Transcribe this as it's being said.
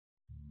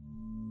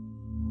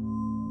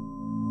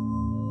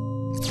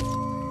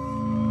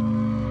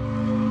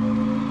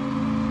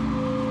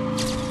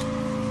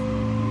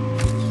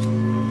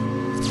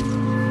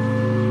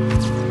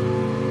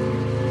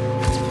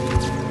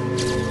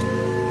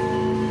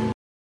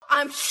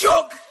I'm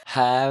shook!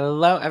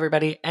 Hello,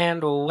 everybody,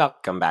 and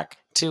welcome back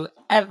to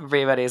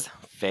everybody's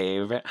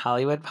favorite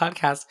Hollywood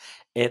podcast.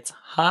 It's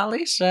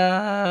Holly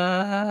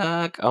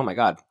Shuck. Oh my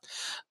God.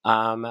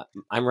 I'm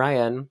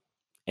Ryan,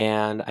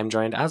 and I'm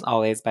joined as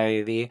always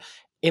by the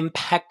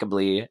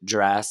impeccably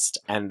dressed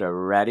and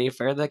ready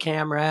for the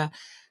camera,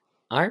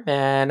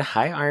 Armin.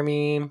 Hi,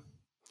 Army.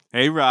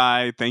 Hey,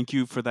 Rye. Thank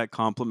you for that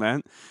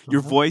compliment.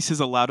 Your voice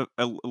is a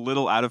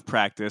little out of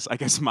practice. I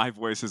guess my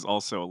voice is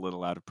also a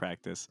little out of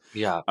practice.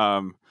 Yeah.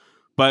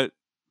 But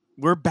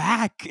we're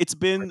back. It's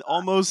been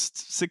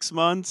almost 6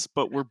 months,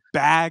 but we're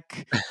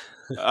back.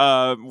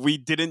 We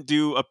didn't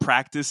do a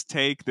practice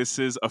take. This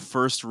is a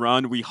first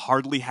run. We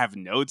hardly have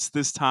notes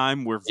this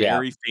time. We're Yeah.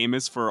 very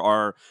famous for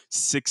our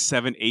 6,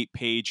 7, 8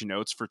 page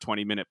notes for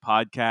 20-minute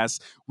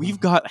podcasts. We've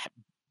got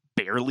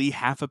barely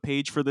half a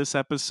page for this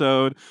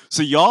episode.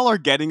 So y'all are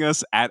getting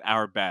us at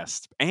our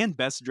best and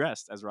best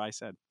dressed, as Rye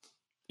said.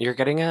 You're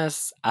getting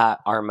us at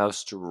our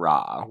most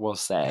raw, we'll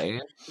say.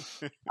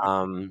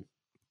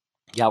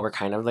 Yeah, we're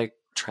kind of like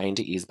trying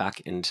to ease back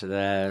into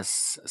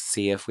this,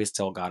 see if we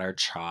still got our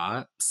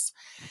chops.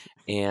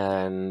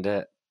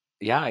 And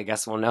yeah, I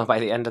guess we'll know by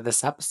the end of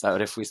this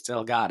episode if we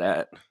still got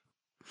it.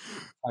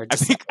 I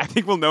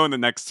think we'll know in the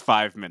next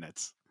 5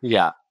 minutes.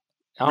 Yeah.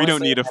 We don't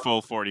Honestly, need a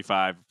full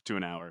 45 to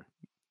an hour.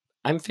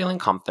 I'm feeling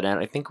confident.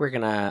 I think we're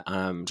gonna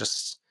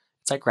just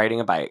it's like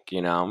riding a bike,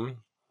 you know?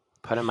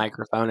 Put a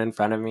microphone in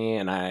front of me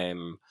and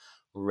I'm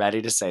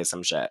ready to say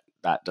some shit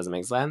that doesn't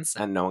make sense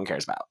and no one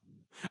cares about.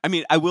 I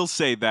mean, I will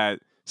say that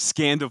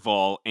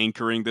Scandoval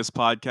anchoring this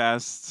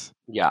podcast.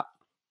 Yeah.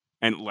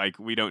 And like,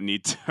 we don't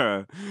need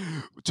to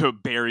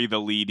bury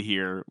the lead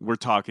here. We're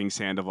talking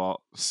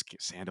Sandoval.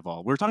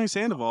 We're talking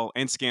Sandoval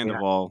and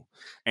Scandoval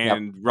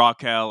and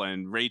Raquel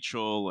and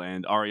Rachel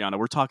and Ariana.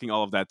 We're talking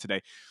all of that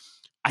today.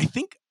 I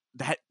think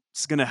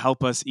that's going to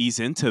help us ease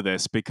into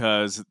this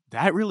because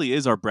that really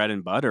is our bread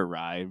and butter,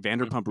 right?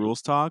 Vanderpump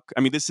Rules talk. I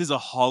mean, this is a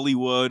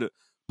Hollywood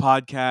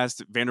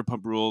podcast.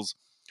 Vanderpump Rules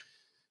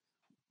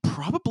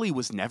probably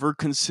was never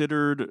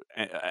considered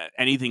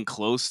anything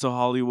close to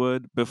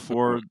Hollywood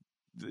before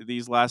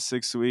these last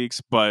 6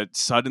 weeks, but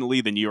suddenly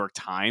the New York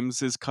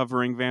Times is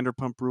covering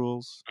Vanderpump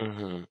Rules.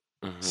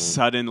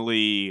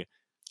 Suddenly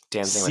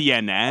Dancing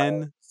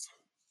CNN,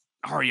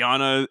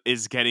 Ariana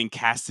is getting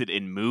casted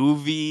in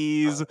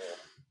movies.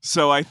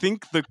 So I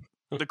think the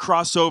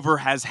crossover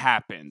has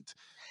happened.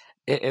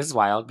 It is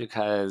wild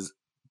because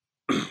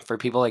for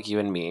people like you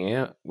and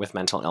me with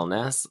mental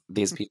illness,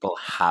 these people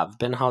have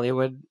been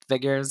Hollywood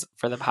figures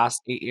for the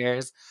past 8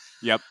 years.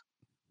 Yep.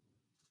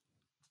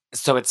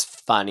 So it's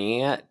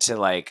funny to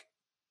like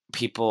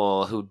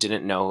people who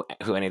didn't know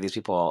who any of these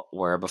people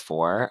were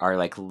before are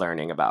like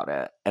learning about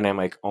it. And I'm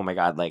like, oh my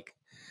God, like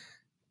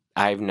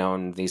I've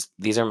known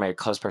these are my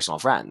close personal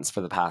friends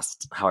for the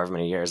past however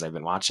many years I've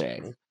been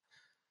watching.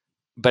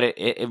 But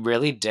it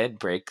really did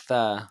broke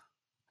the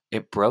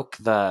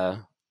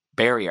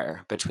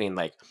barrier between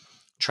like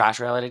trash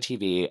reality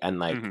TV and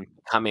like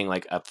becoming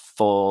like a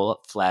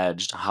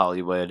full-fledged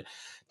Hollywood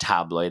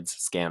tabloids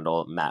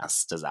scandal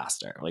mess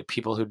disaster. Like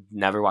people who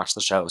never watched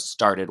the show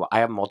started. I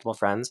have multiple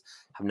friends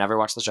have never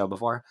watched the show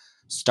before.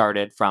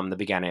 Started from the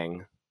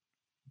beginning.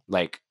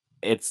 Like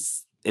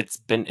it's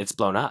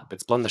blown up.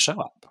 It's blown the show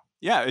up.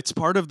 Yeah, it's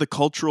part of the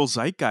cultural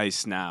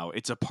zeitgeist now.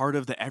 It's a part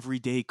of the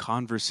everyday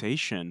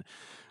conversation.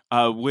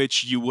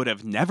 Which you would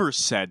have never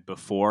said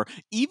before.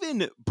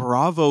 Even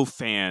Bravo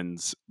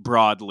fans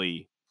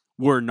broadly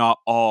were not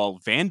all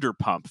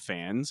Vanderpump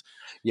fans.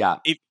 Yeah.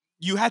 If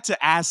you had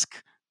to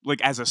ask,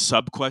 like as a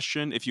sub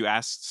question, if you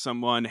asked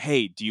someone,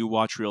 hey, do you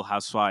watch Real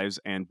Housewives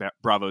and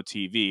Bravo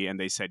TV? And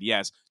they said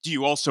yes. Do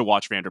you also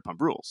watch Vanderpump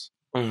Rules?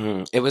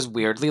 It was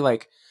weirdly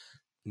like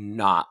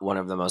not one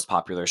of the most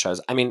popular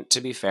shows. I mean,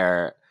 to be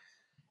fair,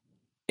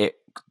 it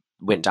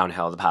went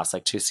downhill the past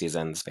like 2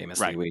 seasons.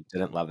 Famously, Right. We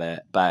didn't love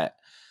it, but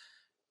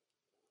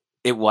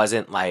it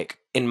wasn't like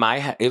in my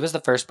head. It was the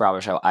first Bravo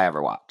show I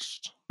ever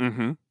watched.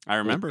 I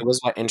remember. It was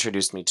what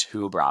introduced me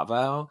to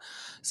Bravo.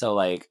 So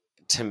like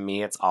to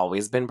me, it's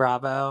always been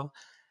Bravo.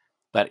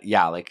 But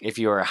yeah, like if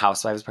you were a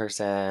Housewives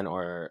person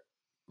or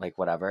like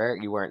whatever,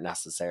 you weren't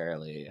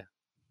necessarily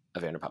a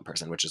Vanderpump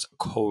person, which is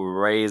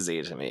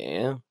crazy to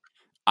me.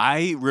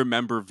 I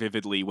remember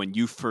vividly when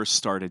you first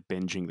started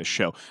binging the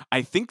show.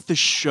 I think the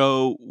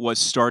show was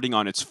starting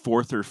on its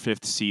 4th or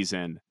 5th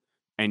season,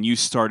 and you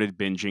started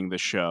binging the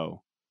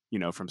show,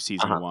 from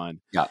season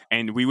 1. Yeah.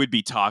 And we would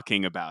be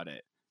talking about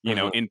it,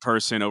 in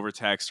person, over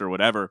text or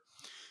whatever.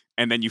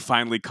 And then you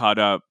finally caught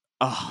up.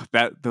 Oh,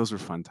 those were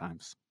fun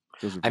times.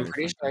 I'm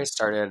pretty sure I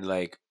started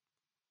like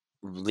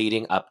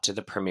leading up to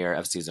the premiere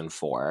of season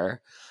 4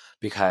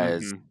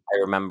 because I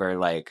remember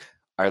like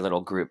our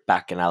little group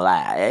back in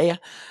LA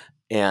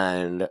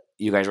and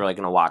you guys were like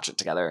going to watch it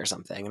together or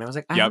something. And I was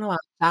like, I don't know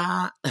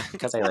about that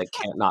because I like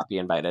can't not be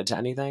invited to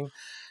anything.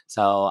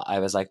 So I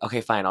was like,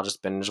 okay, fine. I'll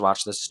just binge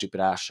watch this stupid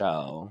ass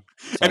show.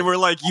 So and we're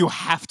like, you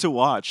have to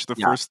watch the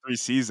first 3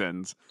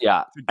 seasons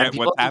to get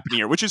what's happening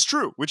here, which is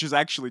true, which is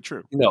actually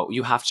true. No,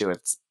 you have to.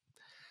 It's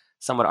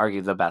some would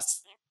argue the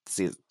best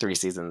three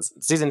seasons.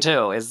 Season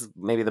 2 is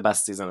maybe the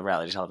best season of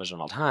reality television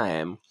of all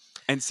time.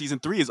 And season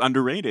 3 is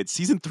underrated.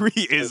 Season 3 is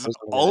Season 3 is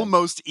underrated.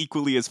 almost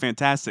equally as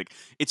fantastic.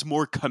 It's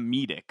more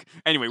comedic.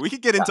 Anyway, we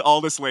could get into all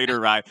this later,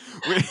 right?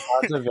 We,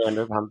 Lots of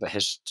Vanderpump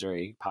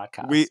History we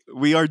podcast.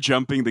 we are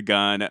jumping the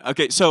gun.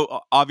 Okay,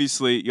 so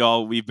obviously,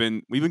 y'all, we've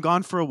been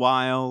gone for a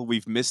while.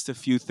 We've missed a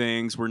few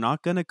things. We're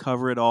not going to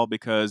cover it all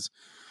because,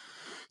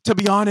 to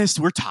be honest,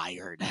 we're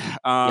tired. Yeah,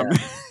 Um,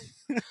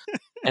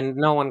 and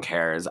no one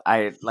cares.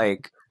 I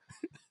like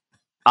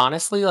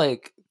honestly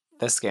like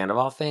the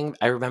Scandoval thing.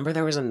 I remember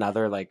there was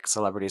another like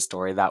celebrity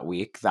story that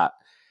week that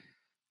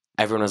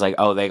everyone was like,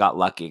 "Oh, they got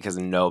lucky because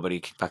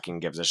nobody fucking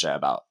gives a shit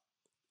about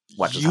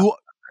what just happened you to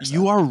that you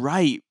person." are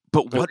right,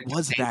 but It was what like the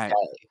was same that?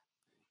 day,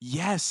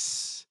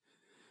 Yes,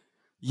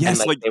 and yes,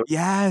 like like they were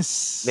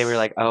yes.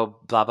 like, "Oh,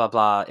 blah blah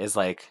blah is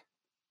like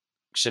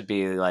should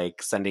be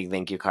like sending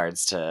thank you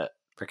cards to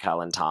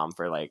Raquel and Tom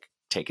for like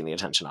taking the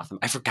attention off them."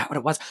 I forgot what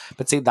it was,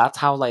 but see, that's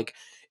how like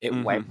it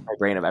wiped hmm my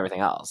brain of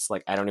everything else.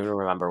 Like I don't even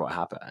remember what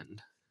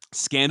happened.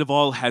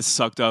 Scandoval has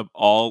sucked up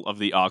all of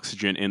the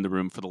oxygen in the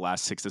room for the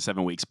last 6 to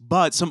 7 weeks.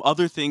 But some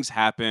other things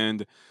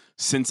happened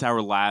since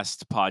our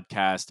last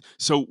podcast.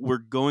 So we're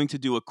going to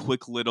do a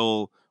quick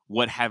little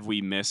what have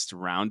we missed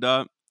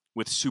roundup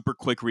with super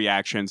quick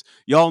reactions.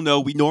 Y'all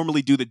know we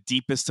normally do the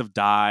deepest of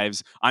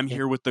dives. I'm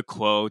here with the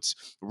quotes.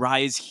 Rye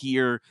is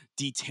here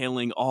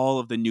detailing all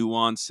of the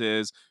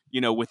nuances,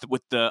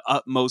 with the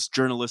utmost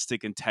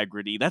journalistic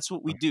integrity. That's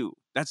what we do.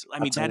 That's our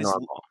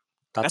normal.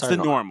 That's That's our the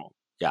norm. normal.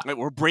 Yeah. Right,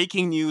 we're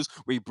breaking news.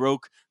 We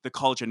broke the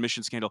college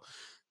admission scandal.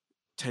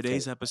 Same.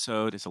 Today's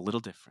episode is a little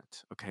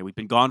different. Okay, we've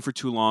been gone for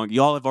too long.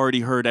 Y'all have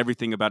already heard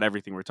everything about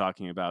everything we're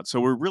talking about. So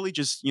we're really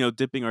just,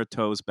 dipping our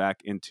toes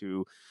back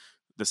into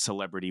the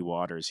celebrity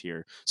waters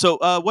here. So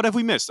what have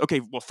we missed?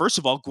 Okay, well, first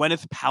of all,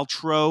 Gwyneth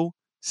Paltrow Mhm.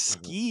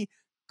 ski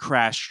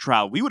crash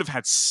trial. We would have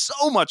had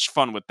so much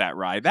fun with that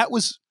ride. That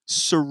was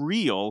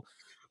surreal.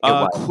 It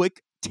was.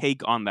 Quick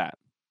take on that.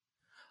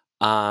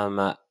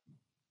 Um,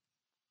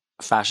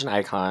 fashion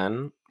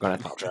icon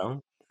Gwyneth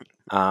Paltrow.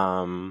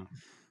 Um,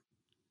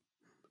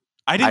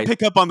 I didn't I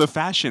pick up on the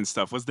fashion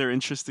stuff. Was there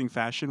interesting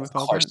fashion of with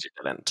all course that? you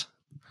didn't.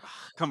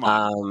 Come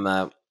on. Um,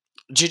 uh,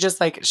 she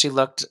just like she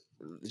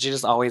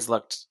just always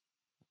looked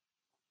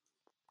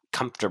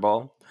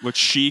comfortable. Look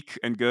chic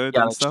and good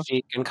Yeah, and like stuff?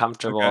 chic and Okay.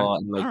 comfortable,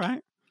 and like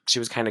Alright. she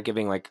was kind of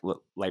giving like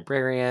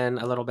librarian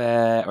a little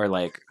bit, or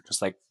like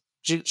just like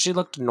she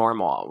looked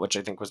normal, which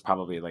I think was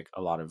probably like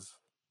a lot of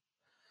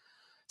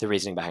the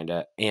reasoning behind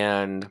it.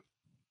 And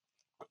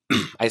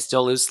I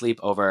still lose sleep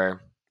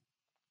over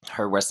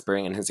her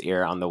whispering in his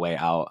ear on the way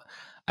out,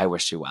 "I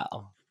wish you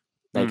well."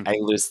 Like Mm. I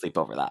lose sleep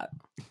over that.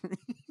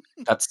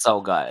 That's so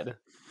good.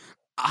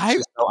 I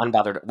She's so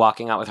unbothered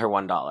walking out with her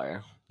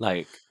 $1.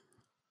 Like,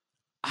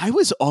 I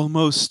was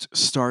almost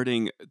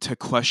starting to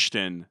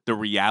question the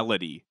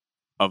reality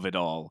of it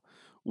all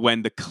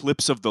when the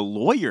clips of the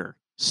lawyer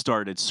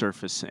started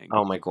surfacing.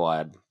 oh my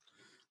god.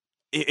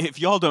 If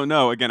y'all don't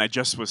know, again, I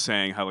just was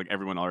saying how, like,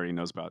 everyone already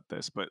knows about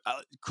this, but,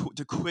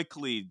 to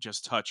quickly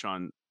just touch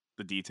on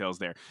the details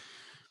there.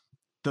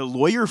 The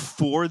lawyer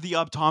for the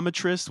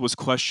optometrist was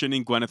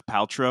questioning Gwyneth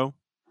Paltrow,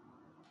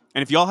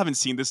 and if y'all haven't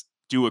seen this,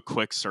 do a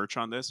quick search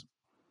on this.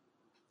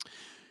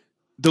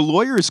 The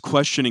lawyer is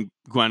questioning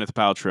Gwyneth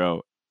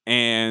Paltrow,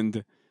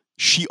 and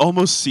she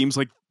almost seems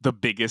like the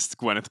biggest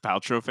Gwyneth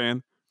Paltrow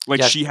fan. Like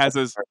Yeah, she she's has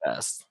a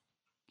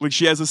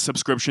nervous.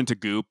 subscription to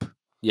Goop.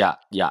 Yeah,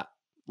 yeah,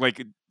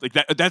 Like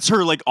that's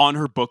her, like, on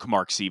her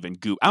bookmarks even.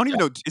 Goop. I don't even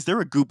yeah. know, is there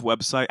a Goop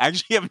website? I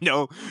actually have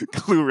no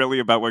clue really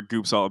about what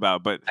Goop's all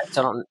about, but I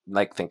still don't,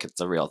 like, think it's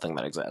a real thing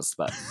that exists,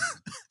 but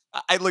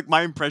I like,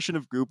 my impression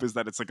of Goop is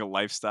that it's like a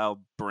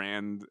lifestyle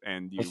brand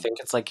and I you think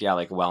it's, like, yeah,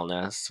 like,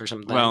 wellness or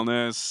something.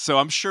 wellness. So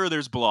I'm sure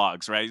there's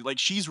blogs, right? Like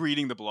she's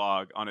reading the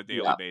blog on a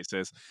daily Yeah,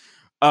 basis.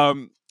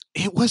 Um,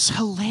 it was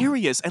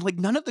hilarious, and like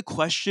none of the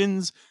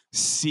questions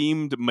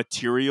seemed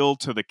material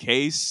to the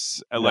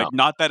case. no. Like,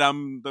 not that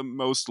I'm the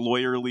most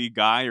lawyerly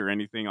guy or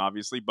anything,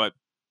 obviously, but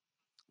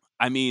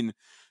I mean,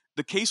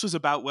 the case was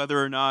about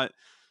whether or not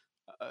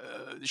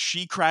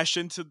she crashed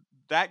into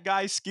that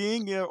guy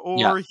skiing, Yeah,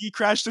 or he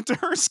crashed into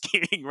her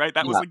skiing, right?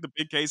 That was yeah, like the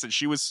big case, and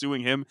she was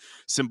suing him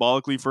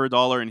symbolically for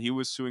 $1, and he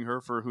was suing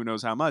her for who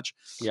knows how much.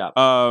 yeah.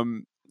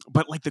 Um,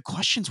 but like the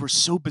questions were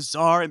so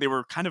bizarre, and they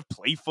were kind of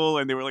playful,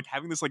 and they were like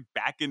having this like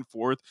back and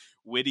forth,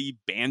 witty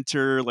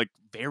banter, like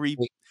very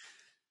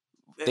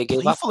They they gave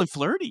off, playful like and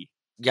flirty.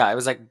 yeah, it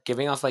was, like,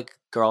 giving off, like,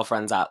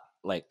 girlfriends at,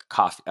 like,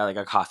 coffee like,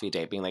 a coffee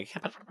date being like,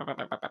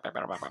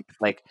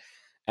 like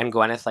and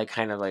Gwyneth, like,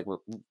 kind of, like,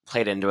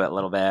 played into it a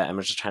little bit and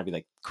was just trying to be,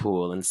 like,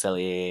 cool and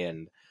silly,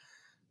 and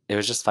it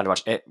was just fun to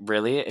watch. It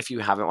really, if you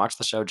haven't watched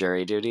the show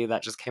Jury Duty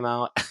that just came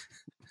out,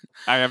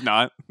 I have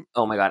not.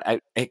 oh my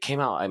god, it came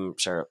out, I'm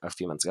sure, a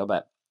few months ago,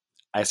 but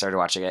I started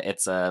watching it.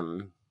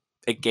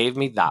 It gave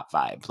me that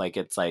vibe. Like,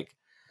 it's like,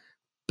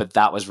 but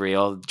that was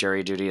real.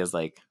 Jury Duty is,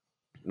 like,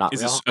 not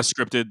Is this real. a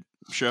scripted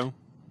show?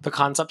 The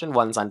concept in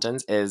one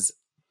sentence is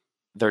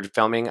they're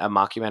filming a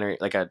mockumentary,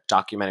 like a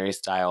documentary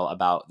style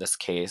about this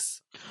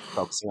case,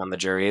 focusing on the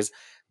juries.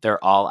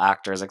 they're all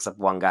actors except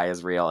one guy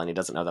is real and he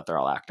doesn't know that they're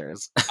all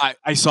actors.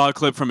 I saw a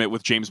clip from it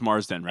with James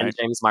Marsden, And right?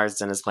 James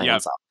Marsden is playing Yeah.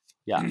 himself.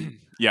 Yeah.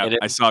 Yeah, It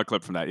I is saw a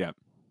clip from that, yeah.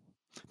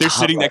 They're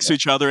sitting next to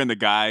hilarious. each other and the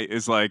guy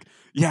is like,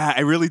 "Yeah,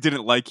 I really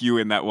didn't like you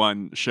in that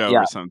one show," Yeah.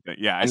 or something.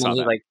 Yeah, I And then saw he,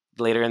 that. like,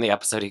 later in the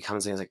episode, he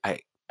comes in, he's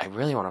like, I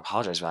really wanna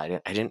apologize for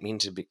that. I didn't mean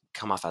to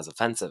come off as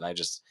offensive. I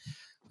just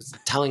was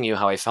telling you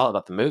how I felt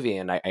about the movie,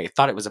 and I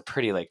thought it was a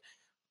pretty, like,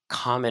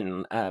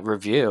 common,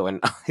 review."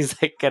 And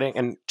he's, like, getting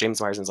and James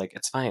Marsden's like,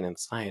 "It's fine,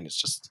 it's fine. It's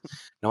just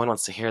no one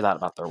wants to hear that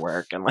about their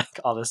work," and, like,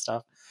 all this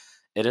stuff.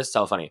 It is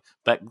so funny.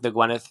 But the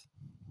Gwyneth,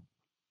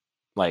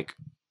 like,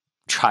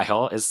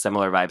 trial is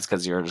similar vibes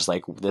because you're just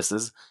like, "This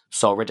is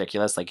so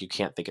ridiculous." Like, you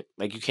can't think it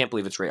like, you can't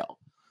believe it's real.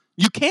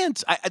 You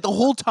can't. The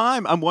whole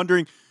time I'm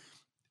wondering,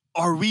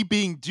 are we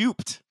being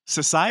duped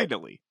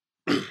societally?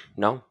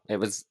 No, it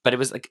was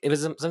like it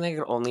was something that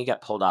could only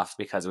get pulled off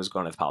because it was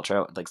Gwyneth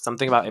Paltrow. Like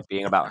something about it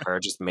being about her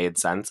just made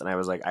sense, and I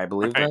was like, I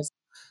believe Right. this,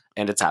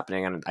 and it's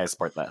happening, and I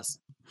support this.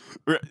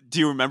 Do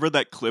you remember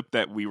that clip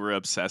that we were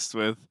obsessed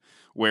with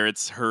where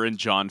it's her and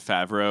John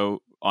Favreau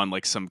on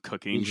like some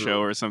cooking Mhm. show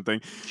or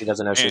something? She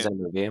doesn't know she's And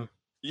in a movie.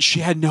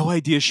 she had no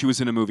idea she was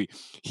in a movie.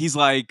 He's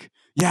like,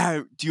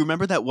 "Yeah, do you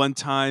remember that one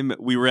time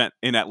we were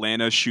in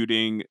Atlanta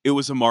shooting? It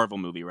was a Marvel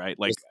movie, right? It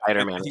was Like, I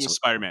Spider-Man or think it was something.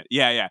 Spider Man.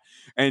 Yeah, yeah."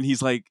 And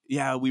he's like,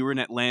 "Yeah, we were in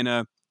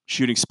Atlanta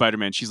shooting Spider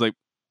Man." She's like,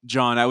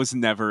 "John, I was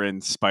never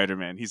in Spider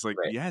Man." He's like,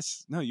 Right.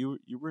 "Yes, no, you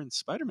were in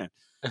Spider Man."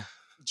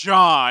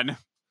 John,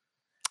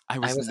 I I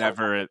was was so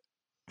never in.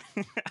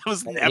 I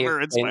was and he never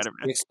in explains Spider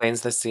Man. he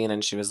explains the scene,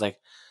 and she was like,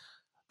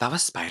 "That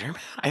was Spider-Man?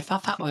 I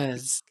thought that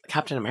was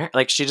Captain America."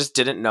 Like, she just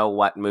didn't know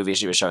what movie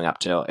she was showing up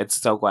to. It's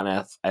so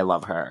Gwyneth. I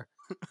love her.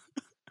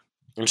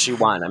 And she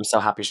won. I'm so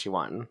happy she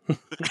won.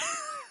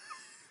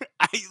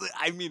 I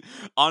I mean,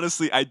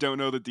 honestly, I don't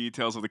know the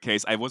details of the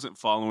case. I wasn't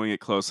following it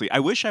closely. I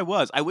wish I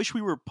was. I wish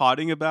we were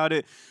potting about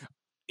it.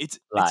 It's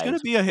Live.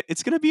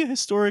 gonna be a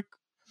historic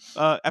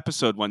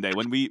episode one day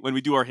when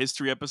we do our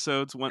history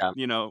episodes. When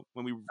Yeah.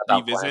 when we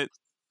About Gwyneth. revisit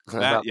that.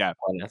 About Yeah,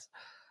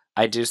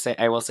 Gwyneth.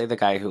 I will say the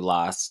guy who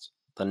lost,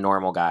 the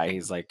normal guy,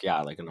 he's like,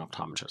 yeah, like an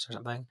optometrist or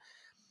something.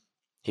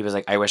 He was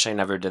like, I wish I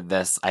never did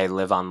this. I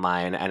live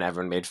online and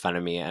everyone made fun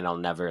of me and I'll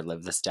never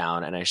live this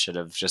down. And I should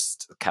have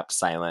just kept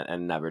silent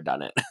and never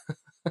done it.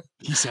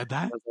 he said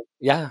that.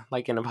 Yeah,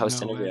 like in a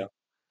post No interview. way.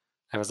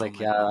 I was Oh like,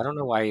 my yeah, I god. don't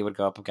know why you would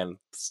go up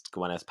against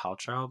Gwyneth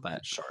Paltrow,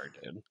 but sure,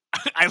 dude.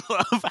 I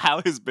love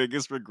how his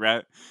biggest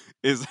regret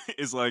is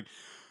like,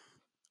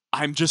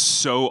 I'm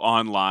just so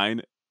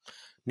online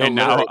No, and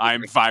now literally, he's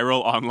I'm like,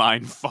 viral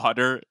online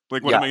fodder.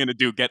 Like, what yeah, am I gonna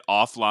do? Get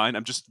offline?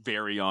 I'm just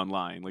very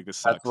online. Like,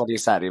 this that's sucks. what he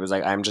said. He was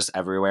like, I'm just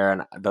everywhere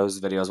and those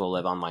videos will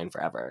live online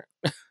forever.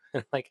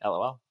 Like,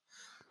 LOL.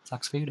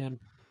 Sucks for you, dude.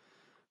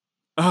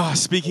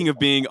 Speaking of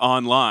being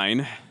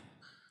online,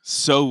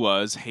 so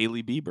was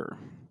Haley Bieber.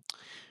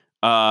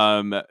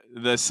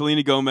 The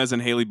Selena Gomez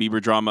and Haley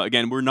Bieber drama.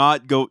 Again, we're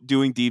not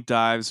doing deep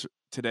dives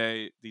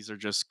today. These are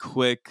just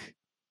quick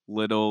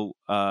little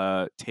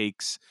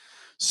takes.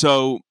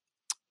 So,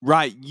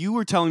 right, you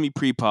were telling me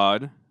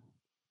pre-pod.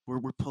 We're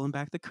pulling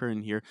back the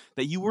curtain here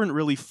that you weren't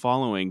really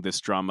following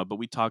this drama, but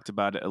we talked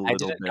about it a I little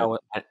didn't bit. know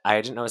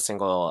I didn't know a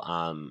single,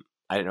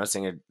 I didn't know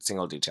a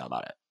single detail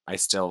about it. I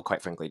still,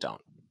 quite frankly,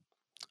 don't.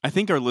 I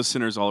think our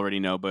listeners already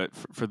know, but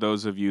for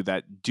those of you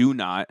that do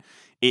not,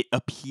 it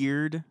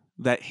appeared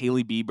that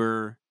Haley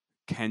Bieber,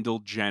 Kendall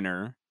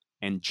Jenner,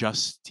 and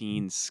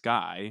Justine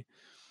Skye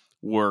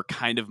were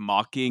kind of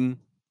mocking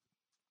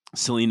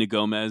Selena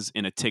Gomez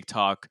in a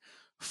TikTok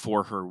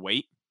for her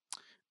weight.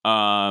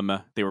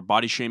 They were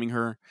body shaming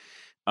her.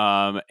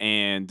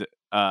 And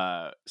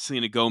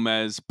Selena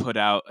Gomez put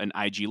out an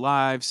IG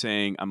live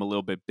saying, "I'm a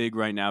little bit big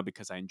right now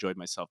because I enjoyed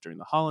myself during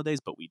the holidays,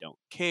 but we don't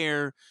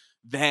care."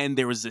 Then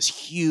there was this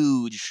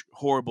huge,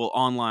 horrible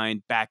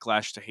online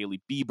backlash to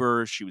Haley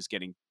Bieber. She was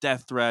getting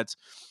death threats.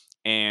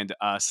 And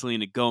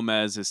Selena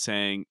Gomez is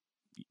saying,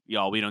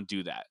 "Y'all, we don't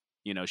do that."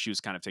 She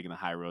was kind of taking the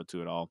high road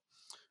to it all.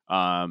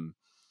 Um,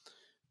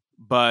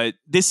 but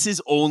this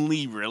is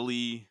only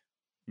really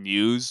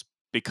news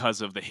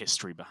because of the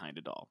history behind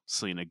it all.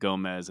 Selena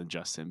Gomez and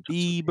Justin Justin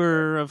Bieber.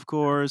 Bieber, of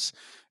course.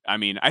 I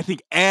mean, I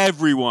think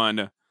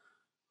everyone,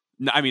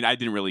 I mean, I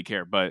didn't really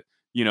care, but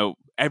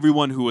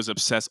everyone who was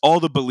obsessed, all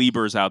the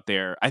believers out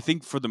there, I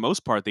think for the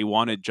most part, they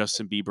wanted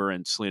Justin Bieber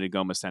and Selena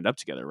Gomez stand up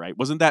together, right?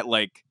 Wasn't that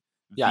like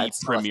Yeah, the it's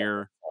still a thing.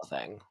 premier? It's still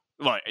a thing.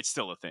 Well, it's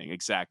still a thing,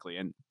 exactly.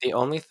 And The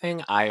only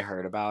thing I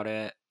heard about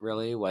it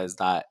really was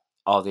that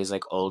all these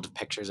like old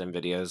pictures and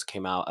videos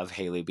came out of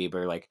Hailey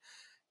Bieber like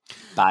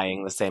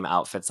buying the same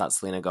outfits that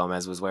Selena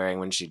Gomez was wearing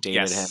when she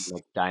dated him, yes,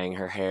 like dyeing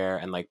her hair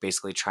and like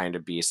basically trying to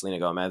be Selena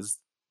Gomez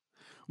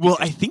well,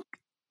 because she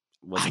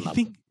was I in love with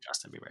think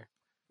Justin Bieber.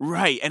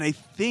 right. And I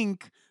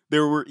think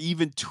there were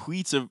even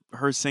tweets of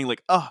her saying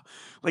like, "Oh,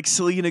 like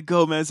Selena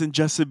Gomez and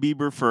Justin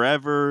Bieber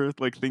forever,"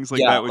 like things like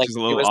Yeah, that, which like is a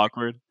it little was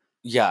awkward.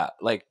 yeah,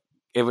 like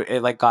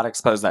it like got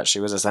exposed that she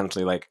was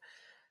essentially like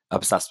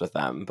obsessed with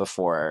them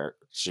before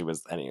she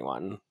was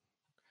anyone,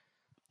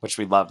 which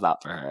we love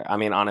that for her. I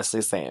mean,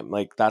 honestly, same.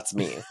 Like that's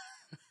me.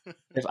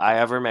 If I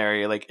ever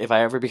marry, like, if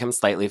I ever become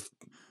slightly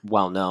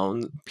well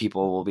known,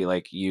 people will be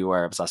like, "You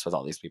are obsessed with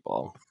all these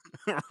people."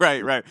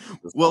 Right, right.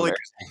 This Well, whole like,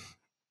 nursing.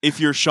 if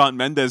your Shawn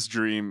Mendes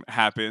dream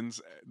happens,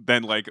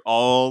 then like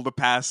all the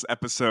past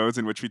episodes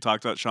in which we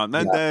talked about Shawn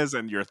Yeah, Mendes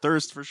and your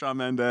thirst for Shawn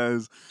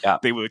Mendes, yeah,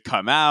 they would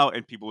come out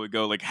and people would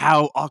go like,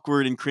 "How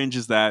awkward and cringe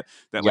is that?"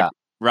 That like yeah.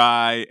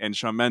 Rye and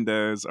Shawn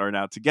Mendes are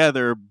now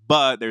together,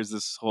 but there's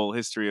this whole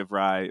history of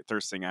Rye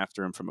thirsting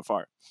after him from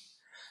afar.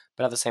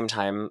 But at the same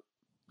time,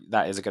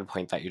 that is a good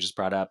point that you just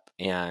brought up,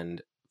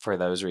 and for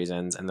those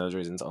reasons and those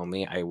reasons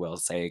only, I will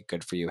say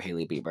good for you,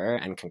 Hailey Bieber,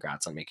 and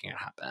congrats on making it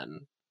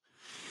happen.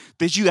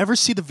 Did you ever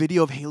see the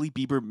video of Hailey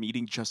Bieber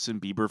meeting Justin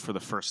Bieber for the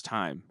first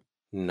time?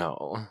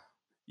 No, and I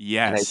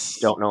Yes.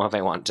 don't know if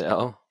I want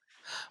to.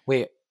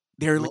 Wait,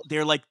 They're wait,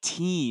 they're like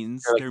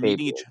teens. they're like They're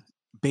meeting each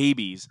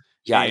babies. babies.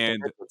 Yeah, I think I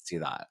And did see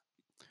that.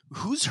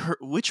 who's her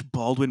which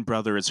Baldwin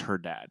brother is her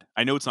dad?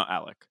 I know it's not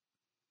Alec.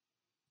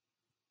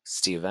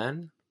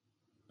 Steven?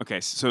 Okay,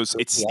 so Who's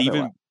it's the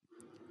other one? Stephen.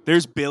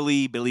 There's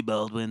Billy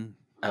Baldwin.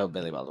 Oh,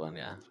 Billy Baldwin,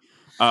 yeah.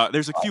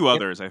 There's like a Oh, few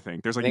others, I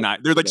think. There's I like think 9.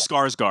 it's There's like Steven.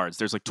 Scars guards.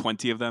 There's like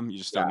 20 of them. You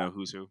just don't Yeah, know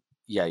who's who.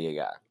 yeah, yeah,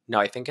 yeah. No,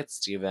 I think it's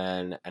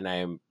Steven, and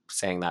I'm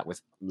saying that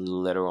with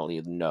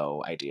literally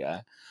no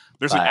idea.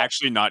 There's like But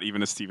actually not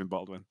even a Stephen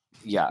Baldwin.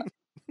 yeah,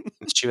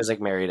 she was like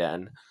married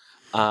in.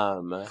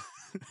 Um,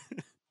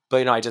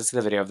 but I did see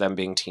the video of them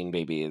being teen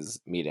babies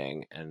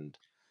meeting, and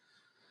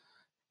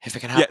if it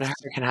can happen to her,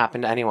 Yes. it can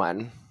happen to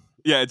anyone.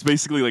 Yeah, it's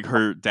basically like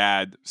her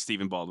dad,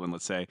 Stephen Baldwin,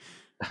 let's say,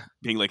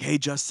 being like, "Hey,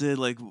 Justin,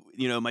 like,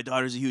 my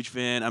daughter's a huge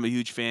fan. I'm a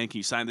huge fan. Can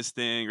you sign this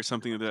thing or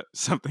something,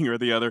 something or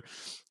the other?"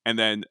 And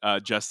then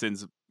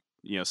Justin's,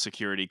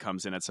 security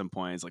comes in at some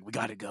point. It's like, "We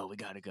gotta go. We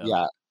gotta go."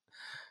 Yeah,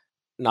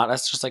 not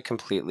us just like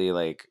completely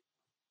like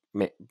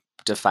ma-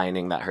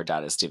 defining that her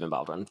dad is Stephen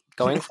Baldwin.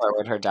 Going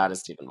forward, her dad is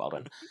Stephen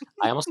Baldwin.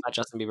 I almost met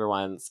Justin Bieber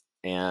once,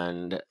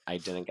 and I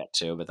didn't get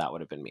to, but that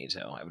would have been me too.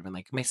 I would have been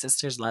like, "My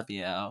sisters love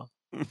you."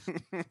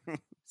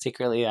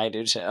 Secretly, I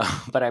do too,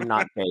 but I'm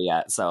not gay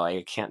yet, so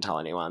I can't tell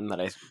anyone that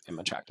I am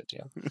attracted to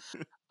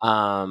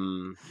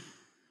you.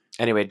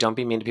 Anyway, don't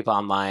be mean to people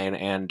online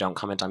and don't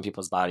comment on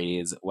people's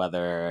bodies,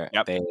 whether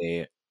Yep.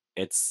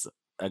 it's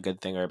a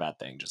good thing or a bad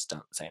thing. Just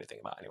don't say anything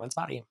about anyone's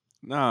body.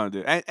 No,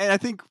 dude. And I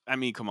think, I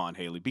mean, come on,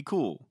 Haley, be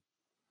cool.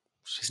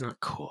 She's not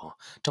cool.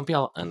 Don't be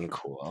all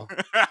uncool.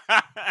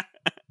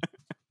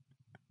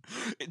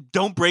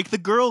 Don't break the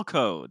girl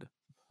code,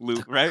 Lou.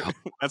 The Right? girl,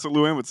 That's what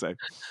Luann would say.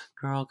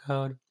 girl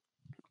code.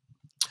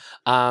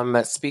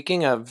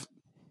 Speaking of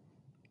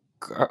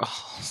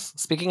girls,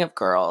 speaking of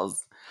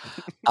girls,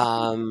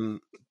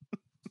 um,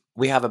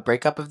 we have a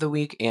breakup of the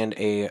week and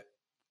a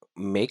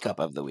makeup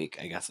of the week,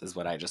 I guess is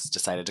what I just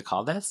decided to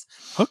call this.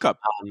 Hookup,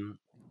 Um,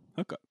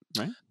 hookup.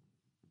 Right?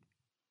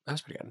 that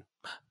was pretty good.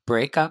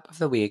 Breakup of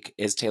the week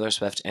is Taylor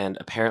Swift and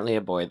apparently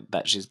a boy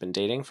that she's been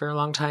dating for a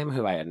long time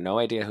who I had no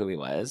idea who he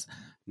was,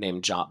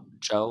 named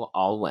Joe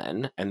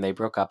Alwyn, and they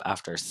broke up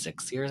after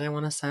 6 years, I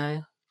want to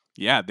say.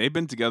 Yeah, they've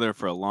been together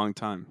for a long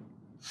time.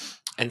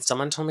 And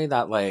someone told me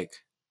that like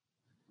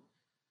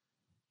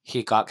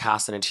he got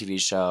cast in a TV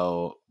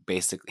show.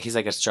 Basically, he's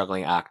like a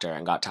struggling actor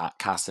and got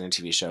cast in a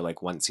TV show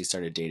like once he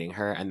started dating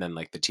her, and then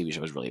like the TV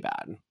show was really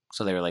bad.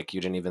 So they were like,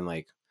 you didn't even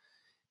like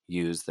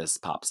use this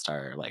pop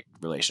star like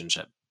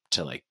relationship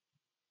to like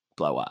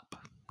blow up.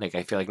 Like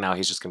I feel like now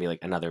he's just gonna be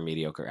like another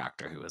mediocre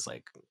actor who is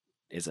like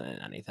isn't in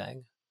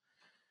anything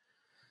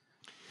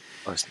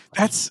or something.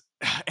 That's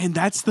and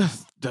that's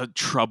the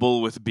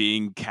trouble with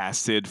being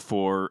casted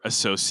for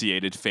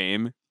associated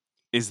fame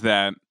is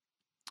that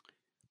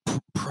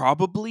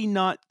probably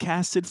not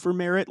casted for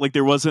merit. Like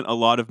there wasn't a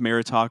lot of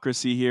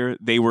meritocracy here.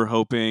 They were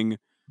hoping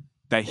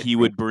that It's he pretty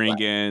would bring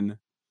in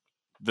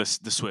the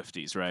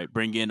Swifties, right?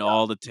 Bring in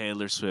all the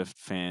Taylor Swift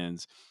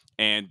fans.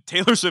 And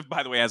Taylor Swift,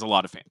 by the way, has a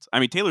lot of fans. I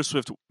mean, Taylor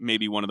Swift may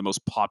be one of the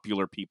most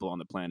popular people on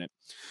the planet.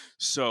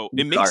 So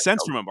it makes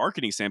sense from a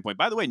marketing standpoint.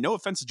 By the way, no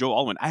offense to Joe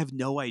Alwyn. I have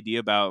no idea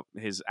about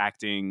his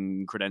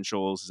acting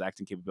credentials, his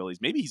acting capabilities.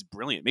 Maybe he's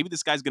brilliant. Maybe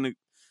this guy's going to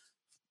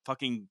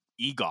fucking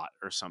EGOT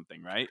or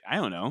something, right? I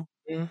don't know.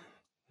 Mm,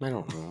 I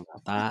don't know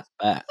about that,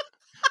 but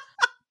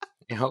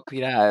I hope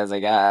he does. I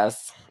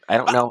guess I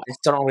don't know. I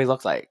still don't know what he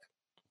looks like.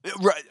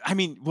 Right. I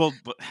mean, well,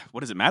 but what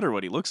does it matter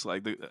what he looks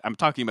like? I'm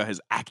talking about his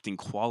acting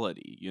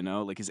quality,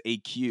 like his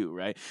AQ,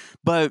 right?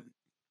 But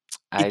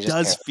I it just care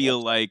does what he feel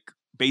looks like. like,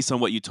 based on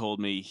what you told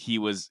me, he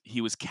was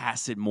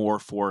casted more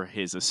for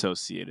his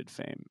associated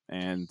fame,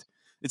 and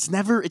it's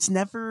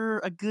never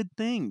a good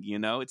thing.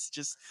 It's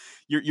just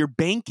you're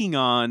banking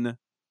on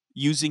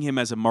using him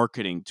as a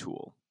marketing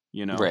tool.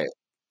 Right,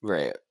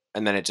 right.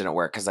 And then it didn't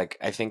work because like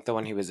I think the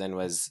one he was in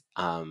was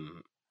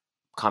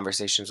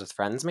Conversations with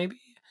Friends, maybe,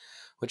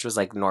 which was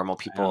like normal I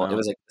don't people. It know.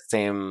 was like the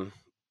same,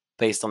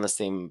 based on the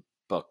same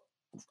book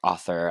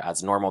author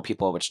as Normal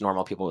People, which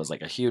Normal People was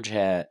like a huge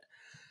hit,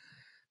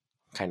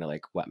 kind of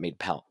like what made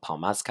Paul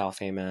Mescal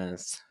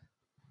famous.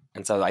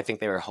 And so I think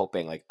they were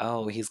hoping like,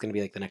 oh, he's gonna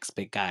be like the next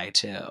big guy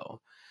too.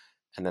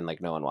 And then like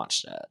no one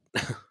watched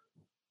it.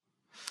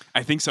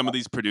 I think some of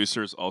these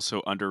producers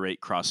also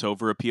underrate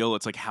crossover appeal.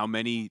 It's like how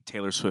many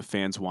Taylor Swift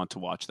fans want to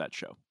watch that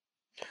show?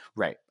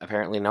 Right.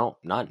 Apparently, no,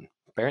 none.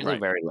 Apparently,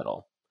 Right. very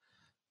little.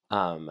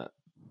 Um,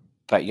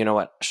 but you know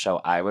what show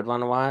I would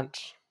want to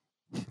watch?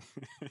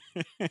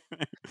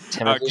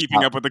 Timothy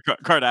Keeping up with the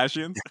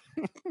Kardashians.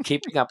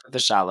 Keeping Up with the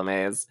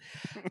Chalamets.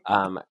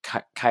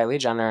 Kylie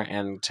Jenner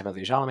and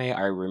Timothy Chalamet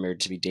are rumored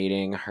to be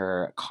dating.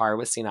 Her car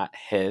was seen at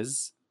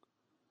his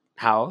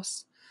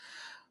house,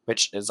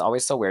 which is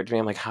always so weird to me.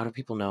 I'm like, how do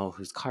people know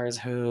whose car is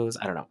whose?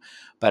 I don't know.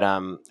 But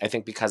I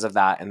think because of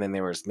that, and then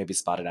they were maybe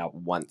spotted out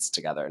once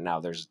together. Now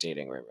there's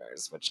dating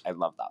rumors, which I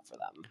love that for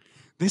them.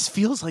 This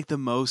feels like the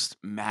most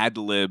Mad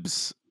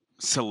Libs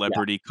Yeah,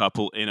 celebrity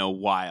couple in a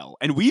while.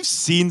 And we've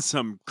seen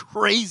some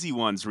crazy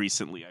ones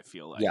recently, I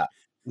feel like. yeah.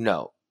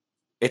 No,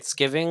 it's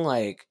giving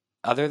like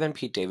other than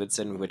Pete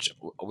Davidson, which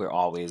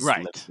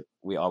Right.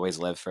 we always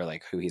live for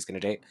like who he's gonna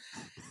date.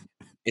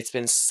 It's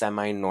been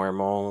semi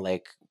normal,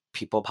 like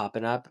people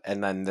popping up,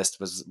 and then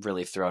this was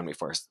really throwing me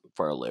for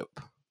a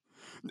loop.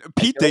 I Pete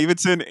feel like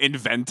Davidson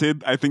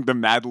invented, I think, the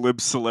Mad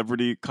Lib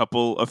celebrity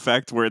couple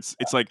effect where it's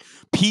like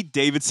Pete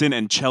Davidson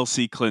and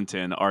Chelsea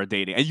Clinton are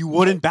dating. And you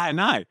wouldn't bat an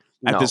eye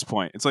at no, this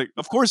point. It's like,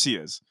 of course he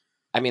is.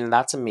 I mean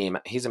that's a meme.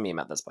 He's a meme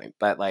at this point,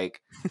 but like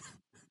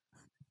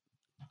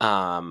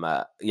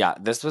yeah,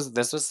 this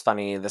was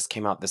funny. This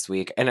came out this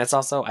week, and it's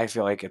also I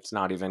feel like it's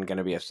not even going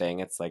to be a thing.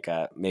 It's like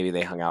a maybe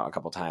they hung out a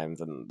couple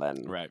times, and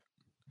then Right.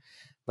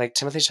 like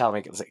Timothy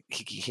Chalamet is like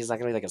he's not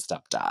going to be like a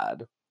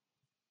stepdad.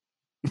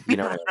 You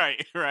know what I mean?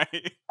 Right,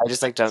 right. I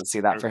just like don't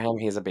see that True. for him.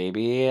 He's a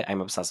baby.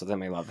 I'm obsessed with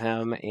him. I love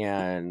him,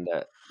 and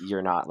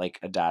you're not like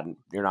a dad.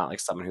 You're not like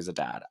someone who's a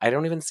dad. I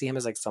don't even see him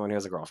as like someone who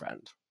has a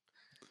girlfriend.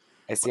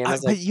 I see him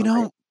as But like someone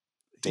who you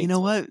dates know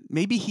women. what?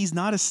 Maybe he's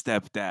not a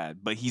stepdad,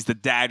 but he's the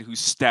dad who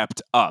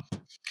stepped up.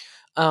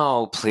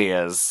 Oh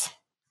please,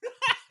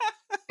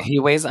 he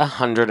weighs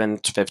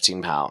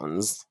 115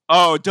 pounds.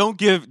 Oh, don't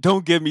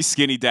give me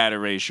skinny dad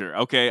erasure.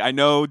 Okay, I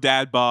know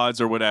dad bods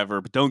or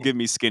whatever, but don't give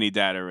me skinny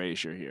dad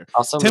erasure here.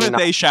 Also, me not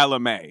Timothée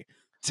Chalamet.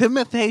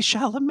 Timothée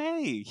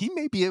Chalamet. He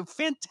may be a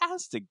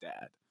fantastic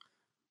dad.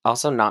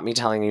 Also, not me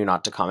telling you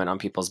not to comment on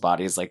people's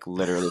bodies like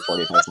literally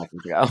 45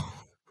 seconds ago.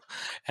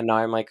 And now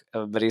I'm like,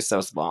 oh, but he's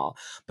so small.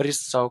 But he's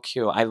so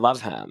cute. I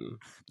love him.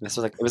 This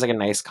was like it was like a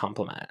nice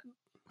compliment.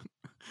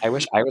 I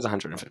wish I was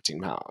 115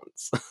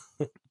 pounds.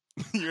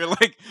 you're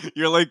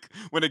you're like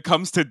when it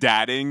comes to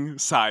dadding,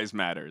 size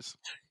matters.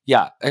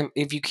 Yeah.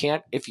 If you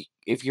can't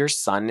if your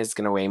son is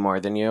gonna weigh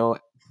more than you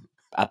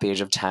at the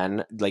age of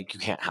 10, like you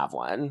can't have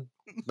one.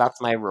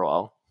 That's my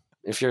rule.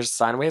 If your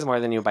son weighs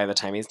more than you by the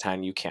time he's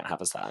 10, you can't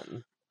have a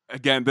son.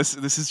 Again, this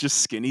is just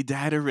skinny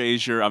dad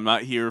erasure. I'm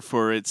not here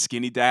for it.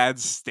 Skinny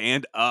dads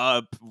stand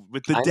up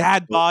with the I'm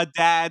dad bod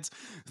dads.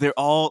 They're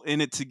all in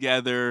it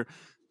together.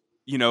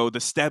 You know, the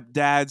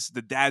stepdads,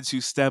 the dads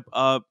who step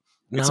up.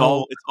 no, It's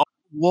all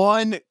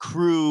one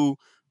crew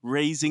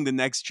raising the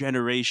next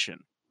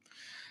generation.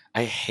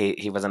 I hate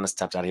he wasn't a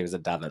stepdad, he was a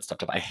dad that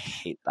stepped up. I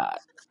hate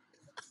that.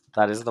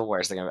 That is the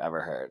worst thing I've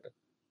ever heard.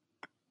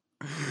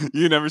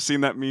 You never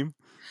seen that meme?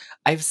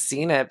 I've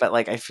seen it, but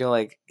like I feel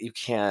like you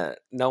can't.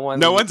 No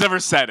one's ever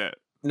said it.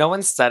 No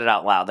one said it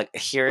out loud. Like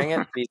hearing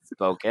it be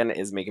spoken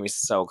is making me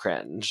so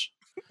cringe.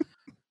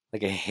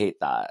 Like I hate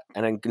that.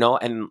 And I no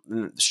and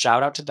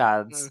shout out to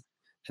dads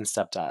and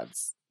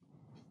stepdads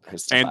who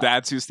step And up.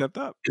 dads who stepped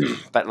up.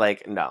 But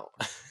like no,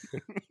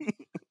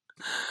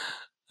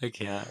 I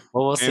can't.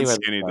 Well, we'll see And where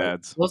this skinny goes.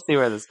 dads. We'll see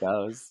where this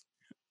goes.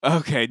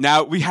 Okay,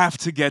 now we have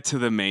to get to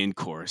the main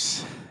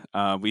course.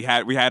 We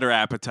had our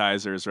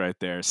appetizers right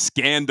there.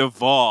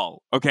 Scandoval.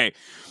 Okay,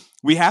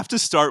 we have to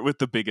start with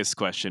the biggest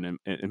question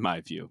in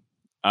my view.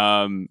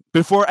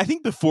 Before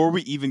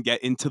we even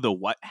get into the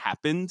what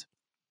happened,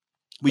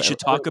 we should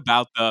talk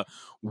about the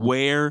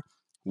where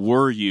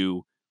were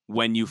you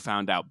when you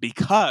found out,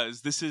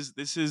 because this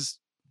is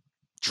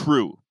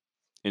true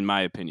in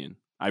my opinion.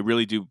 I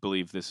really do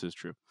believe this is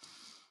true.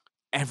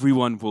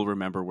 Everyone will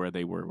remember where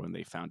they were when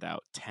they found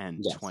out 10,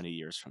 Yes, 20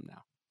 years from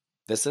now.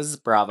 this is I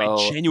Bravo.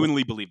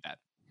 genuinely believe that.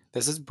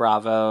 This is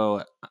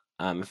Bravo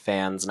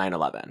fans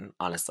 9/11.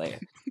 Honestly,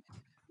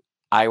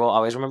 I will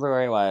always remember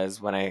where I was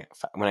when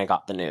I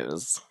got the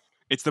news.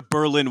 It's the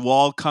Berlin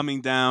Wall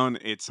coming down.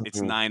 It's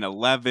Mhm,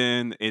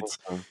 9/11. It's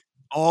mhm.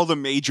 all the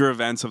major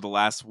events of the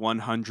last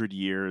 100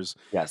 years.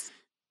 Yes.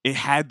 It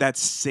had that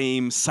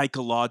same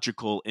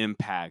psychological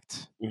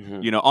impact,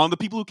 Hmm. on the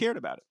people who cared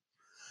about it.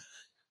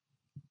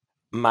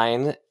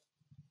 Mine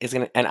is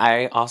gonna, and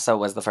I also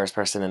was the first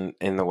person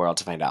in the world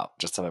to find out,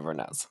 just so everyone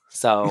knows.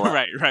 So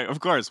Right, right. Of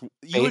course.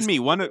 You and me,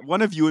 basically,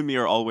 one of you and me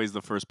are always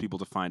the first people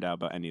to find out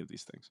about any of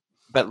these things.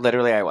 but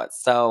literally I was.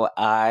 So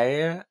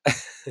I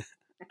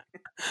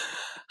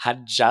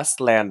had just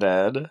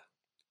landed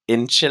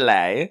in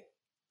Chile,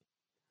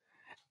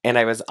 and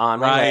I was on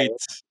my way.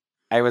 Right.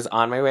 I was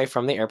on my way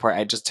from the airport.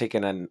 I'd just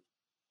taken a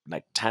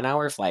like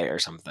 10-hour flight or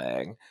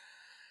something,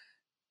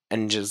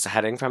 and just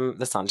heading from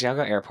the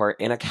Santiago airport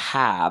in a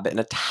cab, in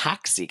a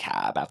taxi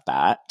cab at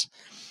that.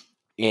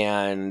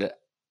 And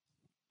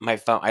my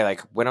phone, I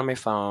like went on my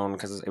phone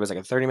because it was like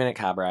a 30-minute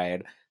cab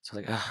ride. So I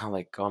was like, "Ugh, I'll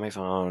like go on my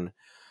phone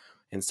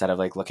instead of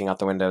like looking out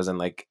the windows and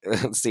like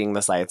seeing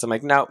the sights." I'm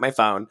like, no, my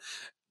phone.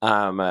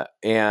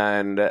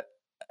 And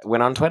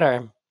went on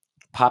Twitter,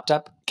 popped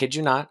up, kid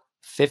you not,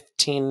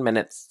 15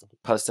 minutes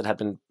posted had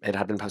been it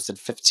had been posted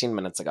 15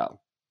 minutes ago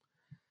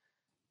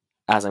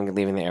as I'm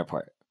leaving the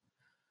airport.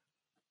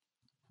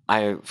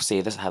 I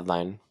see this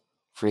headline,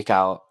 freak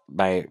out.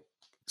 My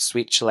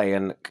sweet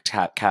Chilean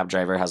cab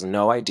driver has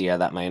no idea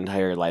that my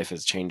entire life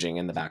is changing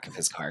in the back of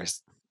his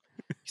cars.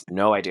 He's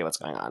no idea what's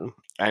going on.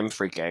 I'm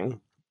freaking.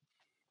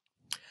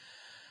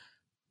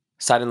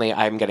 Suddenly,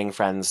 I'm getting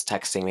friends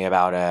texting me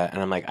about it,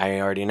 and I'm like,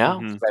 I already know.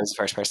 Hmm. I was the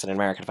first person in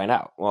America to find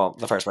out. Well,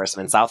 the first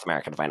person in South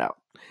America to find out.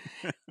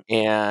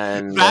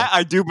 And That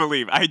I do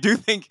believe. I do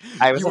think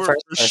I was you the were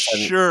first for person,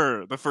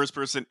 sure the first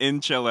person in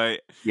Chile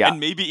yeah, and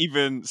maybe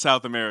even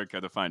South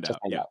America to find to out.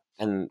 find Yeah. out.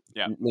 And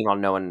Yeah. meanwhile,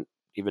 no one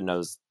even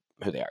knows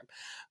who they are.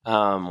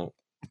 Um,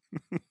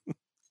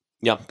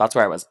 yeah, that's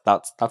where I was.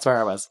 That's where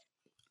I was.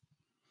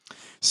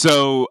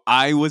 So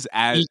I was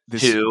at Me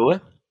this too.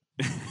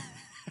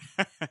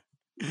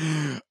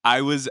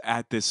 I was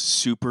at this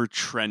super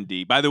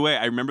trendy. By the way,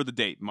 I remember the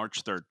date,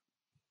 March 3rd.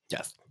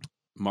 Yes.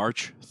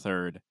 March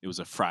 3rd. It was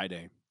a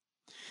Friday.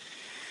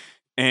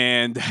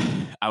 And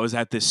I was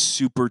at this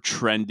super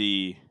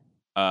trendy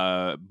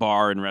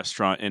bar and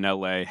restaurant in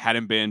LA.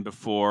 Hadn't been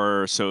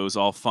before, so it was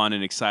all fun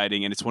and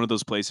exciting. And it's one of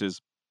those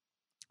places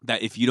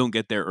that if you don't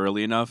get there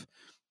early enough,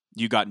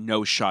 you got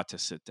no shot to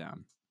sit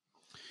down.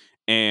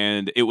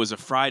 And it was a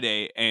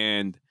Friday,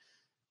 and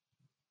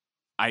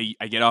I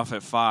get off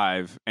at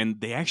 5, and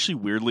they actually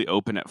weirdly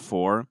open at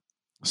 4.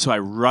 So I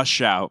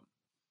rush out,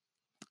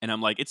 and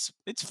I'm like, it's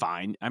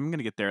fine. I'm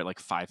gonna get there at like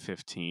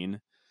 5:15.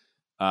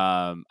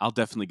 I'll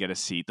definitely get a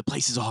seat. The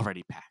place is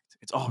already packed.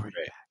 It's already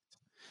Right.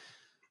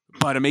 packed.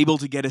 But I'm able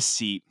to get a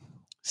seat,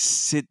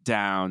 sit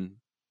down,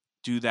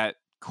 do that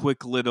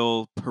quick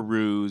little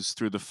peruse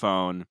through the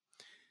phone.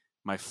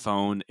 My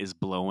phone is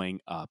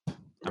blowing up.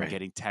 I'm Right.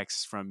 getting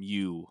texts from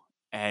you,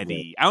 Right.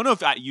 Eddie. I don't know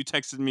if you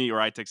texted me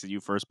or I texted you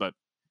first, but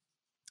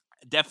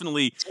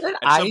definitely Didn't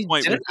at some I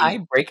point didn't within I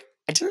break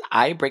didn't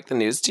I break the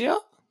news to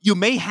you? you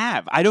may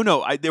have. I don't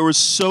know. There were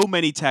so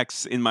many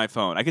texts in my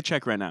phone. I could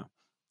check right now.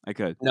 I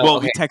could. No, Well,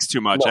 we okay. text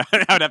too much. No.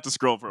 I would have to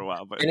scroll for a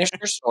while, but Finish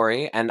your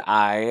story and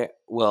I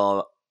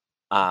will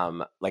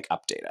like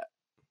update it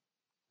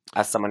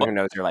as someone who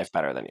knows your life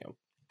better than you.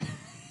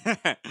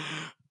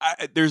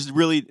 there's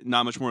really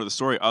not much more to the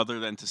story other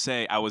than to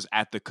say I was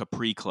at the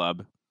Capri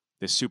Club,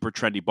 this super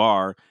trendy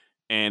bar,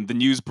 and the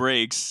news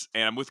breaks,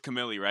 and I'm with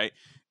Camille, right?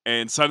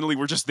 And suddenly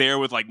we're just there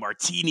with like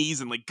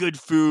martinis and like good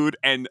food,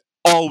 and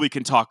all we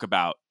can talk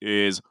about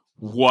is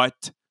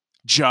what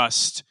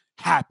just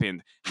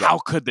happened. Right. How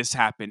could this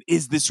happen?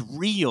 Is this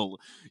real?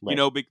 You Right.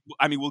 know,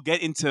 I mean, we'll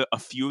get into a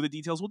few of the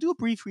details. We'll do a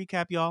brief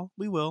recap, y'all.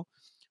 We will.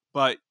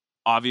 But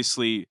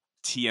obviously,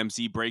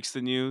 TMZ breaks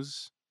the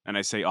news, and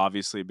I say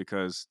obviously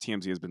because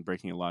TMZ has been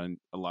breaking a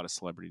lot of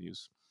celebrity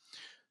news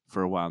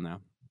for a while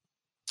now.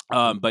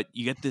 But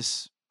you get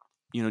this,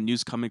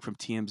 news coming from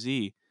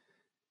TMZ,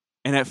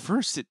 and at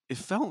first it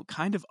felt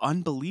kind of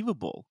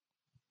unbelievable.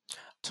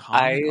 Tom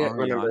I and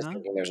remember Ariana,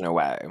 thinking there's no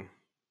way.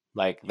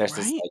 Like there's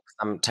this right? like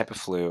some type of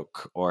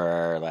fluke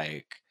or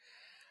like,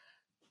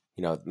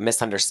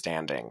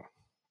 misunderstanding.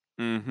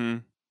 Mm-hmm.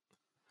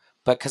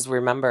 But because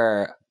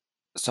remember,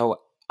 so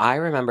I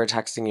remember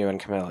texting you and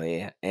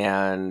Camille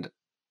and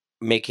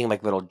making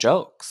like little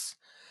jokes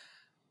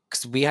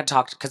because we had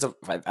talked because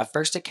at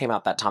first it came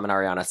out that Tom and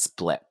Ariana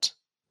split,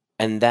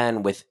 and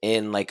then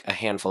within like a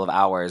handful of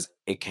hours,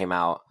 it came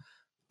out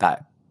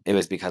that it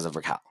was because of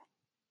Raquel.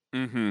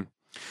 Mm-hmm.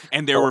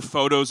 And there So were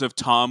photos of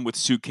Tom with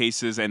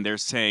suitcases, and they're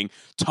saying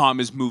Tom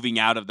is moving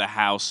out of the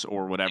house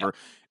or yeah, whatever.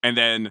 And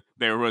then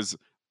there was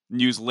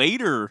news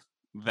later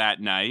that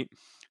night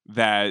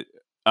that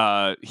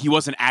he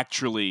wasn't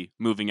actually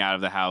moving out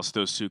of the house.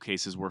 Those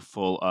suitcases were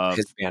full of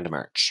his band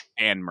merch.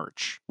 band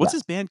merch. What's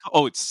his Yes, band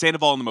called? Oh, it's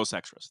Sandoval and the Most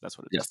Extras. That's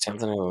what it yes, is.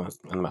 Tamsin and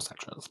the Most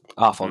Extras.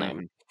 Awful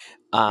name.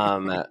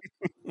 Mm-hmm. Um,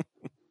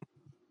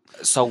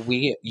 so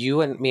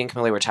you and me and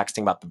Camille were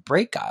texting about the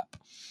breakup,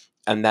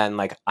 and then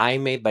like I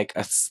made like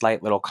a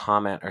slight little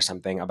comment or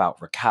something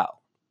about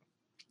Raquel.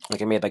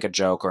 Like I made like a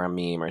joke or a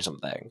meme or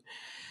something,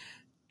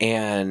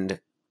 and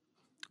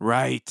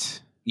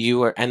Right.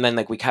 and then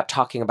like we kept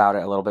talking about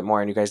it a little bit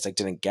more, and you guys like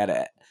didn't get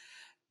it,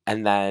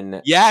 and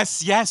then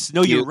Yes, yes.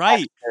 No, you're you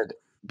right. texted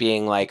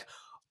being like,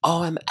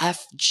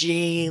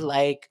 "OMFG,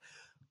 like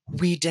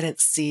we didn't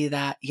see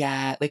that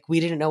yet. Like we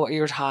didn't know what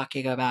you were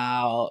talking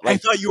about." I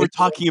Like thought you were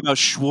talking about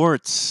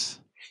Schwartz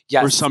or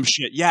yes, some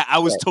shit. Yeah, I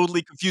was right,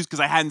 totally confused because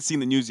I hadn't seen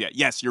the news yet.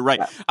 Yes, you're right.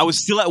 yeah, I was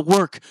still at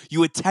work.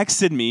 You had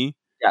texted me.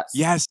 yes,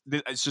 Yes,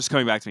 it's just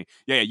coming back to me.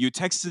 Yeah, yeah. You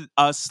texted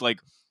us like,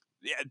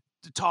 yeah,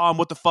 Tom,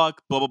 what the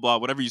fuck, blah blah blah,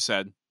 whatever you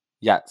said.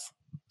 yes.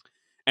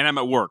 And I'm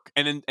at work,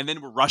 and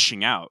then we're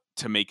rushing out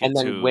to make And it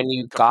then to when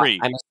you got, Capri.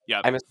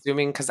 Yep, I'm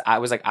assuming because I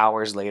was like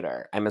hours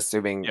later. I'm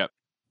assuming yep.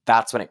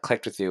 that's when it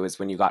clicked with you, is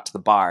when you got to the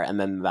bar, and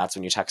then that's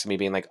when you texted me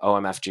being like,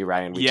 "OMFG,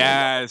 Ryan, we didn't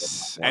know this was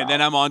Yes. happening at And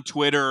then all." I'm on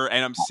Twitter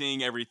and I'm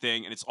seeing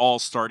everything and it's all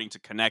starting to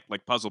connect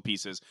like puzzle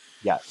pieces.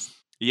 Yes.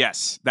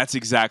 Yes, that's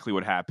exactly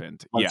what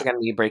happened. Once Yeah. again,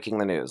 me breaking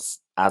the news,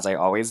 as I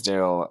always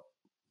do.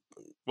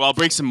 Well, I'll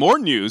break some more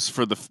news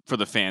for the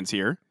fans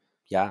here.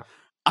 Yeah.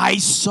 I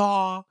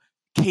saw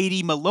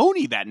Katie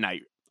Maloney that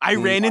night. I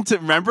No. ran into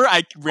remember I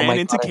Oh ran my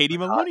into god, Katie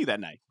Maloney that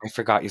night. I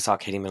forgot you saw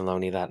Katie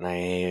Maloney that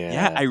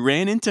Yeah, night. I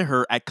ran into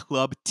her at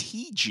Club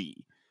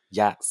TG.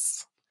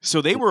 Yes.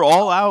 So they We were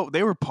all out,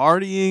 they were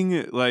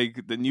partying,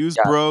 like the news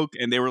Yeah, broke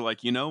and they were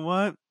like, "You know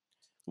what?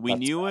 We let's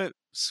knew go. it.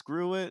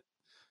 Screw it.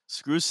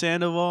 Screw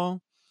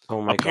Sandoval."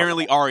 Oh my god.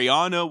 Apparently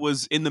Ariana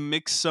was in the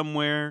mix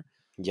somewhere.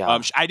 Yeah.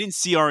 I didn't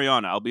see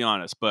Ariana, I'll be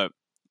honest, but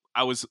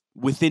I was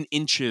within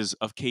inches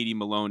of Katie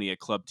Maloney at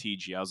Club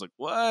TG. I was like,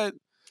 "What?"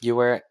 You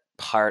were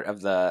part of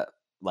the,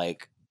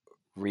 like,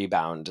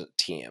 rebound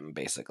team,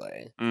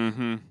 basically.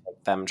 Mhm.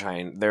 Them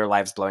trying their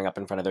lives blowing up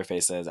in front of their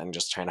faces and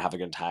just trying to have a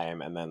good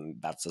time, and then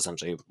that's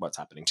essentially what's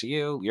happening to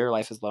you. Your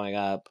life is blowing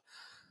up,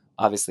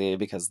 obviously,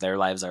 because their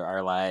lives are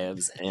our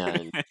lives,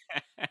 and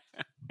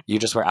you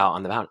just were out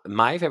on the mountain.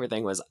 My favorite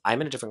thing was I'm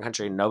in a different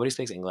country. Nobody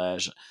speaks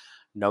English.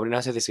 Nobody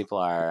knows who these people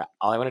are.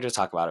 All I want to do is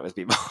talk about it with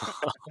people.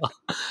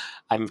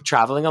 I'm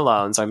traveling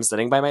alone, so I'm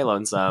sitting by my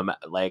lonesome,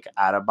 like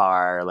at a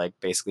bar, like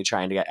basically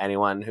trying to get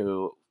anyone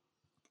who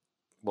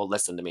will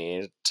listen to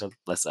me to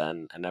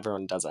listen, and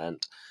everyone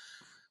doesn't.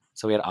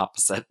 So we had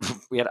opposite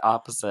we had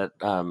opposite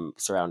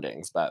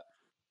surroundings, but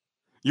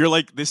You're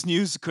like, "This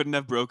news couldn't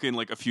have broken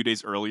like a few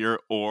days earlier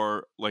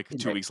or like 2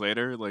 like, weeks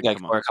later." Like, like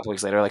come or on. a couple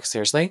weeks later, like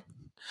seriously.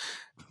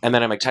 And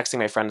then I'm like texting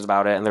my friends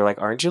about it, and they're like,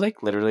 "Aren't you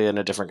like literally in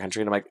a different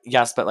country?" And I'm like,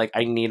 "Yes, but like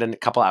I need a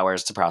couple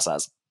hours to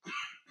process."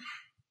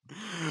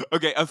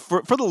 Okay,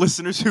 for the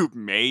listeners who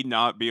may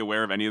not be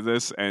aware of any of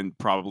this and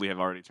probably have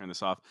already turned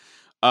this off,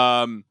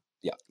 um,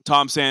 Yeah.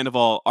 Tom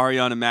Sandoval,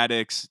 Ariana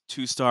Madix,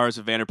 2 stars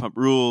of Vanderpump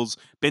Rules,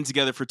 been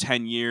together for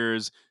 10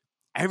 years.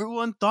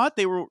 Everyone thought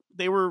they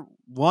were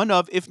one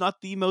of, if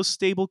not the most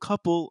stable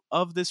couple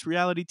of this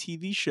reality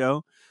TV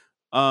show.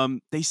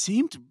 They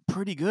seemed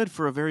pretty good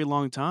for a very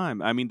long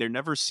time. I mean, there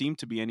never seemed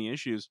to be any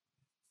issues.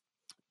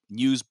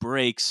 News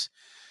breaks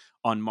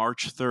on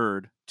March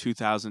 3rd,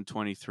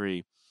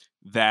 2023,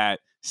 that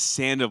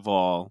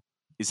Sandoval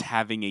is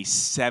having a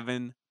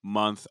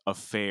 7-month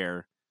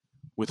affair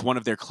with one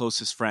of their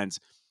closest friends,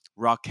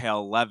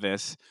 Raquel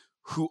Levis,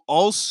 who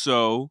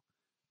also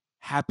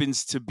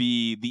happens to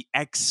be the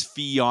ex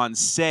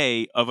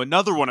fiance of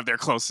another one of their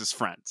closest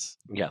friends.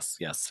 Yes,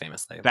 yes,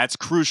 famously. That's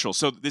crucial.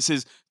 So this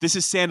is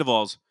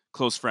Sandoval's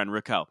close friend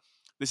Raquel.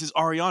 This is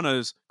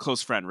Ariana's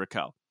close friend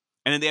Raquel.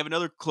 And then they have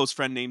another close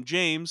friend named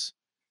James,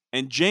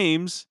 and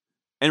James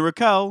and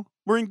Raquel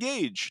were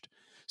engaged.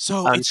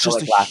 So it's Until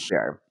just like last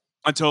year.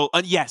 until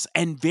yes,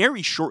 and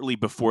very shortly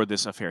before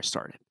this affair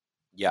started.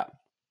 Yeah.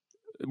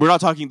 We're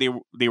not talking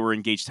they were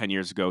engaged 10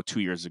 years ago,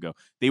 2 years ago.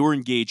 They were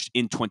engaged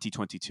in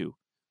 2022,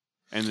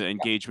 and the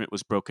engagement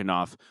was broken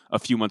off a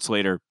few months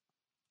later.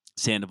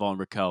 Sandoval and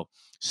Raquel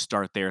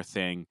start their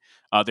thing.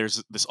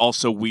 There's this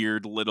also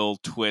weird little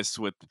twist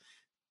with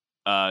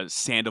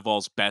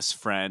Sandoval's best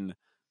friend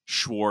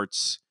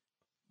Schwartz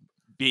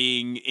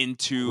being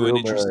into and Rumored.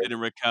 interested in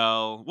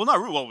Raquel. Well, not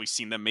well. We've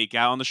seen them make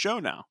out on the show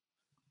now.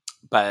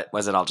 But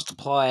was it all just a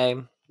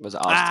ploy? Was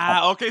it all just a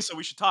cover? Okay. So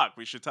we should talk.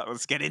 We should talk.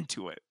 Let's get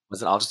into it.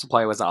 Was it all just a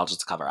ploy? Was it all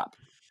just a cover up?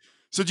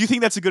 So, do you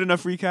think that's a good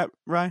enough recap,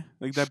 Rye?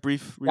 Like that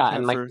brief Yeah, recap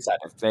and like for you said,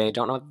 if they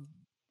don't know what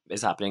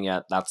is happening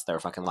yet, that's their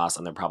fucking loss,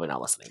 and they're probably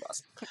not listening to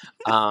us.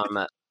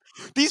 Um,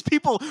 these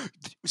people.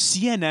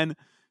 CNN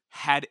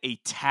had a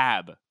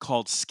tab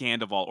called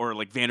Scandoval or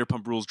like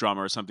Vanderpump Rules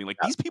drama or something. Like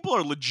yeah, these people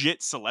are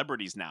legit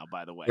celebrities now,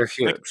 by the way. they're Like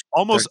huge. They're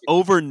almost huge.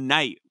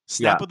 overnight, Yeah,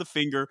 snap of the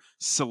finger,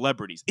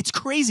 celebrities. It's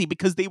crazy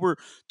because they were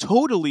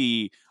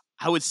totally,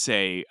 I would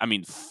say, I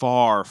mean,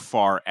 far,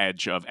 far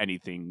edge of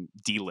anything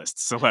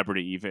D-list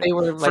celebrity, even. they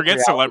were like Forget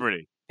reality.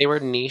 celebrity, They were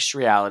niche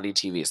reality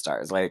TV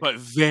stars. Like, but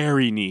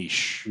very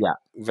niche. yeah,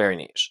 very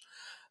niche.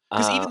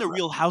 Because Um, even the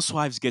Real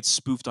Housewives gets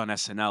spoofed on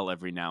SNL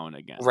every now and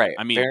again. right.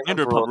 I mean,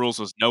 Vanderpump Vanderpump Rules. Rules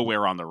was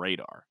nowhere on the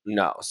radar.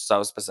 No,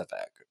 so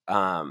specific.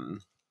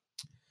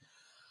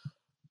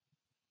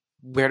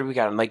 Where do we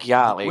get them? Like,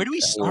 yeah, Where like do we I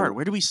mean, start?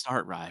 Where do we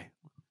start, Rye?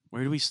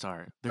 Where do we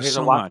start? There's okay,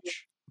 so so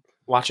much.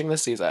 watching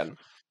this season.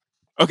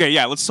 Okay,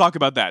 yeah, let's talk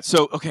about that.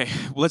 So, okay,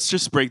 let's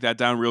just break that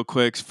down real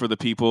quick for the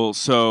people.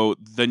 So,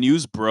 the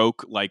news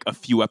broke like a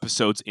few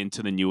episodes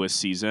into the newest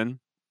season,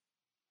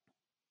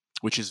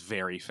 which is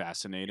very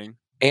fascinating.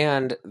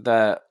 And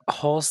the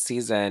whole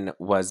season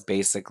was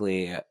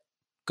basically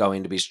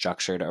going to be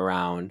structured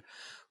around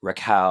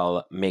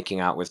Raquel making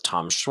out with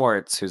Tom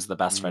Schwartz, who's the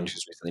best friend Mhm.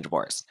 who's recently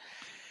divorced.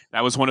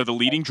 That was one of the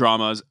leading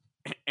dramas,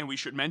 and we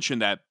should mention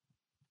that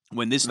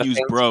when this The news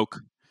thing, broke,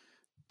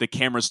 the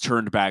cameras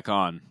turned back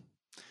on.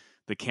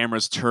 The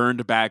cameras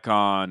turned back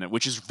on,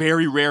 which is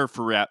very rare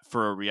for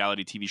a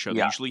reality TV show. They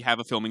yeah, usually have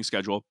a filming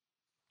schedule.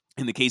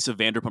 In the case of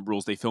Vanderpump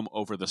Rules, they film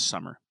over the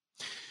summer.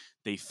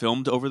 They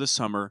filmed over the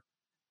summer.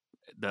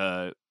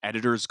 The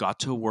editors got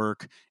to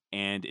work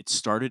and it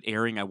started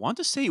airing. I want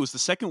to say it was the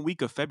second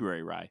week of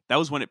February, Rye. That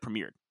was when it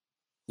premiered.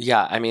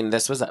 Yeah, I mean,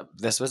 this was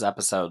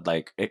episode,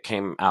 like, it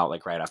came out,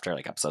 like, right after,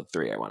 like, episode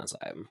 3, I wanna say.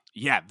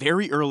 Yeah,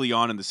 very early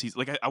on in the season.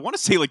 Like I want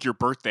to say, like your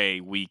birthday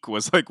week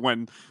was like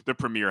when the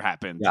premiere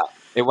happened. Yeah,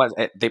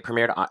 it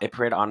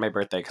premiered on my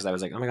birthday because I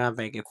was like, "Oh my god,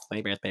 Meg, it's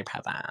my birthday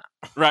present."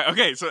 Right.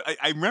 Okay. So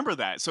I remember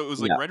that. So it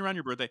was like Yeah, right around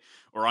your birthday,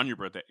 or on your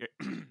birthday,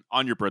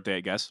 on your birthday,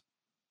 I guess.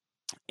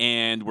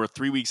 And we're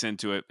 3 weeks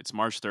into it. It's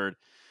March 3rd.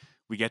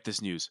 We get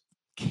this news.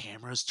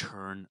 Cameras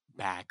turn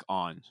back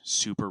on.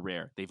 Super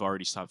rare. They've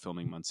already stopped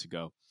filming months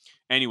ago.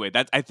 Anyway,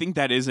 that I think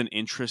that is an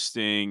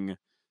interesting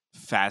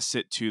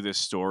facet to this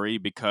story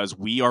because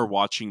we are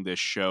watching this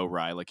show,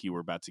 right? Like you were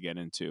about to get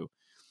into,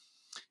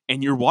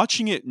 and you're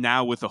watching it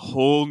now with a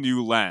whole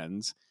new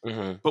lens.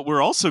 mhm, But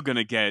we're also going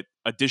to get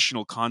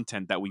additional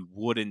content that we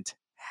wouldn't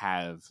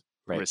have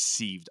right,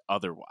 received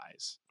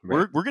otherwise.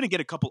 right. We're going to get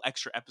a couple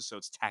extra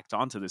episodes tacked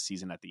onto this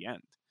season at the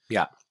end.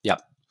 Yeah,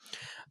 yep,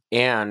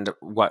 and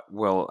what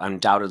will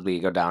undoubtedly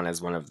go down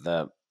as one of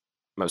the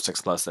most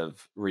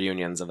explosive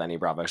reunions of any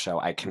Bravo show,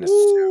 I can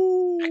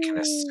Woo!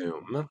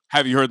 assume.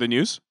 Have you heard the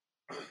news?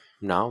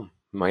 No,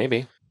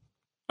 maybe.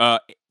 Uh,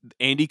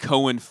 Andy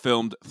Cohen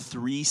filmed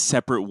 3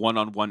 separate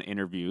one-on-one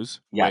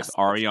interviews with Yes,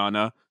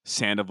 Ariana,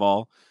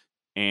 Sandoval,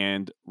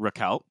 and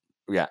Raquel,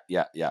 yeah,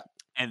 yeah, yeah,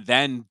 and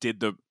then did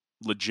the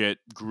legit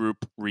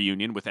group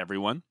reunion with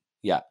everyone.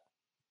 yeah.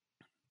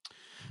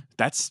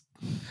 That's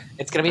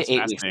It's gonna be that's 8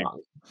 weeks fascinating.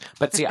 long.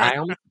 But see, I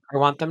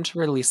want them to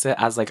release it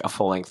as, like, a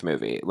full-length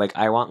movie. Like,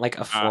 I want, like,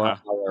 a Uh-huh.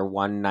 4-hour,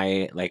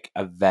 one-night, like,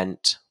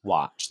 event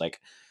watch. Like,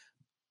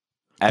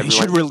 They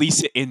should everyone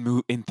release it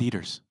in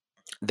theaters.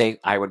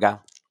 I would go.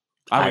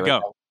 I I would would go.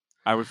 go.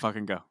 I would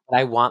fucking go. But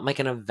I want, like,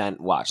 an event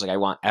watch. Like, I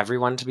want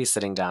everyone to be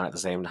sitting down at the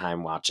same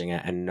time watching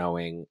it and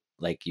knowing,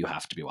 like, you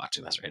have to be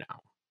watching this right now.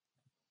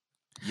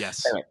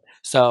 Yes. Anyway,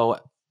 so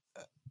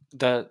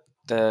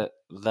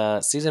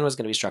the season was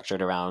gonna be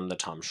structured around the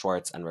Tom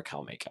Schwartz and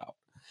Raquel makeout.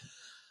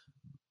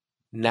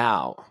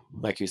 Now,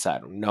 like you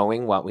said,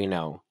 knowing what we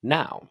know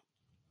now,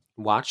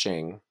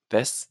 watching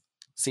this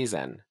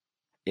season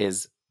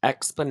is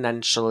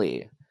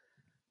exponentially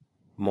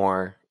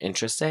more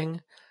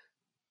interesting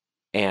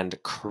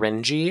and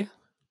cringy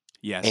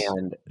Yes.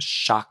 and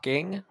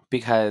shocking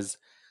because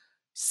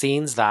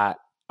scenes that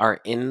are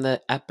in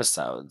the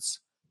episodes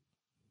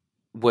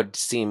would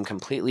seem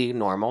completely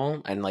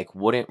normal and like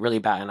wouldn't really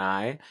bat an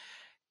eye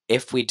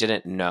if we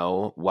didn't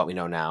know what we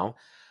know now.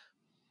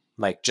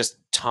 Like just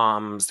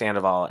Tom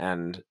Sandoval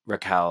and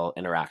Raquel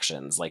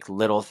interactions, like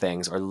little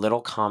things or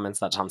little comments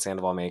that Tom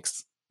Sandoval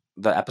makes.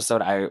 The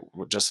episode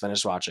just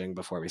finished watching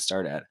before we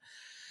started,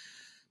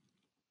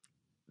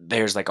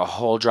 there's like a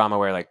whole drama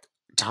where like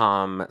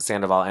Tom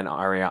Sandoval and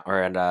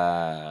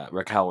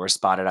Raquel were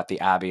spotted at the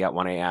Abbey at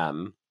 1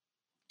 a.m.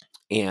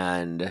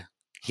 and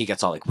he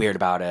gets all like weird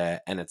about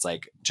it, and it's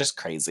like just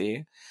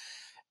crazy.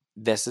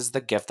 This is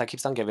the gift that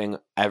keeps on giving.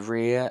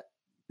 Every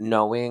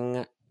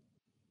knowing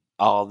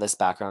all this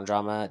background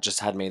drama just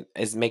had me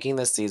is making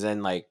this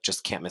season like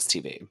just can't miss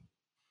TV.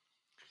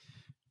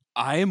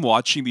 I am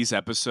watching these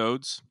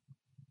episodes,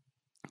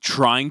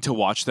 trying to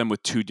watch them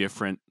with two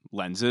different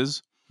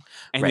lenses.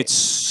 And Right. it's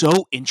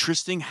so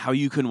interesting how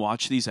you can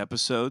watch these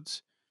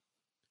episodes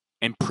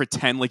and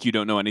pretend like you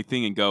don't know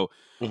anything and go,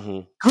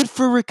 Mhm. good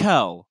for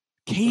Raquel.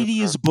 Katie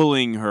Mhm. is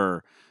bullying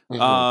her.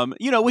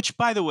 Mhm. Which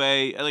by the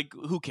way, like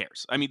who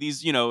cares? I mean,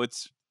 these,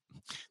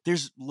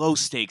 there's low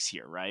stakes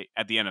here, right?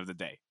 At the end of the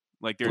day.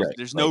 Like Right.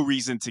 there's no Right.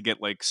 reason to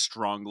get like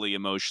strongly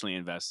emotionally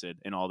invested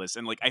in all this.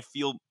 And like I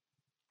feel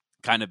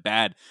kind of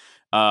bad,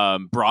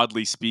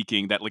 broadly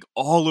speaking, that like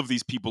all of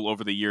these people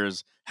over the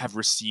years have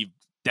received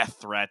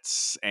death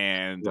threats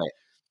and Right.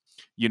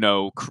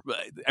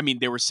 I mean,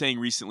 they were saying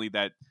recently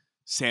that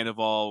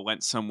Sandoval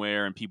went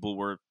somewhere and people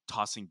were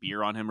tossing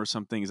beer on him or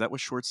something. Is that what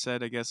Short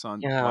said? I guess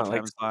on Yeah, Watch What like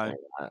Happens something Live.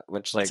 like that.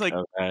 Which It's like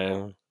like,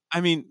 okay.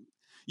 I mean,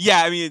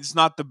 yeah, I mean, it's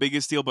not the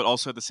biggest deal, but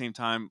also at the same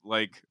time,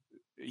 like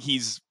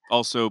he's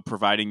also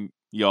providing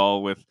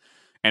y'all with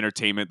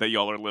entertainment that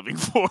y'all are living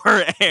for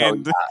Oh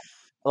and yeah.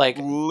 Like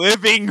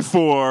living and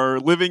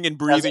doesn't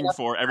breathing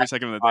for every affect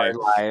second of the our day.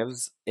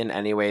 lives in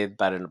any way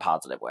but in a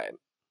positive way.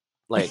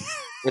 Like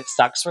it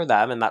sucks for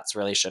them and that's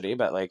really shitty,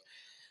 but like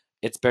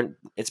it's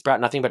brought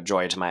nothing but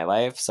joy to my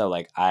life. So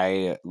like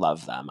I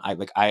love them.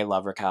 I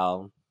love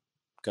Raquel.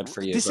 Good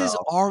for you, This is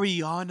girl.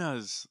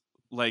 Ariana's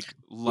like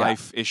Yeah.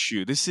 life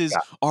issue. This is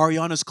Yeah.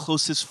 Ariana's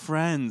closest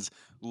friend's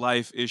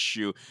life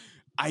issue.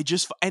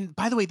 And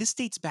by the way, this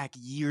dates back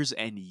years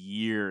and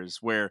years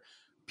where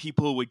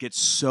people would get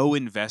so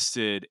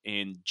invested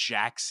in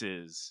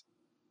Jax's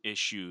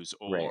issues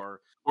Right.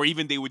 or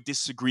even they would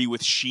disagree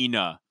with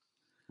Sheena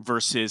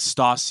versus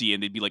Stassi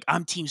and they'd be like,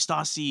 I'm team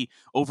Stassi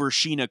over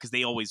Sheena because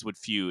they always would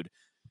feud.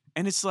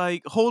 And it's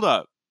like, hold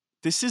up.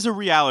 This is a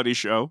reality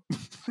show.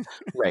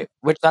 Right.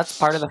 Which that's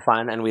part of the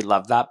fun and we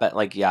love that, but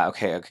like yeah,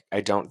 okay,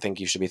 I don't think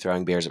you should be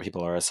throwing beers at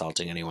people or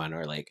assaulting anyone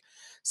or like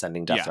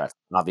sending death Yeah. threats.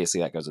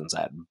 Obviously that goes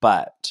inside.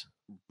 But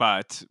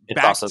But it's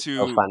back also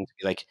so to fun to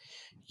be like,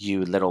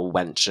 you little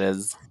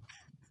wenches.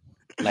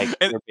 Like,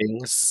 and they're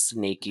being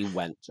snaky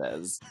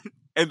wenches.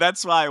 and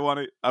that's why I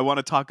want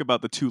to talk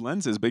about the two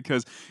lenses,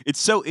 because it's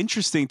so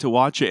interesting to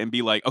watch it and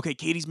be like, okay,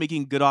 Katie's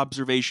making good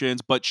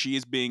observations, but she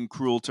is being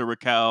cruel to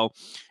Raquel,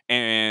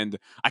 and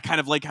I kind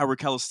of like how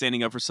Raquel is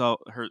standing up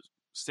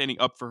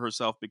for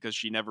herself because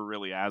she never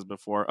really has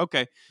before.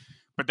 Okay,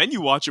 but then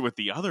you watch it with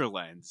the other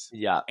lens,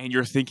 Yeah. and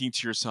you're thinking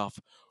to yourself,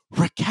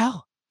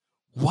 Raquel,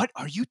 what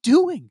are you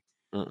doing?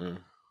 Mm-mm.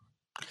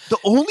 The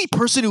only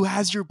person who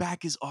has your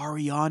back is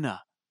Ariana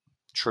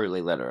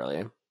Truly,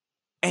 literally.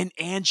 and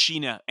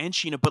Sheena,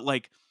 but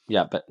like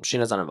Yeah, but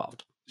Sheena's not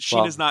involved.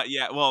 Sheena's Well, not.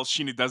 Yeah, well,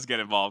 Sheena does get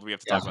involved. We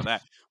have to yeah. talk about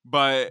that.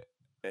 But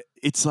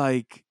it's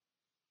like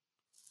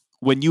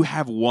when you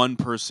have one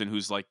person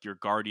who's like your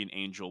guardian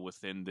angel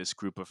within this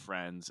group of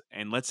friends,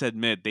 and let's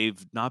admit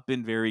they've not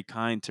been very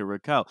kind to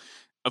Raquel.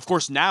 Of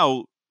course,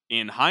 now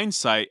in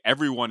hindsight,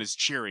 everyone is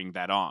cheering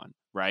that on.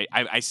 Right,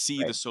 I see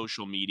the Right.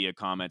 social media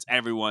comments.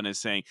 Everyone is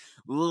saying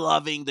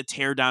loving the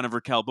teardown of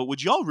Raquel. But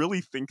would y'all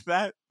really think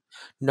that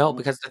No,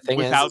 because the thing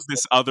without is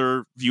this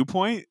other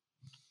viewpoint?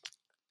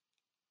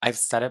 I've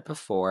said it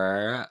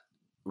before,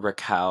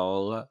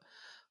 Raquel,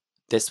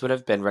 this would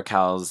have been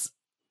Raquel's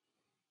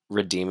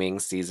redeeming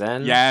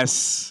season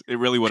Yes, it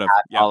really would have.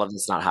 had Yep. all of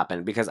this not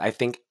happened because I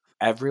think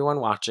everyone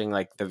watching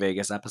like the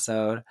Vegas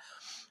episode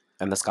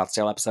and the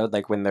Scottsdale episode,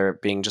 like when they're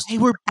being just They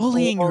were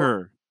bullying total,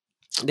 her.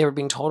 they were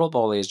being total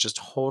bullies, just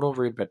total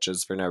rude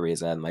bitches for no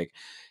reason. Like,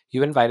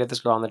 you invited this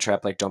girl on the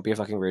trip, like, don't be a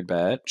fucking rude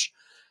bitch.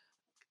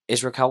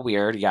 Is Raquel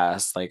weird?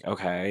 Yes. Like,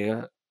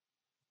 okay,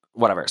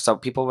 whatever. So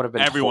people would have been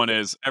told Everyone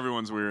is.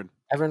 Everyone's weird.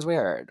 everyone's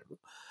weird.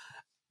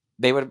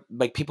 They would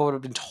like people would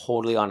have been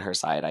totally on her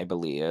side, I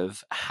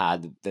believe,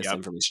 had this Yep.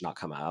 information not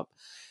come up.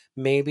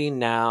 Maybe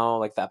now,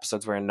 like the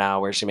episodes we're in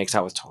now, where she makes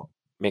out with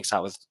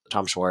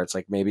Tom Schwartz,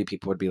 like maybe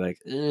people would be like,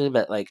 "Ugh,"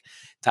 but like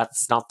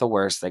that's not the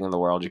worst thing in the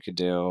world you could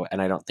do.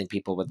 And I don't think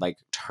people would like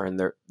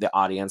the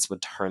audience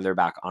would turn their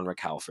back on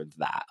Raquel for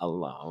that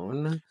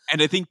alone.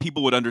 And I think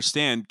people would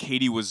understand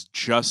Katie was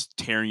just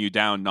tearing you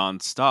down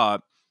nonstop.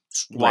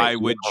 Right? Why You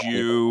were would calling it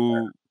over. you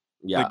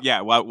like Yeah.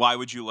 yeah, why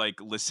would you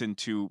like listen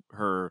to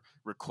her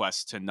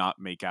request to not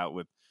make out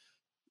with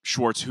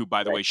Schwartz, who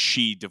by the Right. way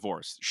she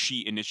divorced.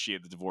 She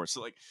initiated the divorce.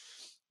 So like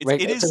it's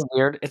Right. it is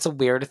It's a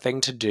weird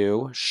thing to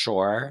do,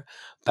 sure,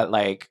 but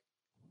like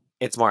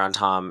it's more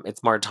Tom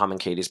and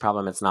Katie's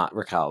problem. It's not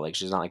Raquel. Like,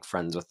 she's not like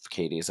friends with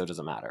Katie, so it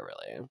doesn't matter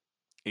really.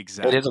 It is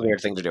a exactly. weird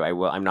thing to do.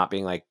 I'm not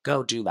being like,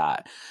 go do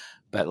that.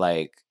 But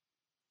like,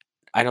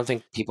 I don't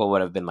think people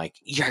would have been like,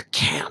 you're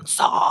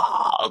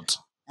canceled.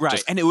 Right.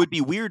 Just And it would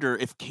be weirder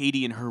if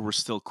Katie and her were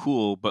still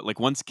cool, but like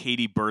once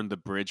Katie burned the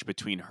bridge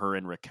between her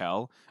and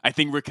Raquel, I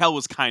think Raquel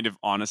was kind of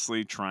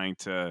honestly trying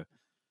to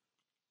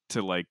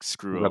like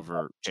screw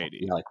over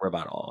Katie. like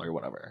rebuttal or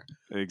whatever.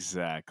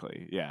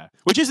 Exactly. Yeah.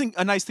 Which isn't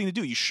a nice thing to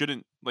do. You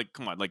shouldn't like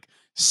come on, like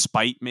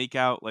spite make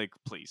out, like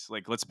please.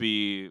 Like let's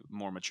be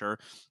more mature.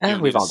 You don't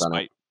need We've a all done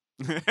it.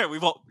 spite.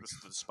 We've all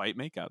the spite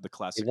make out, the We've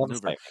classic done the maneuver.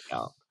 spite make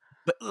out.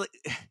 But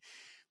like,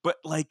 but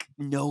like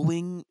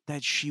knowing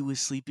that she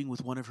was sleeping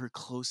with one of her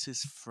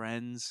closest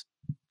friends,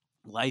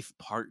 life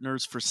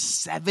partners for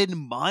 7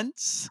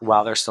 months?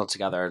 While they're still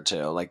together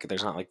too. Like,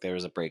 there's not like there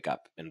was a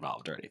breakup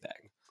involved or anything.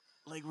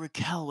 Like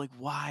Raquel, like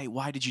why?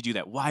 Why did you do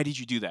that? Why did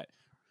you do that?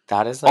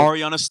 That is like,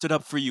 Ariana stood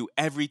up for you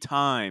every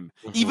time.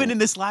 mhm. Even in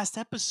this last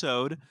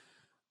episode,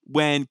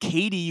 when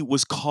Katie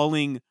was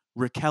calling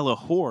Raquel a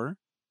whore,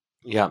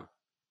 Yeah,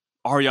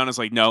 Ariana's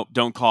like, no,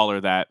 don't call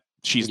her that.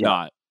 She's yeah,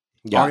 not.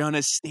 yeah.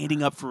 Ariana's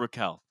standing up for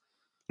Raquel,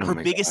 Oh her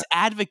my biggest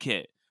god.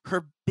 advocate.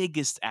 Her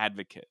biggest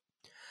advocate.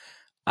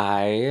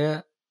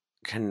 I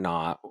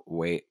cannot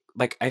wait.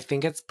 Like, I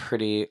think it's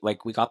pretty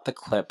like, we got the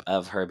clip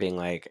of her being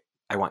like,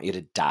 "I want you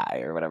to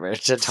die," or whatever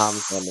to Tom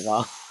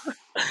Sandoval,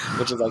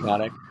 which is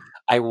iconic.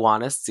 I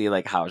wanna see,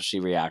 like, how she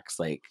reacts,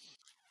 like,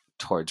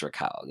 towards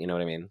Raquel, you know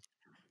what I mean?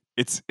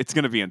 It's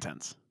gonna be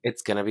intense.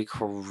 It's gonna be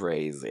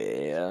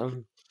crazy.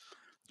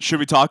 Should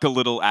we talk a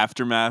little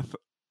aftermath,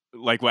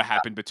 like what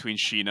happened between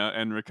Sheena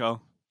and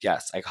Raquel?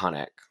 Yes,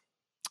 iconic.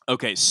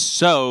 Okay,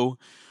 so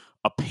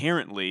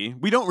apparently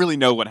we don't really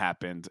know what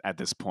happened at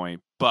this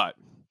point, but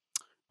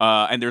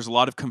and there's a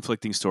lot of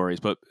conflicting stories,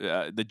 but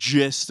the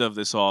gist of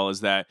this all is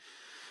that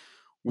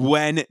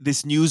when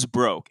this news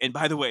broke, and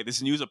by the way,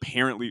 this news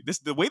apparently this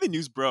the way the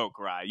news broke,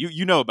 right?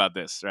 You know about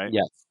this, right?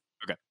 Yes.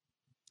 Okay.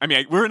 I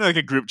mean, we're in like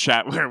a group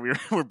chat where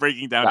we're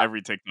breaking down Yeah.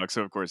 every TikTok,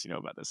 so of course you know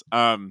about this.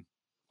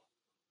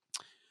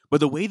 But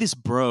the way this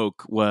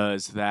broke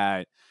was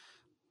that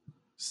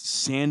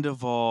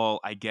Sandoval,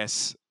 I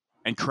guess,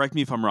 and correct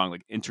me if I'm wrong,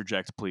 like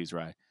interject, please,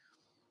 right?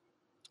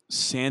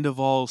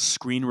 Sandoval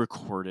screen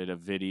recorded a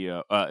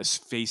video,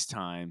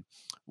 FaceTime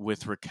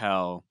with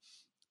Raquel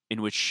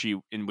in which she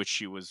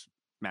was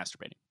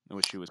masturbating, in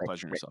which she was Right,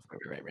 pleasuring right, herself.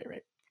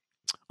 right.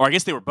 Or I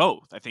guess they were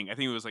both. I think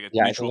it was like a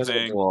Yeah, I think mutual it was like a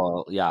thing,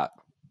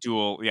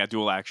 dual yeah.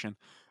 dual action.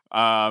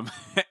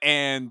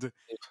 And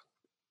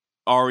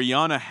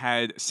Ariana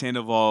had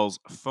Sandoval's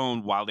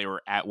phone while they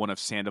were at one of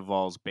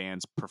Sandoval's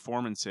band's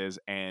performances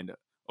and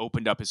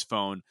opened up his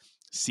phone,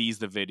 sees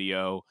the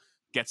video,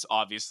 gets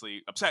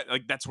obviously upset.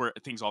 Like that's where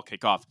things all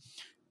kick off.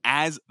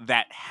 As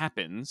that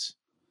happens,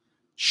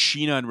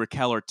 Sheena and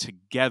Raquel are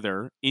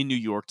together in New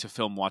York to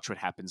film Watch What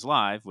Happens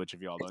Live, which,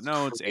 if you all don't It's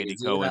know, it's Andy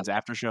crazy that Cohen's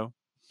after show.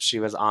 she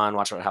was on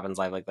Watch What Happens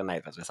Live like the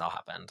night that this all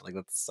happened. Like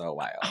that's so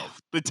wild.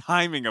 The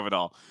timing of it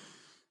all.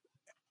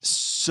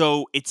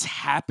 So it's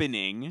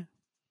happening,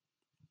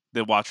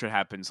 the Watch What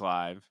Happens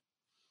Live,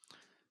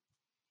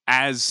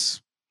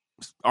 as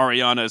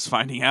Ariana is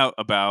finding out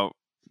about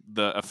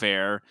the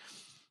affair.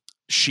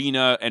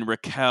 Sheena and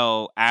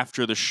Raquel,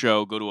 after the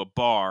show, go to a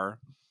bar.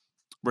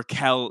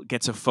 Raquel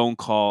gets a phone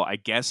call, I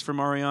guess, from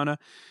Ariana,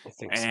 I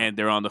think so. and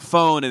they're on the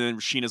phone. And then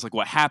Sheena's like,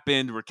 "What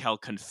happened?" Raquel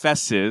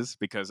confesses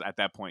because at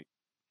that point,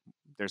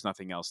 there's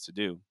nothing else to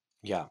do.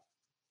 Yeah,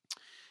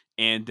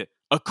 And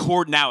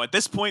now at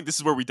this point, this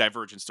is where we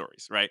diverge in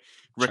stories, right?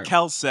 sure.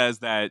 Raquel says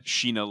that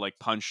Sheena like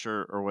punched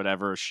her or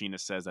whatever. Sheena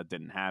says that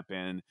didn't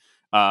happen.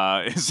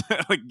 It's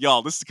like,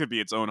 y'all, this could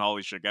be its own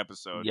holy shit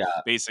episode. Yeah.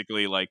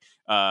 Basically, like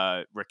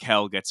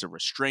Raquel gets a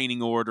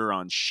restraining order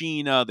on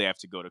Sheena. They have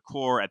to go to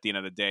court. At the end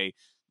of the day,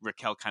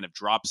 Raquel kind of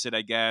drops it,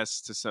 I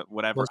guess, to Well,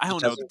 whatever. I she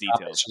don't know the doesn't drop it.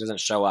 details She doesn't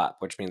show up,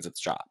 which means it's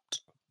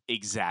dropped.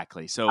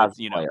 exactly. So As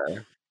you a know,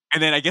 lawyer.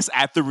 and then I guess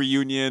at the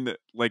reunion,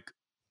 like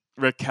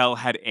Raquel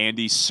had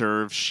Andy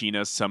serve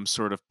Sheena some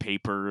sort of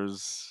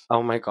papers.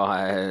 Oh my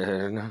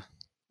god.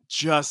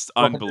 Just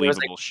Well, 'cause it was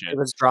like unbelievable it shit.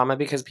 was drama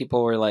because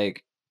people were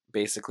like,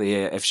 basically,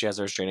 if she has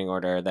a restraining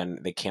order, then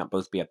they can't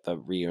both be at the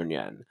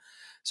reunion.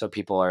 So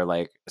people are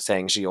like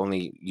saying she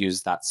only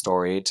used that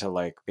story to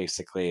like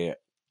basically.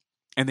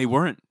 And they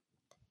weren't.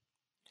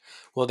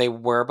 Well, they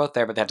were both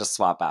there, but they had to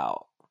swap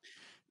out,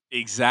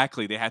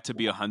 Exactly. They had to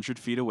be 100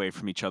 feet away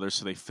from each other,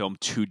 so they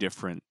filmed two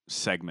different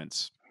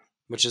segments.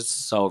 which is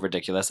so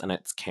ridiculous, and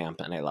it's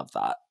camp, and I love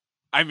that.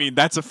 I mean,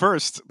 that's a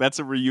first. That's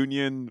a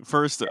reunion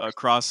first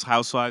across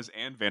Housewives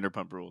and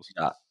Vanderpump Rules.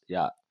 Yeah,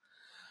 yeah.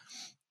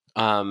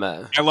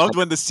 I loved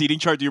when the seating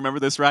chart. Do you remember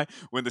this, right?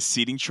 When the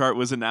seating chart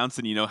was announced,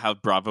 and you know how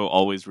Bravo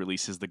always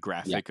releases the Yeah,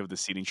 graphic of the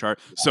seating chart.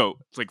 So,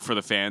 like for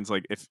the fans,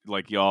 like if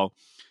like y'all,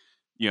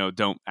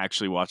 don't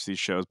actually watch these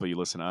shows, but you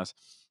listen to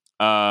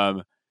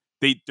us.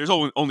 There's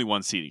only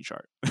one seating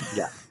chart.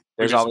 yeah.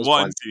 Like There's there's always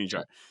one one. seating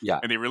chart, Yeah,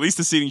 and they released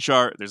the seating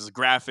chart. There's a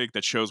graphic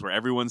that shows where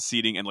everyone's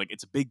seating, and like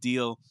it's a big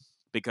deal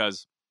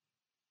because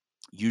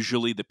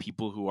usually the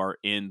people who are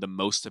in the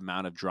most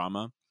amount of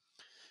drama.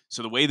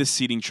 So the way the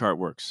seating chart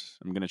works,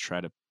 I'm gonna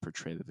try to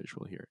portray the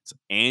visual here. It's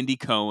Andy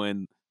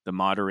Cohen, the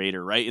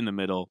moderator, right in the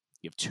middle.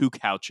 You have two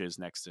couches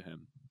next to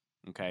him.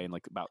 Okay, and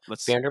like about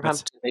let's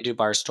Vanderpump, they do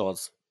bar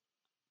stools.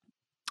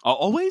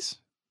 always.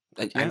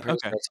 I'm Yeah. pretty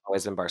Okay. sure it's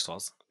always in bar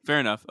stools. Fair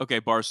enough. Okay.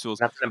 Bar stools.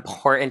 That's an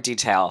important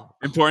detail.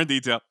 Important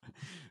detail.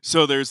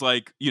 So there's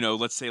like,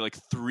 let's say like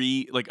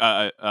three, like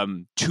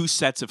two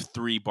sets of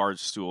three bar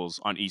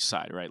stools on each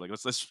side, right? Like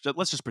let's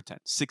just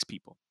pretend 6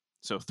 people.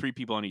 So 3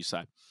 people on each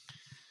side.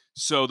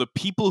 So the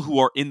people who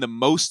are in the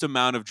most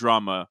amount of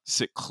drama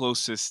sit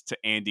closest to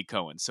Andy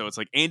Cohen. So it's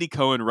like Andy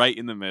Cohen right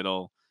in the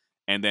middle,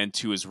 and then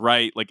to his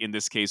right, like in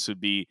this case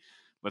would be,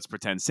 let's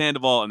pretend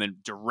Sandoval, and then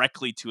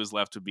directly to his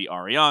left would be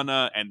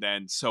Ariana, and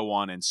then so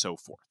on and so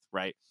forth,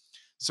 right?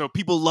 So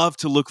people love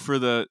to look for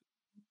the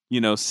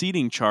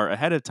seating chart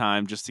ahead of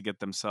time just to get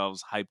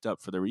themselves hyped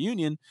up for the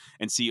reunion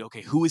and see,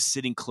 okay, who is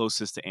sitting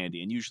closest to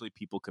Andy, and usually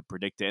people could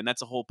predict it, and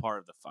that's a whole part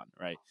of the fun,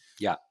 right?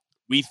 Yeah.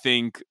 We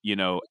think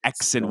X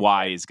It's and so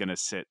Y good. is going to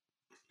sit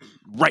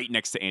right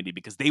next to Andy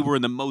because they were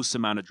in the most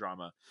amount of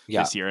drama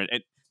Yeah, this year,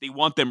 and they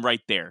want them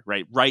right there,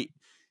 right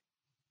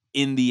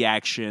in the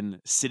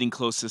action, sitting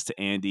closest to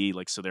Andy,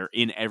 like so they're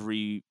in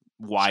every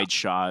sure. wide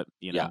shot,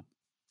 Yeah.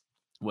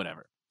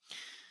 whatever.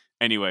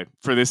 Anyway,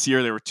 for this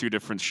year there were two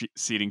different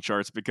seating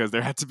charts because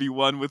there had to be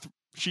one with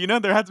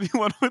Sheena, there had to be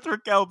one with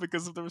Raquel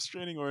because of the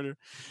restraining order.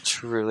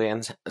 Truly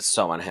and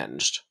so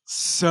unhinged.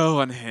 So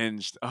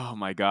unhinged. Oh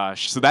my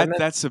gosh. So Wasn't it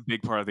that's a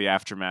big part of the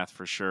aftermath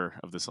for sure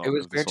of this it all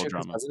was of this weird whole too,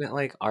 because drama. wasn't it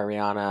like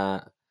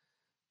Ariana,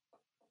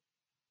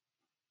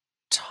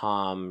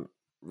 Tom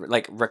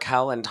like,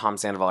 Raquel and Tom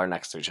Sandoval are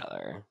next to each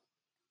other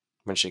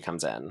when she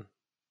comes in,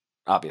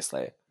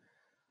 obviously.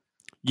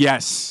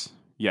 Yes.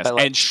 Yes. But,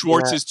 like, And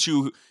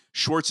Sheena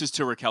Schwartz is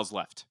to Raquel's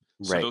left.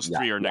 So right, those yeah,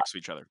 three are yeah. next to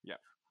each other. Yeah.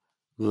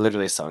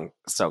 Literally so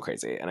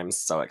crazy, and I'm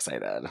so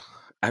excited.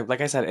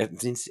 Like I said,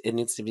 it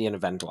needs to be an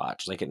event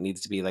watch. Like, it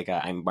needs to be like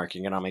I'm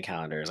marking it on my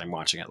calendars, I'm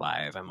watching it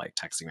live, I'm, like,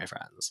 texting my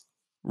friends.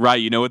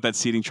 Right. You know what that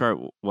seating chart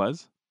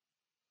was?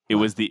 It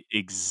What? was the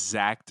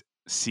exact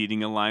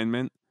seating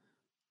alignment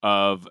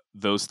of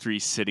those three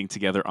sitting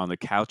together on the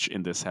couch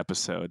in this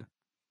episode.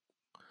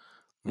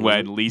 Mm.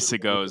 When Lisa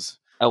goes,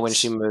 Oh, when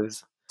she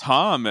moves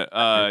Tom,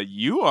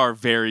 you are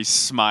very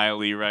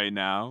smiley right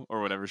now,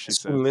 or whatever she she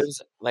says.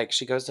 moves like,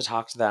 she goes to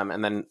talk to them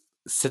and then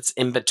sits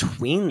in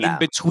between In them.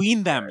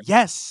 between them.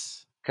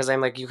 Yes. Because I'm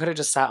like, you could have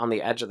just sat on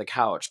the edge of the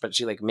couch, but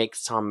she like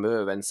makes Tom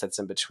move and sits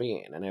in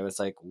between. And I was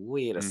like,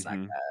 wait a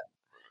second. Mm-hmm.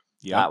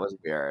 Yep. That was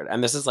weird.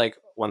 And this is like,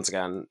 once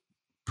again,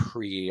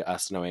 pre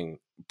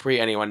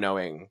anyone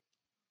knowing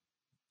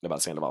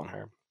about Sandoval and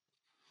her.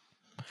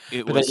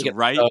 It But then was he gets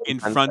right so in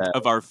front defensive.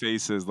 of our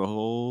faces the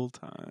whole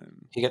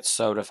time. He gets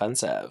so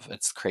defensive.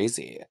 It's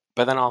crazy.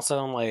 But then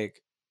also I'm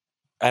like,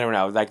 I don't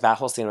know, like that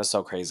whole scene was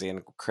so crazy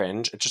and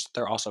cringe. It's just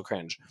they're all so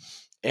cringe.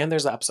 And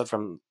there's the episode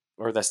from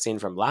or the scene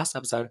from last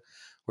episode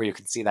where you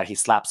can see that he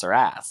slaps her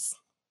ass.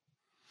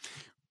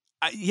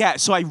 Yeah,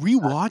 so I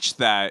rewatched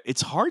that.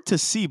 It's hard to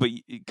see, but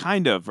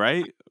kind of,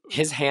 right?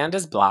 His hand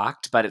is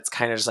blocked, but it's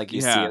kind of just like you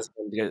see Yeah, his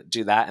hand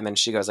do that, and then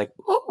she goes like,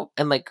 "Ooh,"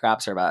 and like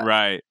grabs her butt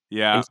right. in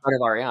Yeah. front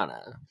of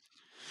Ariana.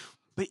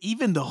 But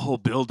even the whole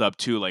build up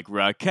to like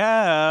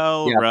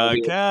Raquel, Yeah, the weird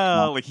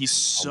Raquel, smack. like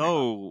he's Oh my god.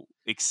 so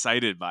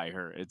excited by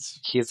her.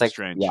 It's He's like,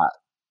 strange. yeah.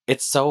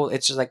 It's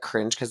just like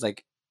cringe because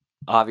like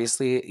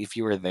obviously if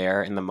you were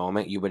there in the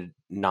moment, you would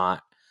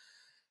not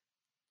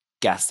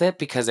guess it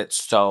because it's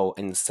so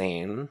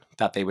insane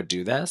that they would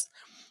do this.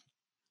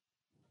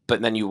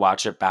 But then you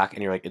watch it back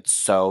and you're like, it's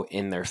so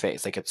in their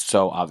face. Like it's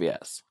so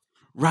obvious.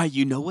 Right,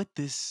 you know what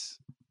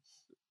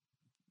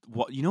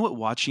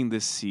watching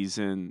this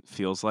season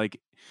feels like?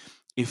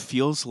 It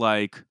feels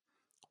like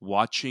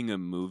watching a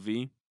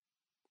movie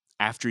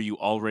after you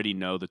already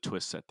know the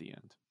twists at the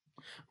end.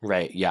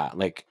 Right. Yeah.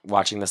 Like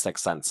watching The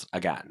Sixth Sense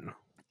again.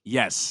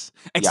 Yes,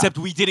 Yeah. except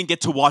we didn't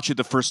get to watch it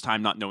the first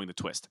time not knowing the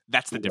twist.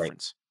 That's the Right.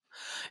 difference.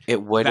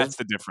 It would have. That's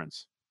the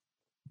difference.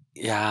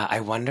 Yeah.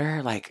 I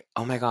wonder, like,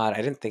 oh my God,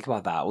 I didn't think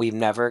about that. We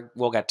never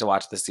will get to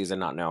watch this season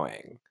not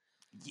knowing.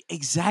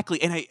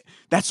 Exactly. And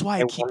that's why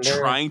I I keep wonder.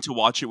 trying to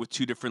watch it with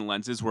two different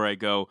lenses where I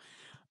go,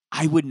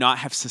 I would not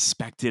have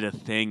suspected a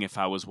thing if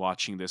I was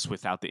watching this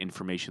without the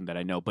information that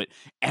I know, but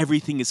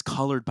everything is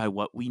colored by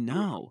what we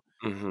know.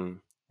 Mm-hmm.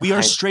 We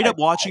are straight Hindsight. up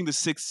watching The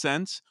Sixth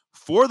Sense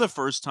for the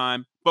first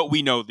time, but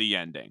we know the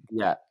ending.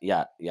 Yeah.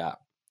 Yeah. Yeah.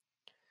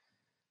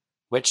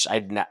 Which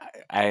I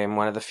am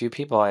one of the few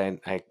people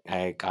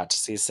I got to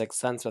see Sixth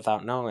Sense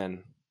without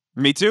knowing.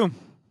 Me too. Me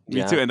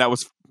Yeah. too. And that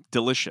was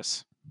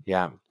delicious.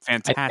 Yeah. I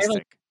think I like.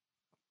 Fantastic.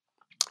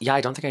 Yeah.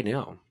 I don't think I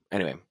knew.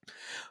 Anyway,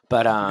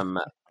 but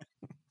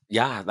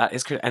yeah, that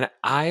is good. And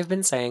I've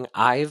been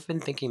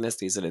thinking this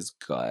season is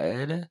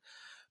good,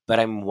 but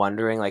I'm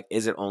wondering, like,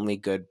 is it only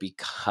good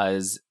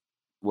because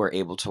we're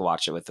able to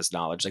watch it with this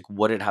knowledge? Like,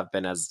 would it have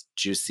been as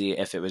juicy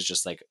if it was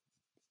just like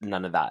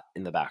none of that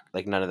in the back,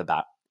 like none of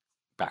the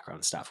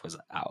background stuff was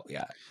out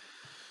yet?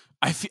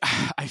 I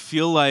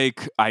feel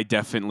like I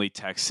definitely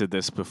texted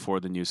this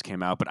before the news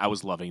came out, but I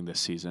was loving this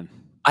season.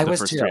 I The was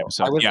first too. three I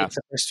episodes. was Yeah. like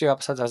the first few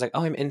episodes. I was like,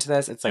 oh, I'm into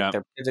this. It's like Yeah.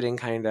 they're pivoting,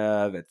 kind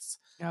of. It's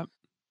Yeah.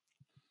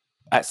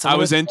 some I of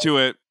was this. into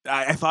it.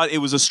 I thought it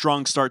was a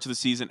strong start to the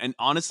season. And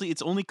honestly,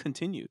 it's only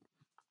continued.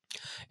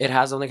 It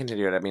has only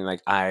continued. I mean,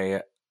 like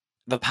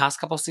the past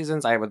couple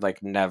seasons, I would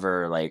like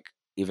never like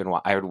even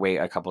I would wait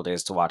a couple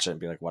days to watch it and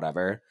be like,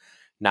 whatever.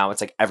 Now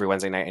it's like every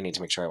Wednesday night, I need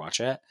to make sure I watch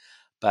it.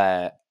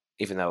 But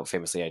even though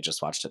famously I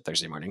just watched it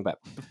Thursday morning, but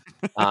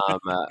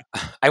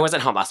I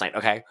wasn't home last night.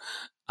 Okay.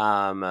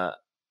 Um, uh,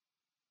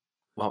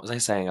 what was I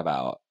saying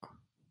about?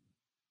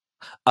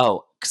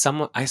 Oh,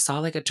 someone I saw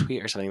like a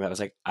tweet or something that was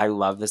like, "I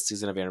love this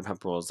season of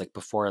Vanderpump Rules." Like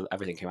before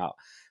everything came out,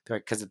 they're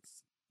like, because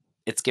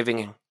it's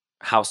giving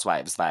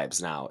Housewives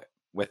vibes now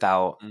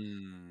without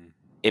Mm.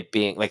 it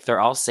being like they're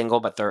all single,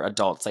 but they're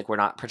adults. Like we're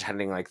not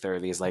pretending like they're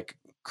these like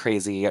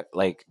crazy,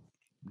 like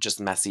just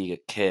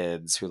messy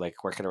kids who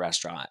like work at a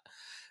restaurant.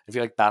 I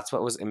feel like that's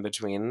what was in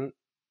between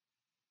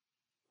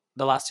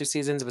the last two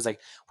seasons. It was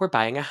like we're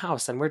buying a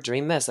house and we're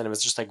doing this, and it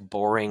was just like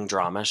boring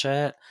drama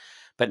shit.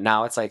 But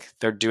now it's like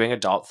they're doing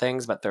adult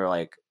things, but they're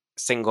like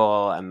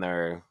single and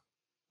they're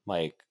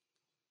like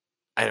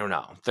I don't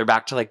know. They're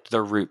back to like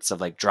the roots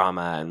of like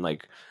drama and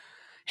like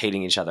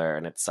hating each other,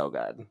 and it's so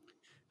good.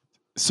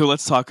 So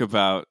let's talk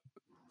about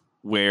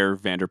where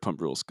Vanderpump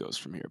Rules goes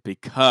from here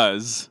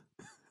because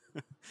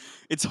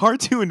it's hard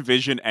to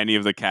envision any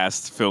of the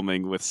cast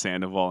filming with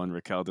Sandoval and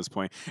Raquel at this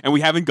point. And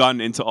we haven't gotten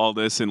into all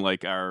this in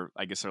like I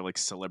guess our like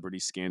celebrity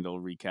scandal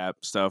recap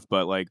stuff.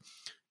 But like,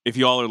 if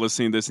y'all are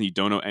listening to this and you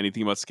don't know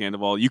anything about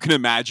Scandoval, you can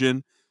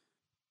imagine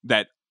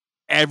that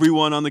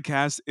everyone on the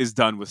cast is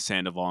done with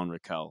Sandoval and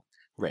Raquel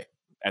Right.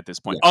 at this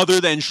point, Yeah. other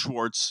than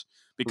Schwartz,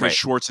 because Right.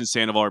 Schwartz and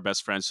Sandoval are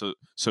best friends.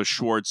 So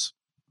Schwartz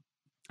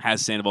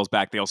has Sandoval's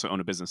back. They also own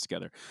a business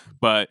together.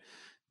 But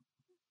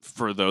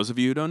for those of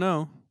you who don't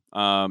know,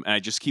 and I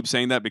just keep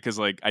saying that because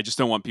like I just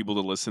don't want people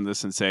to listen to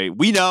this and say,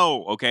 "We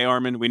know, okay,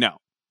 Armin, we know."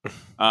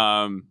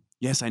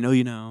 Yes, I know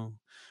you know.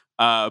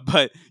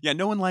 But yeah,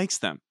 no one likes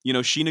them. You know,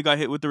 Sheena got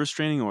hit with the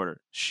restraining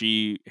order.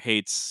 She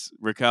hates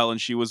Raquel,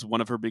 and she was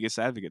one of her biggest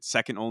advocates,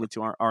 second only to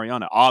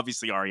Ariana.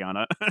 Obviously,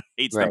 Ariana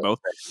hates them Right.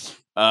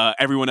 both.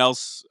 Everyone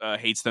else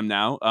hates them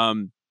now.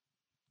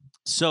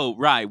 So,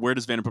 Rye, where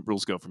does Vanderpump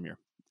Rules go from here?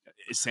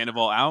 Is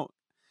Sandoval out?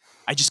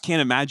 I just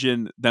can't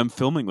imagine them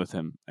filming with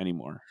him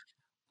anymore.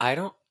 I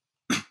don't.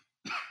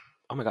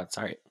 Oh my god,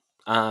 sorry.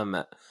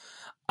 Um,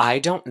 I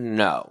don't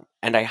know,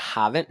 and I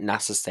haven't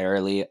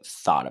necessarily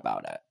thought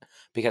about it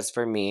because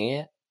for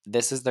me,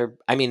 this is their.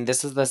 I mean,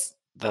 this is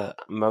the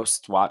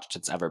most watched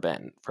it's ever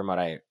been, from what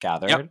I Yep.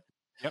 gathered.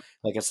 Yep.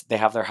 Like they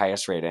have their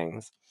highest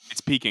ratings.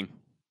 It's peaking.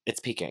 It's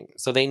peaking.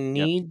 So they Yep.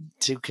 need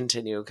to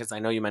continue because I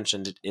know you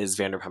mentioned it is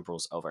Vanderpump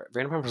Rules over.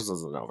 Vanderpump Rules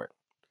isn't over.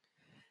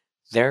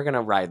 They're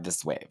gonna ride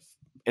this wave.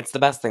 It's the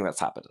best thing that's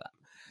happened to them.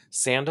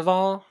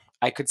 Sandoval,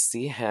 I could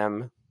see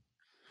him.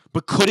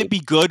 But could it Maybe.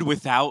 be good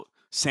without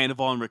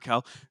Sandoval and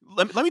Raquel?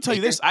 Let me tell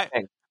you Here's this. the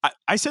thing.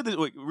 I said this,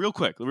 wait, real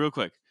quick, real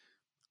quick.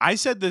 I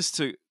said this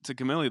to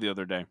Camille the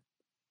other day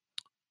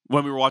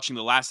when we were watching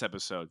the last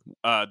episode,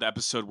 the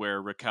episode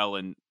where Raquel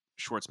and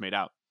Schwartz made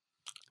out.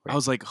 I Right.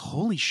 was like,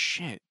 holy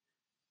shit.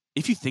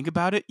 If you think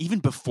about it, even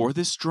before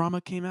this drama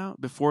came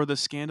out, before the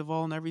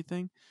Scandoval and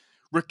everything,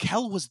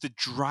 Raquel was is the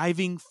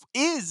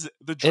Is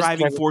the driving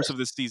driving force force. of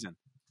this season.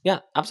 Yeah,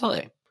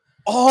 absolutely.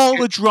 All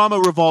the drama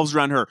revolves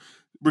around her.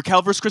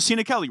 Raquel versus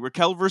Christina Kelly,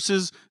 Raquel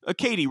versus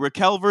Katie,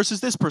 Raquel versus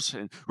this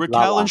person,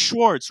 Raquel Lala. and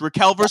Schwartz,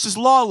 Raquel Yeah, versus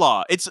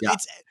Lala. yeah.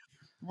 It's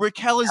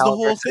Raquel is the Raquel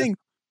whole versus thing.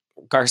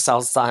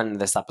 Garcelle's son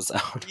this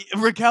episode.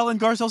 Raquel and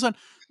Garcelle's son.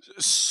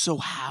 So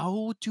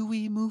how do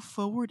we move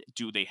forward?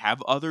 Do they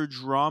have other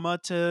drama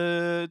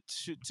to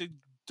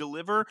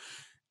deliver?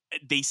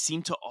 They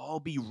seem to all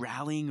be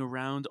rallying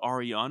around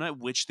Ariana,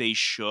 which they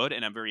should,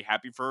 and I'm very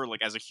happy for her.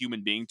 Like as a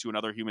human being to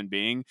another human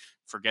being,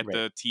 forget Right.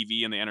 the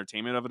TV and the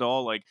entertainment of it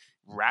all. Like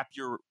wrap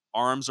your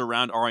arms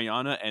around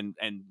Ariana and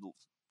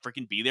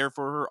freaking be there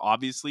for her,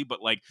 obviously. But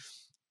like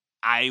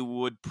I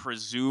would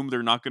presume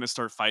they're not going to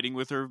start fighting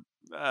with her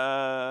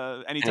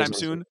anytime Anytime soon.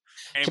 soon.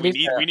 And To be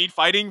we fair, need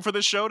fighting for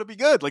the show to be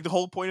good. Like the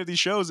whole point of these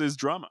shows is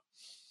drama.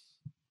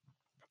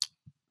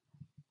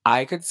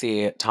 I could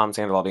see Tom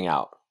Sandoval being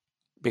out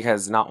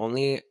because not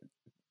only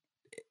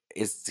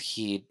is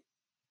he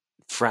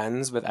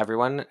friends with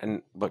everyone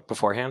and like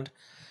beforehand,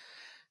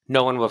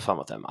 no one will film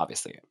with him,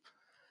 obviously.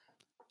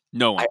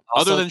 No I one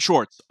other also than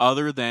Schwartz.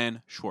 Other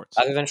than Schwartz.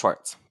 other than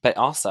Schwartz, but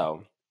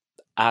also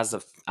as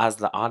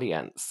the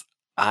audience,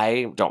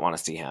 I don't want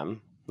to see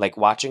him. Like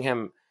watching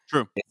him,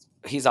 True.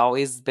 he's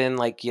always been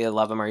like you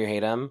love him or you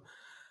hate him.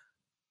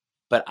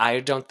 But I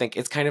don't think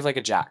it's kind of like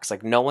a Jax.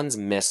 Like no one's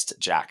missed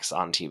Jax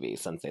on TV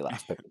since they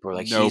left. But people were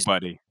like,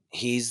 Nobody.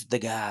 he's the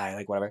guy,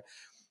 like whatever.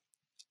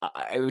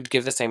 I would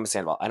give the same with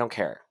Sandoval. I don't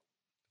care.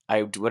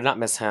 I would not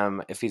miss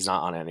him if he's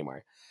not on it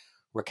anymore.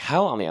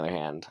 Raquel, on the other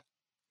hand,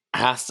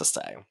 has to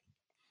stay.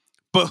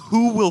 But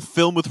who will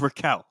film with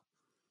Raquel?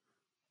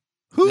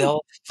 Who?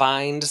 They'll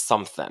find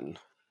something.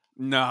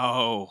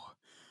 No.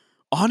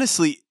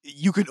 Honestly,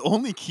 you could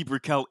only keep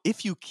Raquel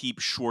if you keep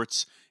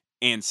Schwartz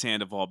and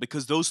Sandoval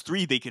because those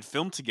three they could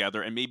film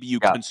together and maybe you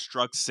Yeah,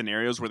 construct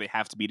scenarios where they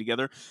have to be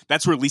together.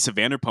 That's where Lisa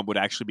Vanderpump would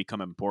actually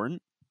become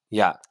important.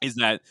 yeah. Is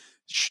that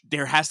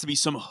there has to be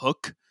some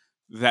hook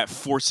that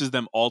forces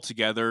them all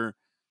together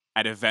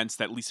at events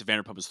that Lisa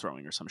Vanderpump is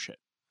throwing or some shit,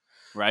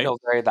 right? No,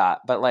 very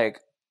that. But like,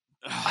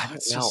 I don't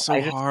It's just know. so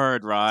I just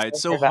hard, it's right?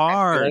 It's so so weird that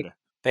I feel like hard.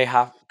 they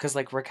have because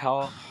like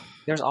Raquel,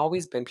 there's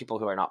always been people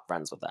who are not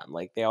friends with them.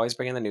 Like they always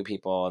bring in the new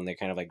people and they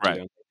kind of like do Right.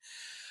 their own thing.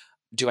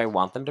 Do I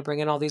want them to bring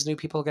in all these new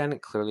people again?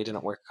 It clearly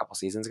didn't work a couple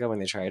seasons ago when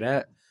they tried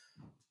it.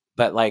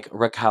 But like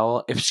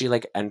Raquel, if she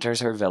like enters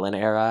her villain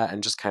era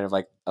and just kind of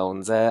like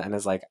owns it and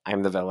is like,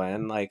 I'm the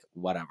villain, like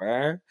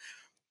whatever,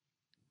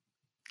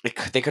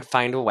 they could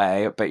find a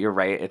way. But you're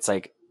right. It's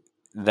like,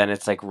 then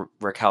it's like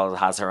Raquel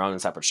has her own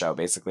separate show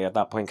basically at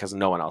that point because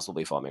no one else will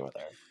be filming with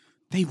her.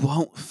 They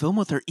won't film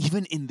with her.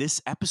 Even in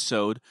this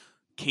episode,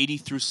 Katie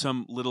threw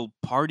some little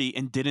party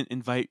and didn't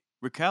invite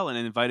Raquel and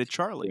invited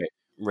Charlie.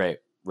 Right,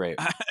 right,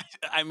 right.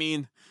 I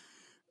mean,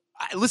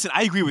 listen,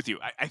 I agree with you.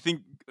 I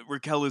think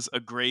Raquel is a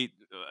great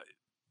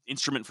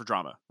instrument for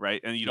drama,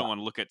 right? And you Yeah, don't want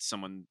to look at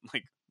someone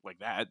like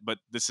that, but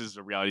this is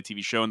a reality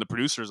TV show, and the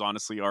producers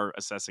honestly are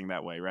assessing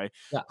that way, right?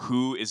 yeah.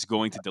 Who is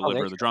going to That's all they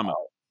deliver the care drama, about.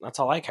 That's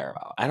all I care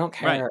about. I don't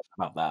right? care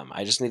about them.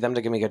 I just need them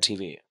to give me good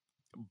TV.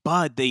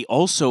 But they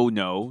also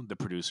know the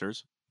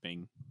producers,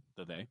 being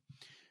they,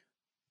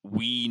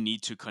 we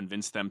need to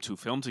convince them to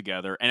film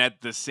together. And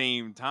at the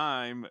same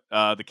time,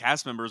 the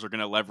cast members are going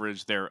to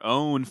leverage their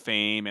own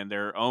fame and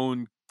their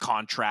own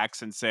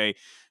contracts and say,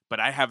 but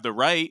I have the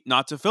right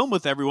not to film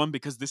with everyone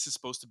because this is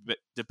supposed to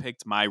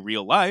depict my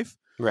real life.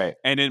 Right.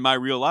 And in my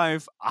real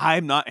life,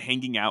 I'm not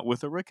hanging out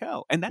with a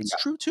Raquel. And that's Yeah.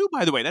 true too,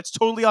 by the way. That's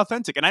totally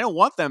authentic. And I don't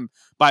want them,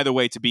 by the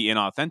way, to be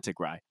inauthentic,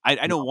 right? I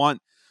No. don't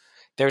want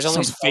There's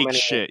only some so fake many.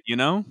 shit, you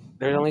know?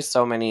 There's only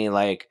so many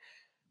like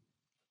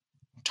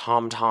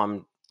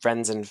Tom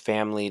friends and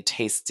family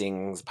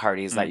tastings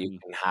parties that you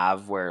Mhm. can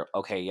have where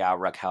okay, yeah,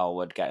 Raquel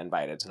would get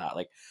invited to that.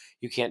 Like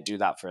you can't do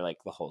that for like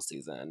the whole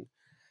season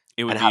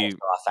It would and have it be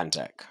feel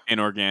authentic.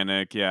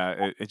 inorganic.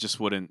 Yeah, it just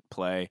wouldn't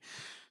play.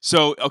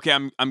 So, okay,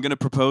 I'm gonna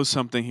propose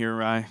something here,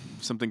 Rye.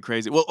 Something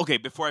crazy. Well, okay,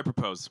 before I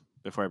propose,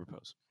 You're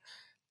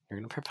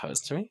gonna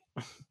propose to me?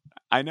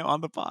 I know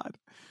on the pod.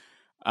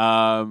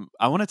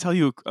 I want to tell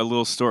you a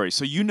little story.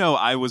 So,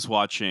 I was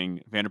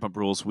watching Vanderpump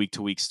Rules week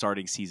to week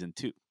starting season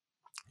 2.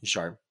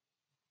 Sure.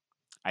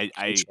 Huge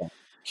I fan.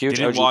 Huge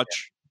didn't OG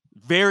watch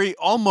very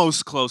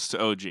almost close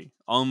to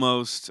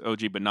almost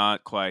OG, but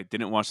not quite.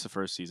 Didn't watch the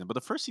first season, but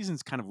the first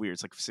season's kind of weird.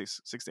 It's like six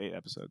to eight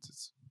episodes.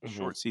 It's a fan.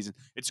 short season.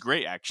 It's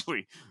great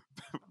actually.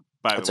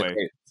 By the It's a way,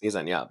 great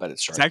season, yeah, but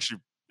it's it's short.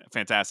 actually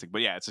fantastic.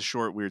 But yeah, it's a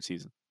short, weird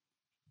season.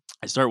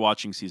 I start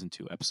watching season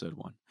 2, episode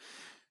 1.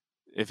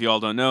 If you all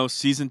don't know,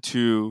 season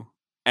 2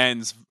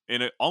 ends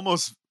in an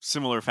almost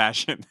similar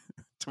fashion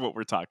to what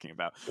we're talking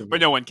about, but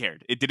Mhm. no one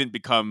cared. It didn't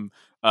become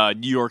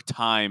New York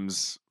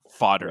Times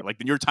fodder. Right. Like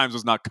the New York Times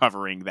was not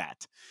covering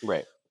that.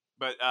 Right.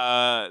 But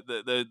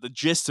the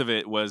gist of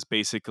it was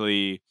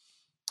basically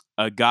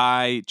a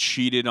guy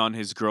cheated on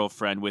his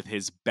girlfriend with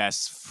his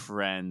best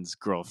friend's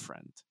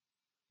girlfriend,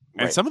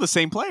 and Right. some of the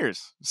same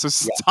players. So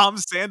Yeah. Tom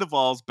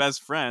Sandoval's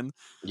best friend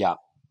Yeah.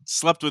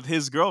 slept with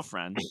his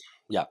girlfriend,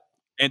 Yeah.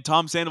 and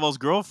Tom Sandoval's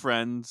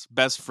girlfriend's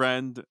best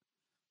friend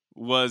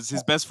was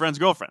his best friend's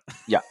girlfriend.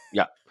 Yeah.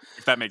 Yeah.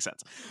 If that makes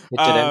sense. It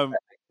didn't. Um, But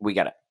we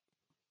get it.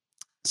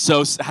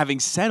 so having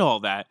said all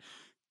that,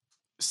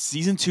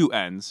 season 2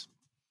 ends,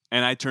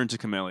 and I turn to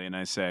Camille and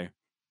I say,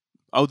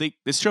 "Oh,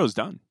 this show's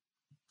done.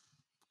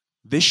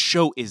 This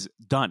show is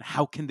done.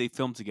 How can they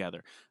film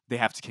together? They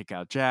have to kick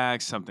out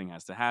Jax. Something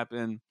has to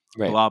happen.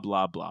 Right. Blah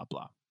blah blah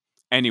blah."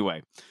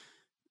 Anyway,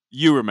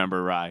 you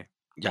remember Rye.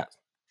 Yeah.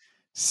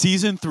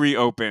 Season 3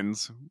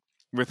 opens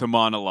with a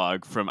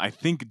monologue from I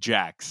think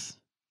Jax,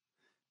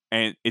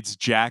 and it's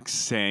Jax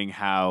saying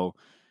how,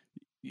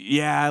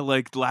 yeah,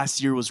 like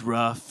last year was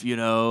rough,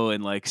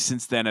 and like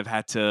since then I've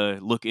had to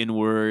look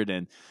inward,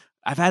 and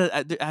I've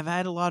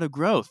had a lot of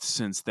growth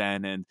since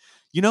then, and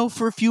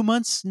for a few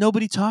months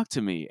nobody talked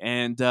to me,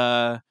 and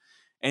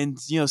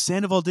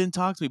Sandoval didn't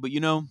talk to me, but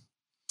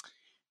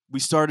we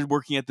started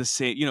working at the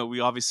same, we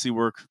obviously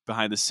work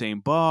behind the same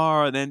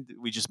bar, and then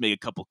we just make a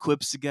couple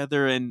clips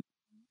together, and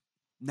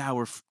now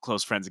we're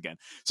close friends again.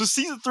 So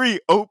season 3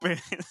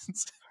 opens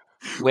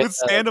With with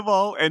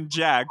Sandoval and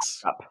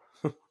Jax. up.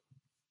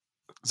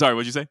 Sorry,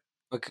 what'd you say?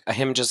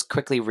 Him just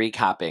quickly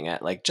recapping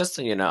it, like, just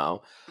so you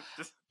know.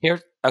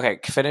 Here, okay,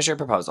 finish your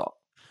proposal.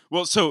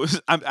 Well, so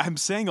I'm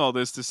saying all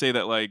this to say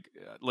that like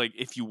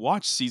if you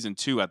watch season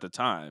 2 at the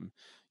time,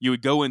 you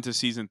would go into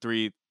season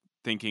 3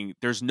 thinking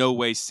there's no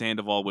way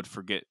Sandoval would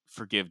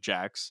forgive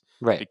Jax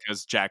Right.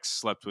 because Jax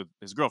slept with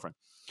his girlfriend.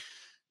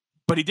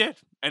 But he did.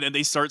 And then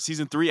they start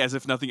season 3 as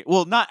if nothing,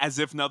 well, not as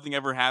if nothing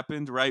ever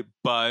happened, right?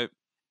 But they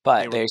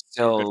But were they they were good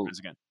still, friends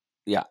again.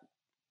 yeah.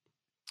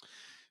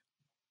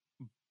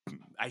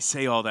 I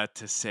say all that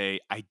to say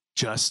I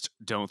just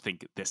don't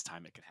think this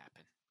time it could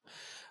happen.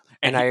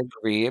 And And I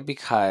agree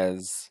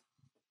because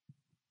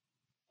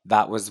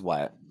that was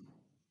what?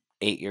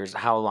 8 years?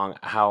 How long?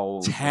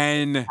 How, like,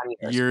 10 10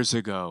 years. years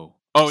ago.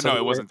 Oh So no, they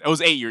it were wasn't. It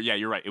was 8 years. Yeah,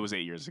 you're right. It was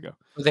 8 years ago.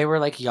 they were,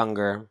 like,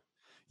 younger.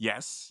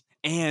 Yes,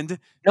 and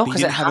No, they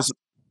because it didn't have has as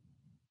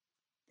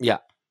yeah.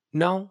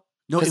 No,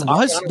 no, because it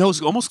was no, it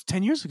was almost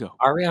 10 years ago.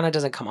 Ariana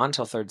doesn't come on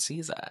till 3rd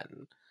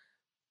season.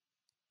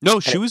 No,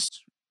 And she was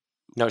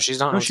no, she's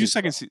not no, on she was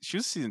season 2. she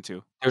was season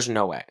 2. There's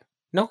no way.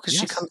 No, because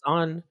she Yes. comes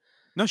on.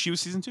 No, she was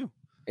season 2.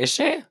 Is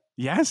she?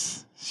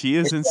 Yes, she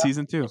is in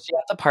season 2. Is she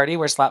at the party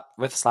where Slap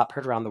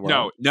Heard Around the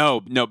No, World?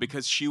 no, no,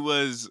 because she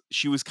was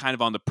kind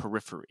of on the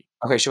periphery.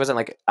 Okay, she wasn't,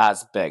 like,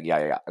 as big. Yeah,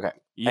 yeah, yeah. Okay.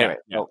 Yeah, Anyway,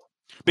 yeah. so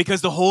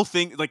Because the whole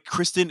thing, like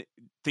Kristen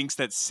thinks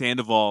that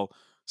Sandoval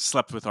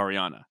slept with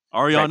Ariana.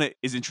 right. Ariana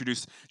is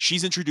introduced.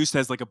 She's introduced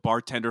as like a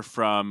bartender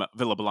from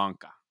Villa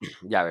Blanca.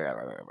 Yeah,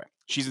 right.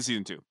 She's in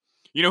season 2.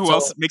 You know who So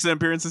else makes an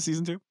appearance in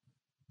season 2?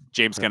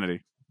 James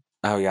Kennedy.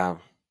 oh, yeah.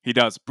 He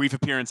does brief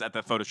appearance at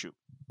the photo shoot.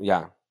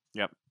 Yeah.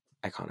 Yep,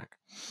 Iconic.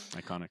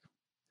 iconic.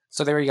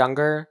 So they were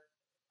younger.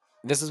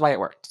 This is why it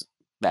worked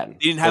then. They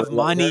didn't They have were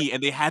younger. money,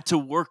 and they had to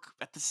work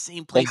at the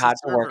same They place had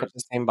as to work at servers.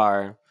 the same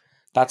bar.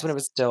 That's when it Yes.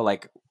 was still,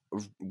 like,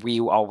 we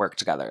all work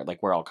together.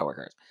 Like, we're all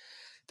coworkers.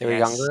 They were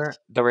Yes. younger.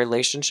 The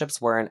relationships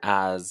weren't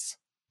as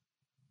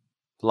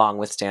long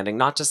withstanding.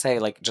 Not to say,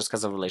 like, just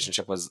because the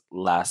relationship was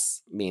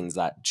less means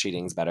that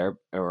cheating's better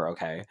or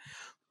okay.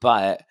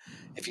 But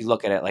if you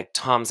look at it, like,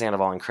 Tom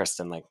Sandoval and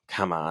Kristen, like,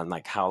 come on,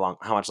 like, how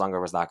much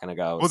longer was that going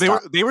to go? Well,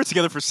 Stop. they were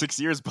together for 6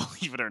 years,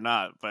 believe it or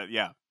not. But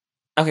yeah.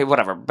 Okay,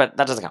 whatever. But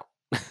that doesn't count.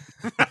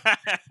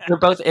 They're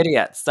both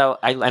idiots. So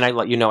I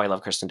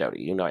love Kristen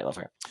Doty. You know I love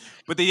her.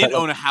 But they But, didn't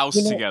like, own a house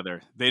you know,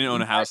 together. They didn't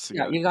own a house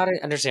yeah, together. you gotta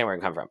understand where I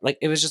come from. Like,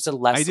 it was just a I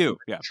less do.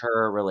 Yeah.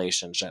 mature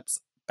relationships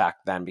back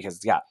then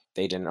because yeah,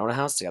 they didn't own a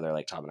house together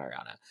like Tom and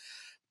Ariana.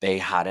 They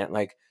hadn't,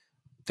 like,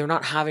 they're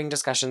not having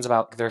discussions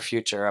about their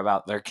future,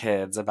 about their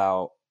kids,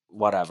 about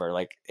whatever.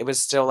 Like, it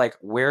was still like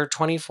we're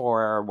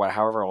 24,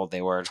 however old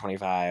they were,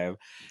 25.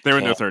 They were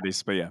in And their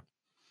 30s, but yeah.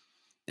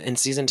 in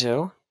season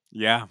 2,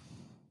 Yeah.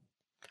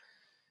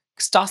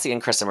 Stassi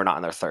and Kristen were not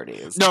in their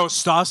 30s. No,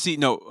 Stassi.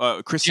 No,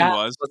 Kristen Jax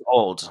was. was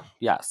old.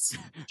 Yes.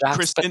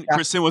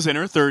 Kristen was in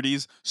her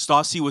 30s.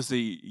 Stassi was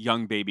the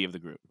young baby of the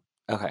group.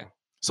 Okay.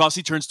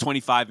 Stassi turns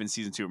 25 in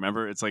season 2.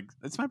 Remember, it's like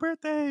it's my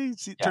birthday.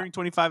 Yeah. Turning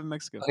 25 in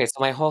Mexico. Okay, so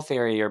my whole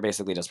theory you're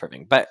basically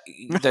disproving. But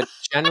the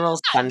general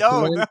No,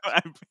 sentiment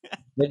I'm,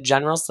 the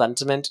general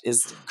sentiment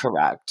is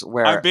correct. I'm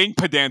Where being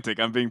pedantic.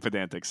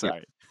 yeah,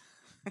 Sorry.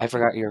 I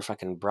forgot you're a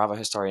fucking Bravo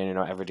historian, you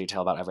know every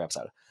detail about every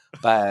episode.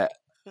 But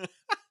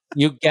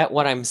you get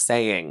what I'm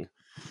saying.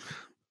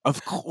 Of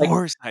Like,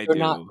 course I you're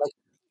not do. like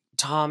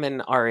Tom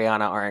and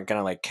Ariana aren't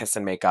gonna like kiss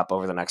and make up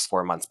over the next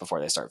 4 months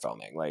before they start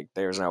filming. Like,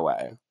 there's no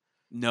way.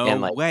 No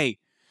And like, way.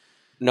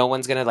 no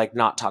one's gonna like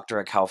not talk to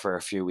Raquel for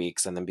a few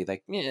weeks and then be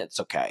like, yeah, it's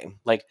okay.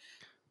 Like,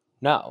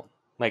 no,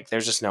 like,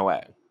 there's just no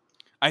way.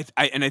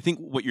 And I think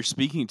what you're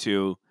speaking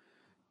to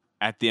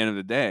at the end of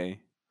the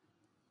day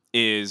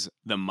is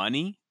the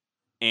money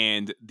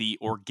and the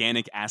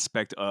organic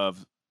aspect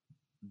of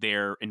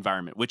their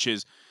environment, which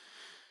is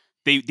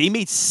they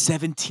made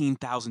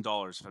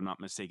 $17,000 if I'm not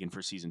mistaken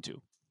for season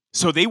 2.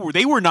 So they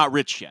were not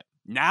rich yet.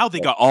 Now they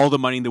got all the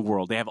money in the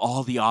world. They have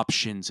all the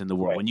options in the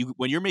world. Right.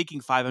 When you're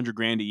making 500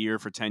 grand a year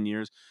for 10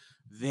 years,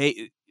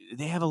 they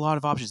have a lot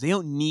of options. They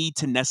don't need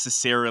to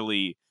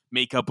necessarily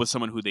make up with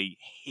someone who they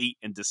hate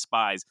and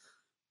despise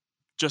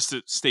just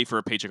to stay for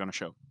a paycheck on a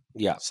show.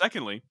 Yeah.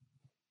 Secondly,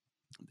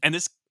 and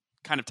this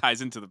kind of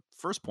ties into the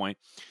first point,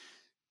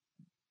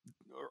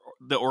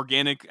 the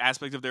organic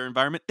aspect of their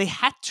environment, they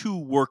had to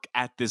work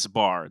at this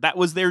bar. That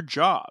was their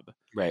job.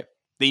 Right.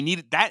 They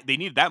needed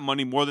that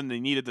money more than they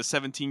needed the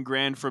 17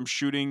 grand from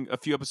shooting a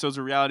few episodes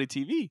of reality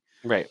TV.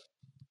 Right.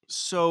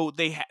 So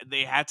they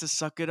had to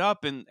suck it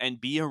up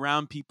and be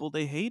around people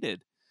they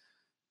hated.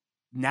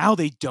 Now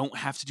they don't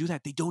have to do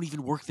that. They don't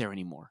even work there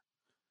anymore.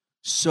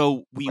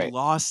 So we Right.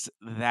 lost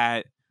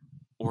that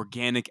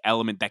organic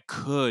element that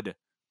could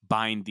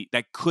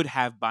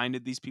have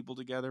binded these people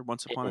together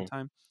once upon a Mhm.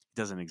 time. It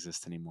doesn't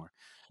exist anymore.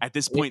 At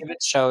this Look point, at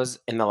it shows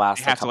in the they last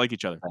like have to couple like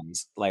each other.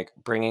 seasons, like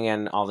bringing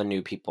in all the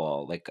new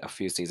people like a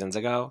few seasons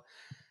ago.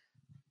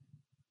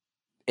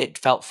 It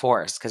felt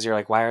forced because you're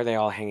like, why are they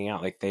all hanging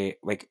out? Like they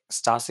like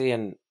Stassi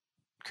and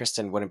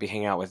Kristen wouldn't be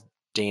hanging out with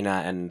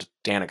Dana and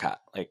Danica.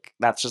 Like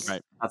Right. that's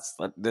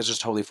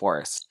just totally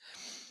forced.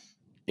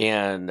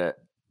 And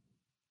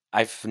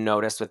I've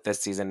noticed with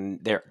this season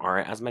there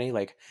aren't as many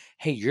like,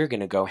 hey, you're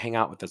gonna go hang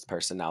out with this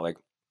person now. Like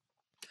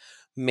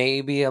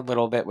maybe a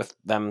little bit with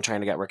them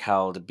trying to get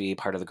Raquel to be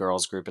part of the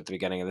girls group at the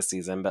beginning of the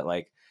season, but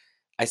like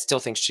I still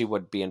think she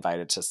would be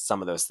invited to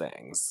some of those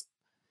things.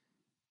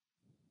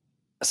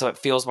 So it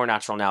feels more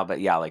natural now, but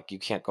yeah, like you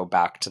can't go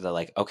back to the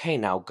like, okay,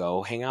 now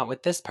go hang out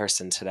with this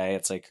person today.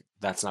 It's like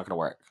that's not gonna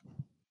work.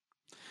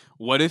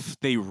 What if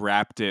they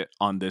wrapped it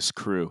on this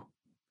crew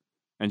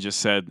and just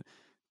said,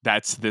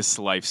 that's this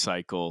life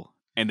cycle.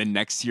 And the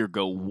next year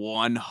go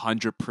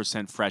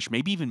 100% fresh,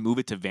 maybe even move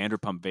it to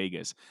Vanderpump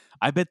Vegas.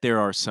 I bet there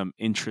are some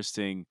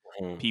interesting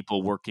Mhm.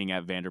 people working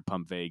at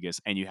Vanderpump Vegas,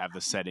 and you have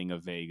the setting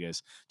of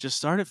Vegas. Just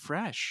start it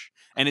fresh.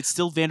 And it's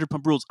still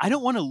Vanderpump Rules. I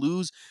don't want to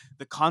lose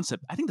the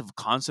concept. I think the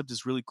concept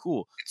is really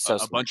cool. It's A, so a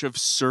smart. bunch of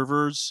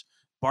servers,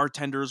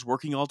 bartenders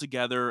working all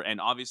together,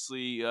 and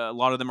obviously a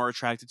lot of them are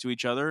attracted to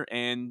each other,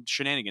 and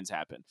shenanigans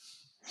happen.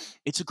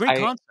 It's a great I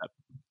concept.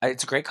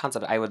 It's a great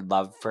concept. I would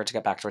love for it to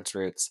get back to its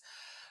roots.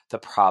 The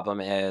problem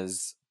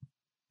is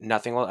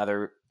nothing will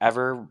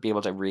ever be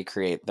able to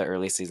recreate the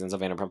early seasons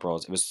of Vanderpump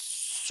Rules. It was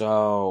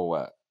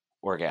so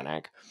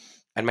organic.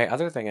 And my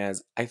other thing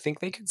is, I think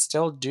they could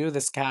still do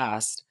this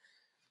cast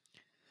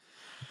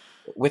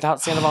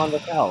without Sandoval and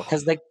Raquel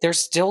because like there's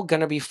still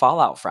gonna be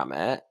fallout from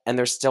it, and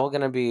there's still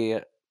gonna be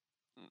drama.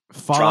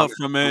 Fallout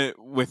from it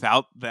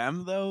without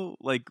them though?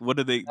 Like what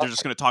are they're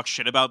just going to talk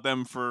shit about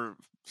them for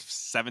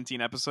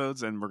 17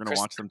 episodes and we're going to Chris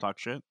watch them talk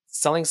shit?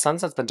 Selling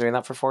Sunset's been doing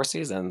that for 4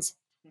 seasons,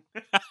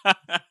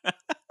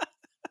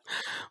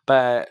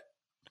 but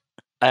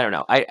I don't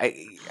know.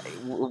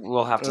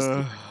 We'll have to see.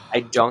 Ugh. I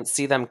don't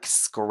see them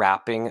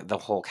scrapping the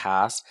whole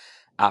cast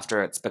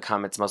after it's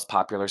become its most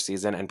popular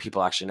season and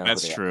people actually know who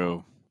That's they are.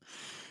 true.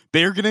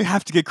 They're going to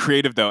have to get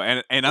creative though,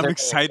 and I'm They're gonna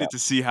excited do. to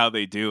see how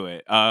they do it.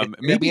 It's gonna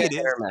be Maybe a it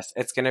hit or is. miss.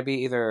 It's gonna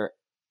be either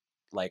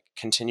like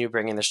continue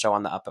bringing the show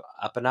on the up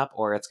and up,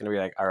 or it's gonna be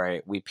like, all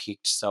right, we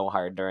peaked so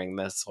hard during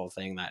this whole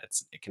thing that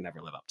it can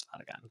never live up to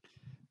that again.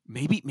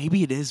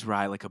 Maybe it is,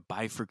 right, like a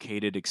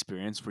bifurcated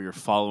experience where you're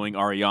following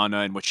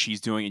Ariana and what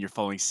she's doing, and you're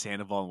following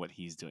Sandoval and what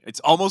he's doing.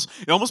 It almost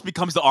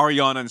becomes the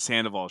Ariana and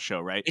Sandoval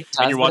show, right? It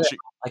And does, you're but watching,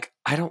 like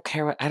I don't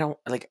care what I don't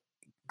like.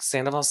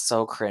 Sandoval's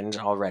so cringe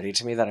already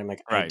to me that I'm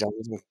like, I right? don't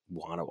even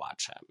want to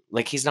watch him.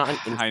 Like he's not an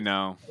I interesting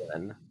know.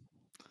 villain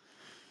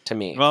to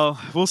me. Well,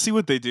 we'll see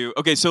what they do.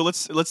 Okay, so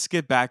let's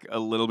get back a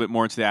little bit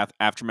more into the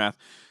aftermath.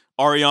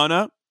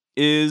 Ariana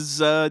is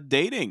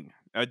dating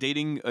a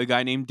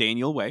guy named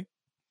Daniel Way.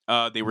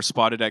 They were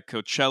spotted at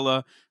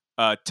Coachella.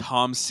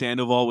 Tom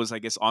Sandoval was, I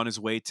guess, on his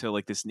way to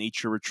like this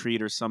nature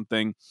retreat or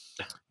something,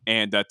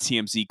 and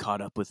TMZ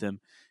caught up with him,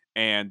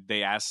 and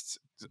they asked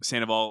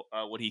Sandoval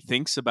what he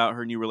thinks about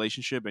her new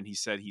relationship, and he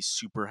said he's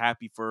super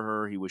happy for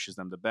her. He wishes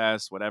them the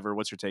best. Whatever.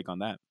 What's your take on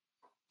that?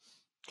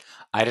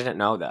 I didn't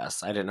know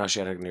this. I didn't know she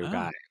had a new Oh,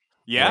 guy, and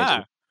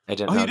yeah. I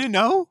didn't Oh, you know. didn't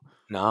know?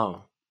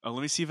 No, Oh,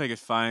 let me see if I could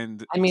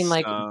find I mean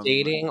like some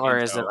dating, or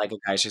is it info. like a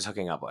guy she's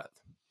hooking up with?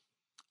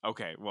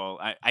 Okay, well,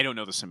 I don't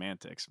know the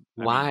semantics.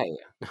 I mean, Why?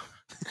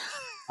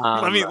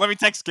 let Um, me let me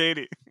text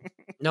Katie.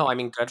 no, I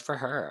mean good for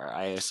her.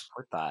 I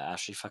support that as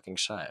she fucking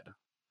should.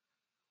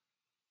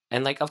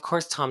 And like, of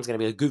course, Tom's gonna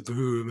be like, "Good for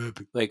him."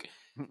 Like,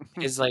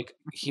 his like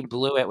he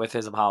blew it with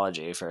his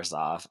apology first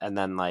off, and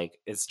then like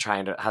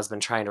has been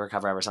trying to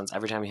recover ever since.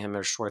 Every time him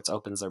or Schwartz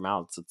opens their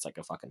mouths, it's like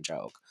a fucking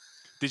joke.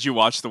 Did you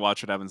watch the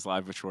Watch What Happens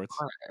Live with Of Schwartz?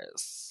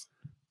 course,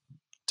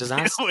 It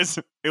disaster, was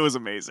it was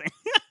amazing.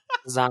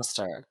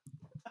 disaster.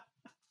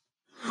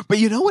 But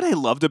you know what I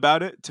loved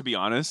about it, to be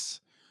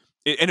honest?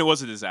 And it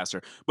was a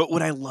disaster. But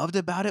what I loved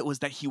about it was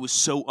that he was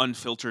so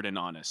unfiltered and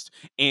honest.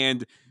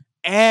 And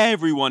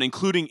everyone,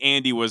 including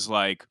Andy, was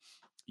like,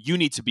 you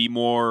need to be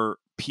more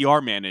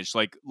PR managed.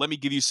 Like, let me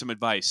give you some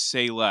advice.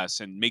 Say less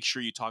and make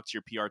sure you talk to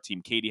your PR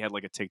team. Katie had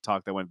like a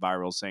TikTok that went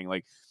viral saying,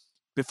 like,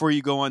 before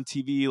you go on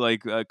TV,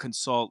 like,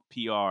 consult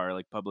PR,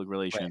 like public Right?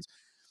 relations.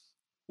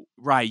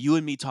 Right, you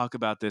and me talk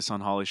about this on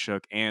Holly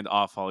Shook and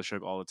off Holly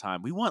Shook all the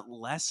time. We want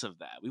less of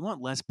that. We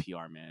want less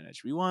PR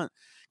managed. We want,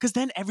 because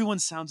then everyone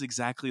sounds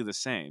exactly the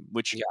same.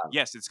 Which, Yeah,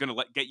 yes, it's going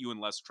to get you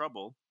in less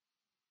trouble.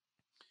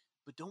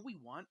 But don't we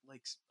want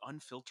like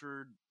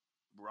unfiltered,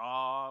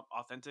 raw,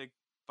 authentic,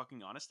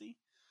 fucking honesty?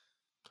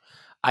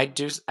 I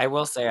do. I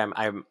will say,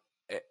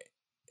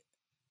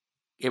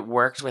 it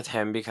worked with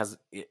him because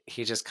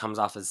he just comes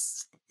off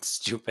as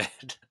stupid,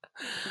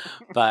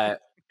 but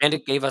and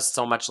it gave us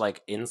so much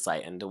like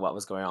insight into what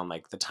was going on,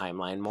 like the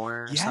timeline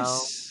more so.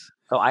 Yes.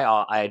 So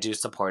I do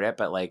support it,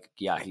 but like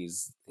yeah,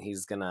 he's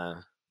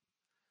gonna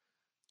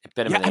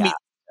bit him Yeah, in I the mean,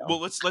 ass.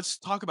 well, So. let's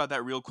talk about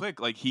that real quick.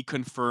 Like, he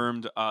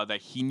confirmed that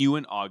he knew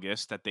in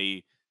August that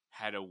they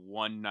had a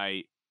one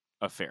night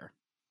affair.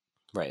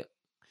 Right,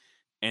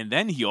 And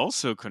then he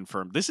also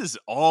confirmed, this is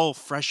all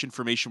fresh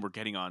information we're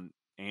getting on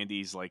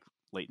Andy's like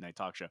late night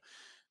talk show.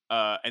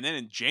 And then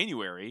in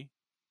January,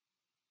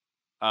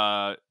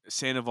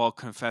 Sandoval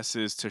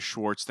confesses to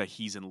Schwartz that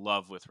he's in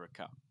love with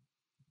Raquel.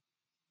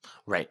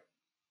 right.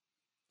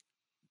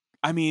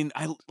 I mean,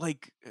 I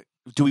like.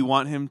 Do we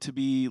want him to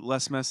be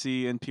less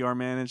messy and PR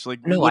managed? Like,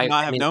 we No, would I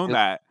not I have mean known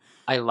that.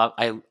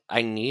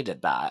 I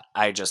needed that.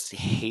 I just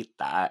hate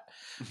that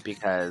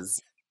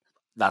because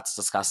that's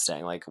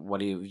disgusting. Like, what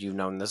do you've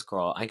known this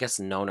girl? I guess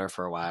known her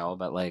for a while,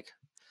 but like,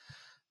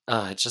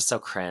 it's just so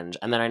cringe.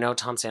 And then I know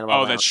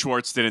Oh, that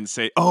Schwartz didn't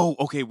say. Oh,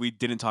 okay, we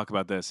didn't talk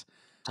about this.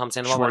 Tom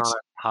Sandoval went on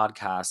Schwartz, a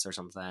podcast or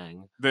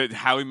something. the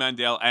Howie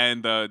Mandel,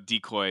 and the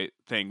decoy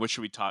thing. What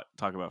should we talk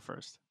about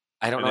first?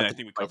 I don't And know then what I the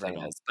think we decoy covered it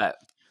thing all. is, but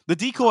The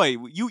decoy.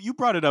 You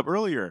brought it up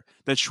earlier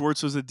that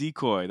Schwartz was a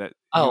decoy. That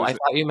he oh, I was.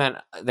 thought you meant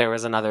there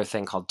was another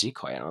thing called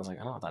decoy, and I was like,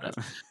 I don't know what that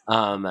is.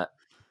 Um, well,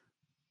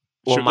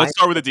 Sure. Let's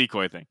start with the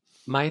decoy thing.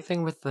 my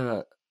thing with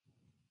the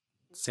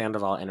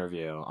Sandoval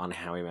interview on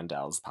Howie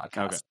Mandel's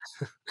Okay, podcast,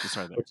 let's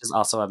start there. which is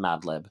also a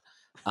Mad Lib,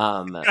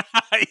 um,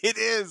 It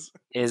is.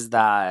 is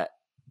that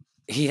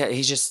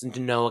he's just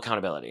no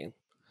accountability.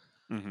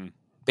 Mm-hmm.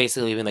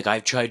 Basically, being like,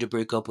 I've tried to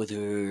break up with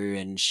her,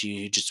 and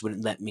she just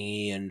wouldn't let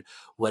me, and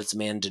what's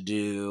man to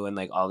do, and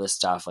like all this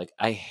stuff. Like,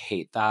 I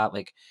hate that.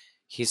 Like,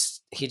 he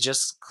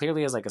just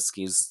clearly is like a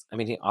skis. I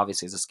mean, he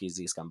obviously is a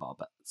skeezy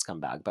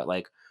scumbag, but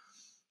like,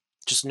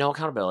 just no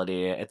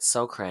accountability. It's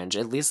so cringe.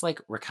 At least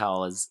like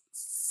Raquel is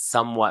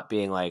somewhat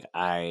being like,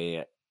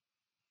 I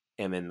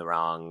am in the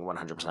wrong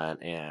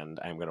 100%, and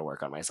I'm going to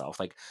work on myself.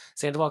 Like,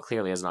 Sandoval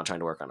clearly is not trying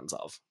to work on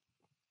himself.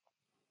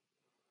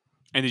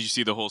 And did you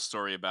see the whole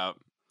story about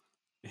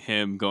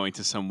him going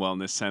to some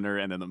wellness center,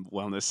 and then the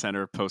wellness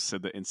center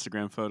posted the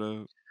Instagram photo?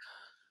 Did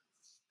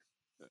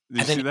you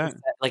And then see that?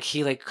 like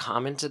he like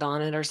commented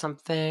on it or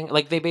something.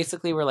 Like they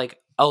basically were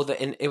like, "Oh, the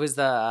and it was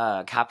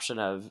the caption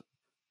of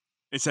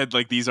It said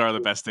like, "These are the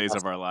best days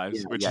of our yeah,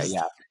 lives," which yeah, is,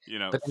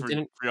 yeah." But then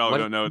didn't for y'all who what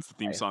did don't know, he it's the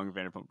theme say? song of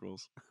Vanderpump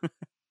Rules.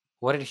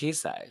 What did he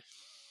say?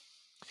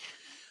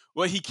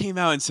 Well, he came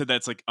out and said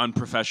that's like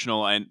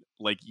unprofessional, and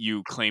like,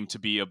 you claim to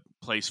be a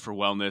place for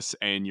wellness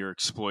and you're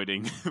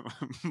exploiting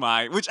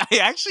my, which I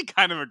actually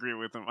kind of agree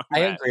with him on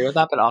I that. agree with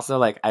that, but also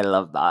like I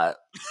love that.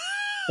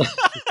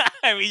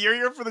 I mean, you're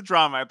here for the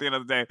drama at the end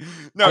of the day.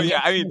 No, And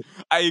yeah, I mean,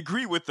 yes, I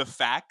agree with the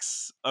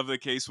facts of the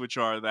case, which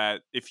are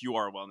that if you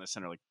are a wellness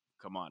center, like,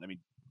 come on, I mean,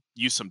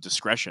 use some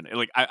discretion.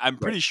 Like, I'm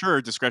right, pretty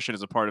sure discretion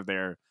is a part of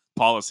their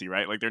policy,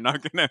 right? Like, right. they're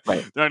not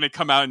gonna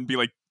come out and be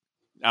like,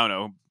 I don't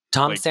know,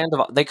 Tom like,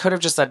 Sandoval. They could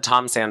have just said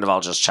Tom Sandoval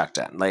just checked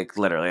in, like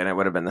literally, and it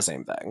would have been the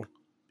same thing.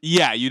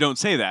 yeah, you don't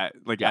say that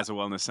like Yeah, as a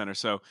wellness center.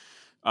 So,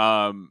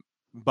 um,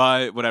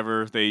 but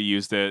whatever, they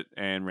used it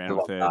and I ran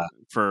with love it that.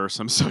 for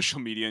some social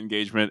media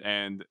engagement,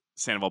 and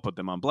Sandoval put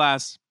them on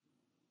blast.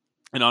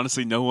 And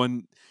honestly, no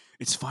one.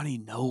 It's funny,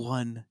 no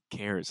one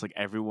cares. Like,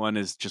 everyone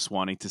is just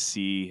wanting to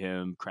see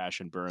him crash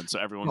and burn. So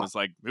everyone Yeah, was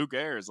like, "Who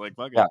cares? Like,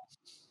 fuck yeah. it."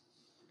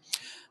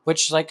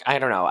 Which like I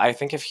don't know. I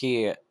think if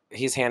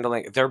he's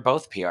handling, they're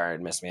both PR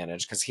and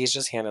mismanaged because he's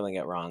just handling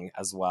it wrong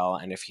as well.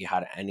 And if he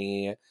had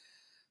any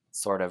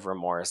sort of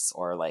remorse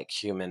or like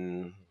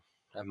human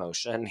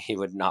emotion, he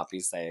would not be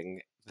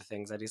saying the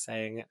things that he's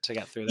saying to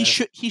get through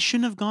this. He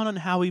shouldn't have gone on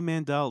Howie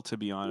Mandel, to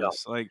be No.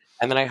 honest. Like,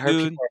 And then I heard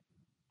dude, people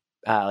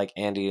like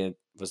Andy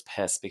was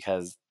pissed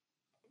because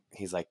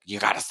he's like, "You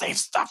got to save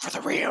stuff for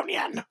the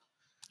reunion."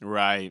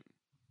 right?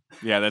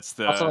 Yeah, that's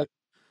Also, the like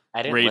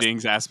I didn't listen.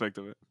 ratings aspect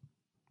of it.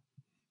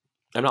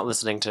 I'm not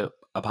listening to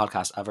a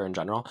podcast ever in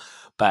general,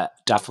 but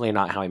definitely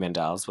not Howie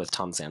Mandel's with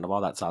Tom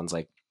Sandoval. That sounds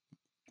like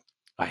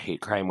a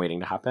hate crime waiting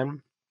to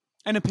happen.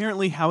 And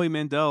apparently, Howie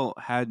Mandel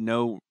had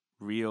no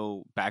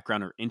real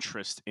background or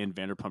interest in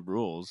Vanderpump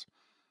Rules.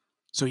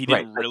 So he Right.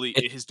 didn't Like really.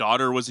 it His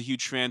daughter was a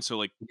huge fan, so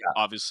like yeah.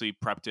 obviously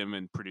prepped him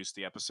and produced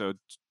the episode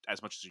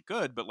as much as he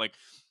could. But like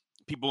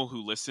people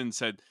who listened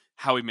said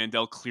Howie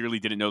Mandel clearly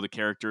didn't know the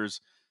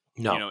characters,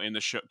 No, in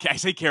the show. I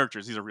say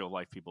characters; these are real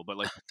life people, but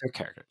like they're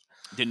characters.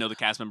 didn't know the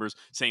cast members,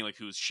 saying like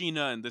who's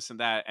Sheena and this and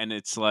that. And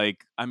it's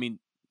like, I mean,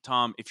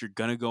 Tom, if you're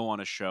gonna go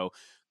on a show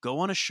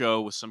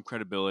with some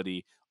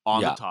credibility on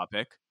the Yeah.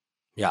 topic,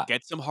 Yeah.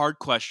 get some hard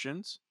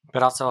questions,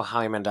 But also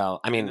Howie Mandel,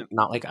 I and mean, then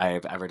not like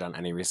I've ever done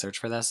any research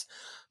for this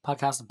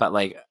podcast, but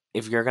like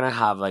if you're gonna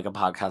have like a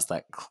podcast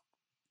that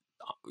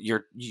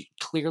you're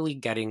clearly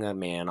getting a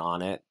man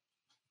on it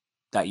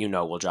that you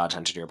know will draw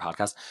attention to your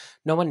podcast.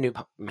 No one knew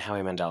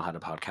Howie Mandel had a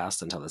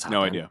podcast until this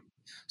no happened. idea.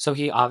 So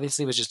he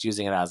obviously was just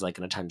using it as like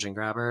an attention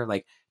grabber.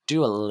 Like,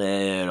 do a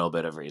little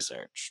bit of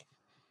research.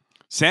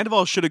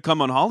 Sandoval should have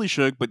come on Holly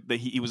Shook, but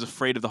he was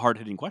afraid of the hard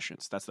hitting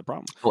questions. That's the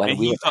problem. Oh, And and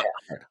we he would have thought,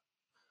 hit hard.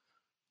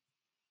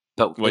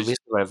 But at was least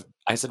we would have,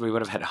 I said we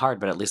would have hit hard,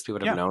 but at least we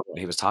would have yeah. known what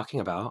he was talking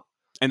about.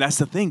 And that's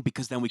the thing,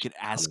 because then we could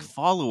ask Um,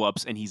 follow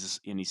ups, and he's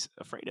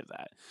afraid of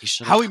that. he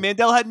should have Howie come.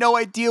 Mandel had no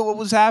idea what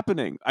was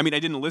happening. I mean, I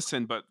didn't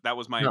listen, but that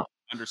was my No.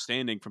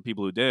 understanding from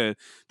people who did.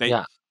 That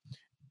Yeah.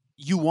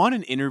 you want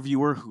an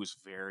interviewer who's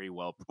very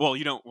well,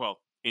 you don't,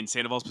 in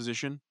Sandoval's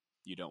position,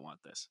 you don't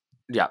want this.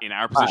 Yeah. In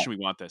our But, position, we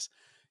want this.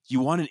 You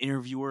want an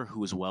interviewer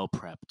who is well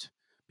prepped,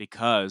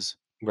 because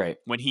right.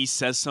 when he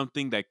says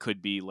something that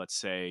could be, let's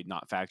say,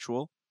 not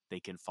factual, they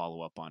can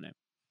follow up on it.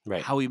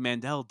 Right. Howie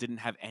Mandel didn't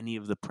have any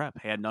of the prep.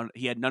 He had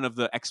none of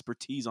the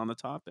expertise on the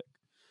topic.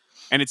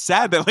 And it's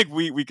sad that like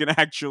we can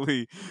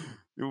actually,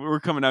 we're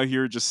coming out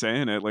here just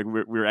saying it like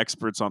we're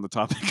experts on the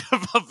topic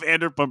of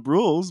Vanderpump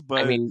Rules, I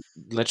but mean,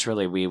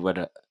 literally, we would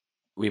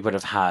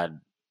have had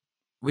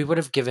we would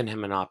have given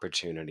him an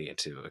opportunity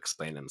to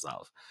explain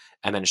himself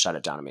and then shut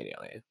it down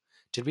immediately.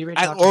 Did we reach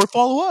out to or him?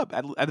 follow up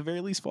at the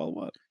very least follow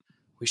up.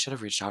 We should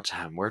have reached out to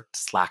him. We're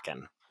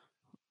slacking.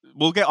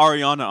 We'll get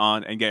Ariana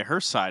on and get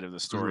her side of the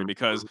story, Mhm,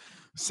 because mhm.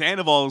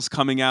 Sandoval's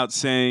coming out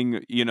saying,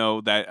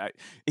 that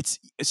it's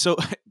so.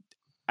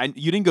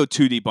 You didn't go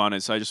too deep on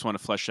it, so I just want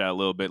to flesh that out a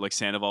little bit. Like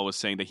Sandoval was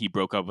saying that he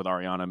broke up with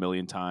Ariana a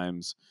million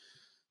times.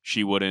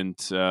 She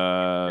wouldn't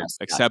Yes, yes,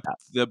 accept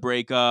yes. the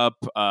breakup.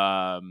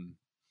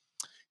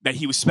 That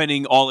he was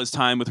spending all his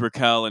time with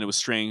Raquel, and it was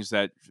strange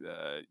that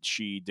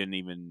she didn't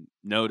even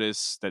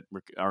notice that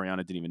Ariana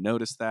didn't even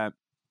notice that.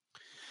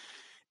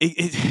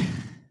 It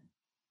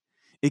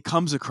it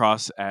comes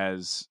across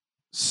as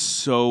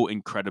so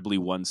incredibly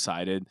one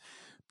sided.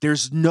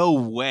 There's no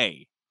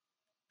way.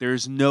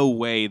 There's no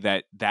way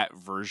that that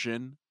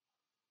version.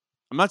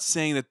 I'm not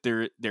saying that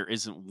there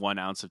isn't 1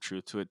 ounce of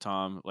truth to it,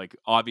 Tom. Like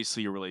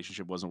obviously your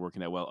relationship wasn't working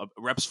that well.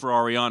 Reps for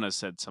Ariana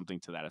said something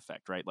to that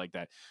effect, right? Like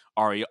that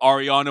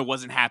Ariana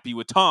wasn't happy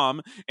with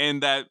Tom,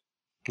 and that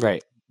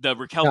Right. the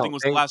Raquel thing No,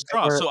 was the they last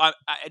straw. were So I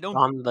don't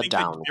on the think that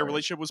their downward.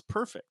 relationship was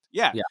perfect.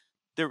 Yeah, Yeah.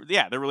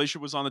 their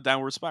relationship was on the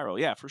downward spiral.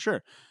 Yeah, for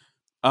sure.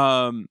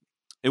 Um,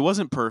 it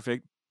wasn't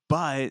perfect,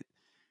 but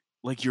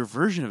like your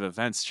version of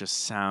events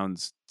just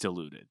sounds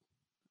diluted.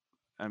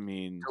 I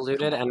mean, come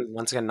Diluted on. and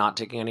once again not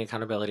taking any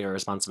accountability or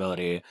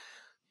responsibility,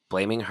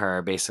 blaming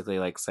her, basically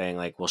like saying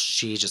like, well,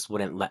 she just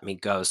wouldn't let me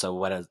go. So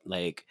what a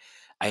like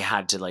I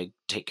had to like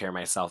take care of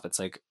myself. It's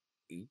like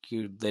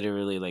you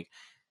literally like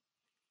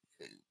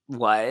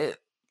what?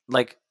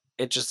 Like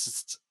it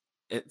just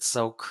it's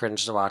so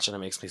cringe to watch and it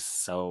makes me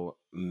so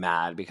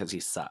mad because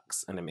he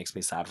sucks and it makes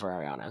me sad for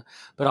Ariana.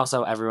 But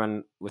also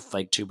everyone with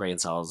like two brain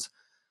cells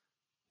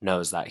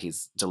knows that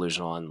he's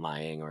delusional and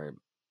lying or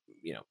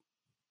you know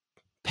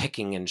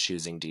picking and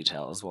choosing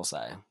details, we'll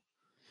say.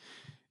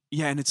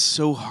 Yeah, and it's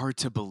so hard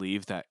to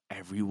believe that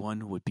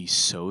everyone would be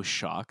so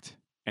shocked,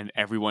 and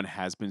everyone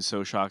has been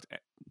so shocked.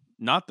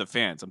 Not the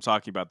fans, I'm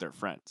talking about their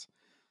friends.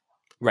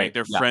 Like Right.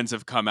 their Yeah. friends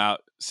have come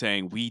out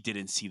saying we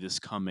didn't see this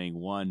coming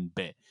one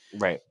bit.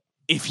 Right.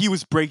 If he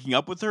was breaking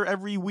up with her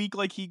every week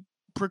like he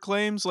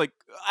proclaims, like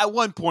at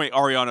one point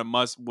Ariana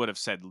must would have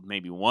said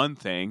maybe one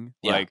thing,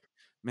 Yeah. like,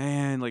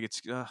 man, like it's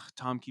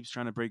Tom keeps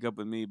trying to break up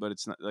with me, but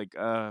it's not like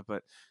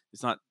but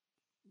it's not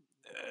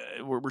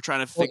we're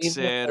trying to Well, fix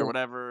it or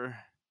whatever.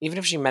 even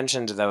if she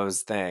mentioned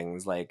those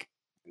things, like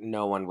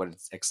no one would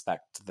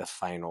expect the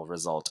final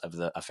result of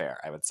the affair,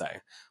 I would say,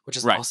 which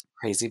is Right. also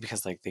crazy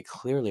because like they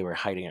clearly were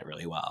hiding it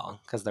really well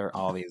because they're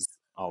always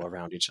all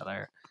around each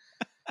other.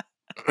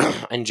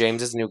 And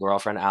James's new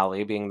girlfriend,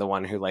 Allie, being the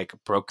one who like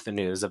broke the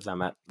news of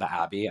them at the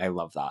Abbey, I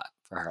love that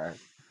for her.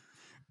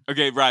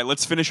 Okay, right.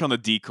 Let's finish on the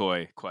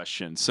decoy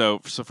question. So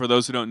for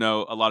those who don't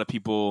know, a lot of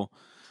people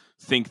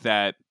think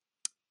that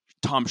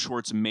Tom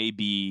Schwartz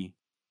may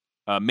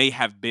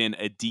have been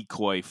a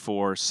decoy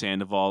for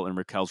Sandoval and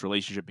Raquel's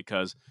relationship,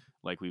 because,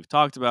 like we've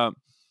talked about,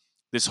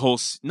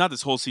 not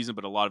this whole season,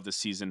 but a lot of this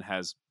season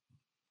has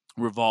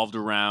revolved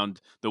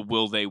around the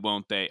will they,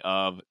 won't they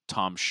of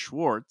Tom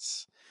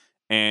Schwartz.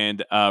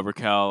 and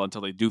Raquel until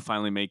they do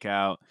finally make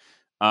out.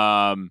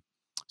 Um,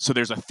 so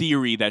there's a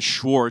theory that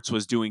Schwartz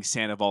was doing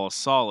Sandoval a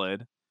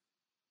solid,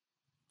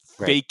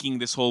 Right. faking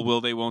this whole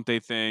will they won't they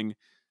thing,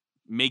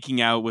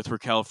 making out with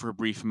Raquel for a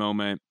brief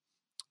moment.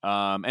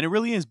 And it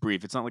really is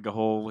brief. It's not like a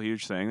whole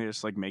huge thing. They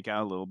just like make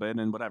out a little bit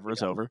and whatever,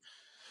 it's Yeah. over.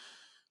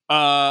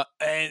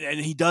 And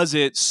he does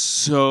it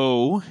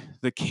so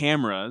the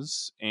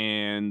cameras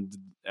and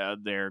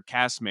their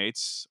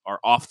castmates are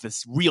off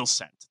this real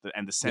scent,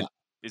 and the Yeah. scent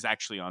is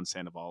actually on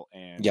Sandoval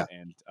Yeah.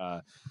 and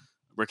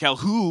Raquel,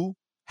 who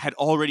had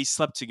already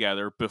slept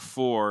together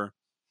before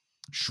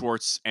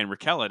Schwartz and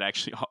Raquel had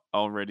actually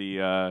already,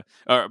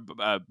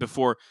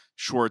 before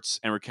Schwartz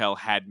and Raquel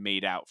had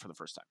made out for the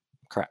first time.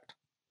 Correct.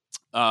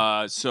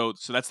 So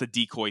that's the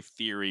decoy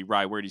theory.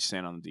 Rye, where do you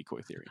stand on the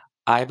decoy theory?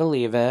 I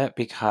believe it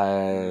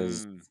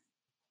because Mm.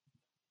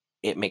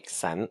 it makes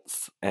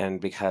sense, and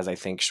because I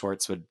think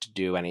Schwartz would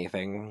do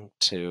anything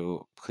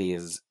to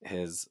please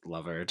his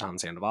lover, Tom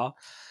Sandoval.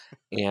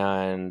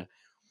 And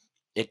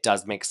it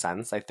does make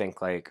sense. I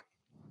think, like,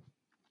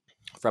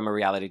 from a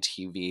reality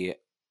TV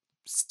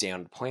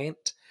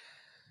standpoint,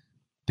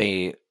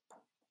 they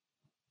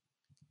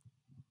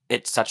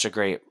it's such a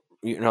great,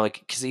 like,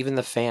 because even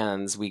the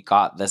fans, we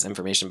got this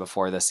information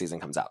before this season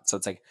comes out. So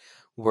it's like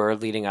we're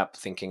leading up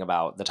thinking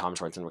about the Tom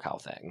Schwartz and Raquel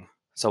thing.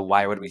 So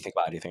why would we Mhm. think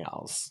about anything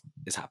else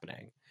is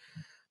happening?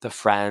 The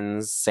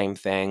friends, same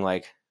thing.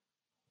 Like,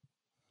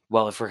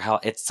 well, if Raquel,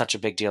 it's such a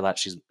big deal that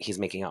he's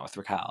making out with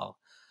Raquel.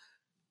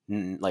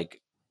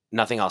 Like,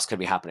 nothing else could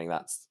be happening.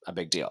 That's a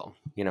big deal.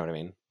 You know what I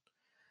mean?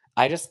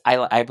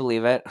 I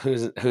believe it.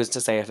 Who's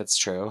to say if it's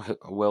true?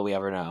 Will we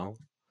ever know?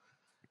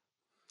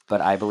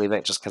 But I believe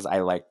it just because I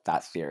like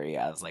that theory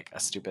as like a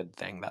stupid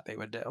thing that they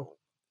would do.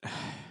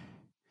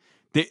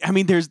 I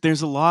mean,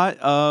 there's a lot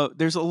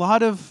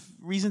of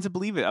reason to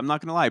believe it. I'm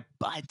not gonna lie,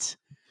 but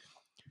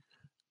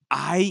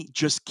I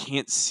just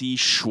can't see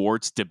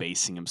Schwartz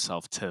debasing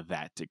himself to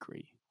that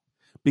degree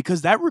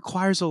because that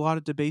requires a lot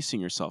of debasing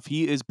yourself.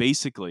 He is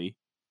basically,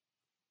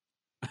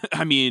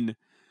 I mean,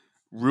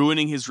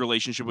 ruining his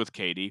relationship with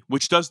Katie,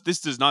 which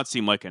does not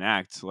seem like an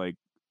act like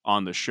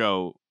on the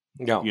show,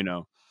 No, you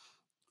know,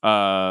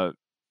 uh,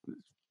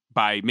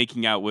 by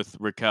making out with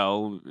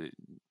Raquel,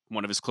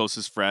 one of his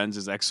closest friends,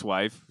 his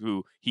ex-wife,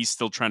 who he's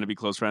still trying to be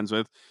close friends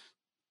with,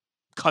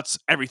 cuts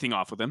everything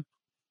off with him.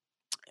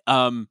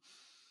 Um,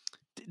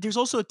 there's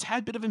also a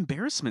tad bit of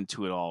embarrassment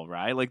to it all,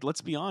 right? Like,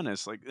 let's be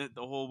honest, like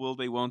the whole will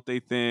they won't they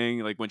thing,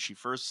 like when she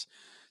first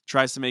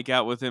tries to make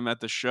out with him at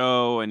the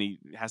show and he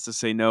has to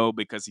say no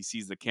because he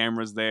sees the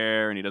cameras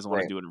there and he doesn't want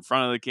to right do it in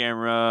front of the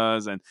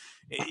cameras, and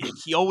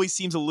he always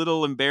seems a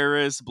little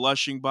embarrassed,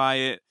 blushing by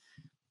it.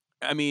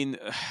 I mean,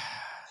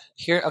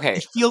 here. it Okay,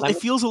 feels let it me.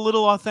 feels a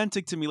little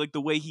authentic to me, like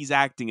the way he's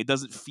acting. It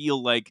doesn't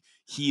feel like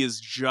he is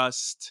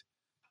just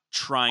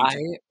trying I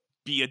to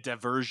be a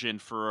diversion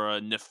for a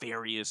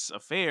nefarious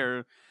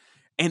affair.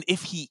 And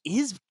if he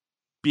is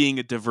being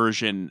a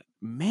diversion,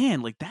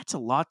 man, like that's a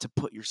lot to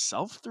put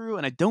yourself through.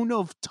 And I don't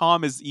know if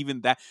Tom is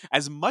even that,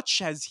 as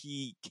much as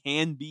he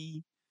can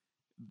be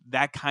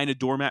that kind of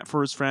doormat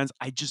for his friends.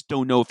 I just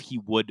don't know if he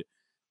would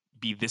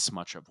be this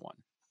much of one.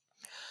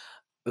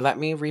 let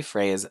me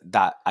rephrase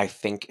that. I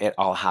think it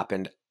all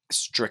happened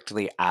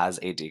strictly as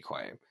a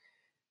decoy.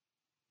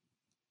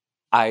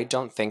 I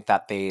don't think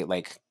that they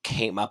like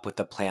came up with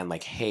the plan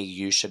like, hey,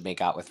 you should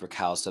make out with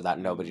Raquel so that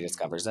nobody Mm.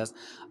 discovers this.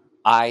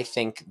 I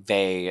think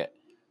they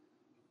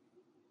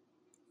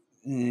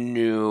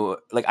knew,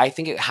 like, I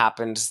think it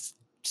happened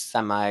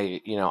semi,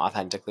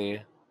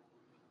 authentically.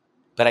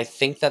 But I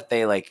think that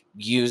they like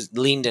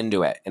leaned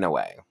into it in a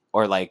way,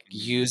 or like Mm.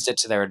 used it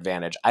to their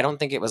advantage. I don't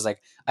think it was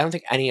like, I don't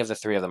think any of the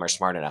three of them are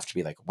smart enough to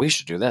be like, we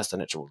should do this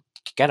and it will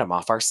get them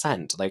off our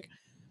scent. Like,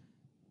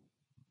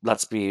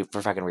 let's be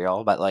for fucking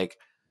real. But like,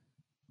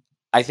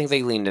 I think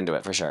they leaned into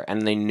it for sure,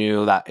 and they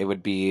knew that it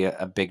would be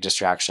a big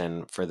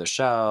distraction for the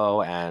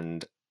show,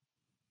 and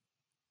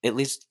at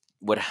least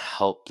would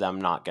help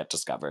them not get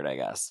discovered, I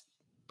guess.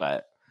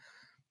 But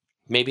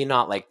maybe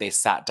not like they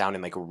sat down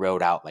and like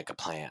wrote out like a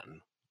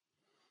plan,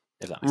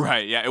 if that makes sense.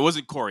 Right. Yeah. It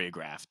wasn't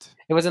choreographed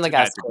It wasn't to like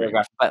as that degree.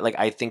 choreographed, but like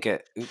I think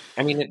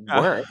I mean, it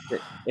Uh, worked.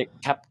 It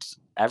kept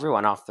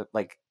everyone off the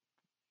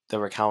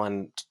Raquel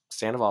and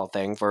Sandoval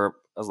thing for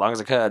as long as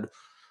it could.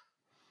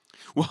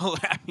 well,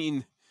 I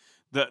mean,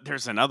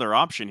 there's another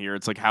option here.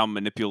 It's like how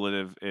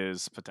manipulative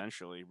is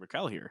potentially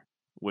Raquel here?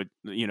 Would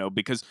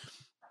because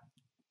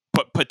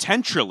but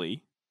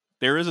potentially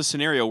there is a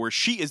scenario where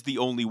she is the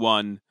only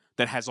one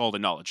that has all the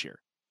knowledge here.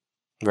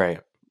 Right.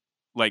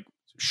 Like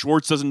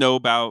Schwartz doesn't know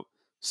about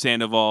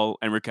Sandoval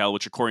and Raquel,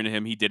 which according to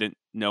him he didn't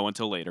know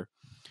until later.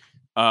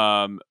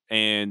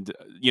 And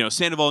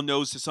Sandoval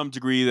knows to some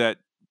degree that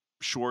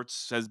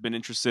Schwartz has been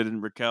interested in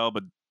Raquel,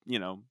 but they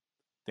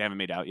haven't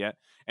made out yet.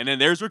 And then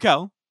there's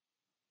Raquel,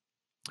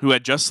 who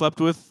had just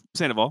slept with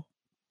Sandoval,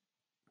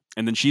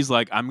 and then she's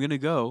like, "I'm gonna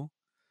go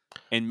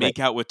and Right. make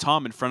out with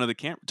Tom in front of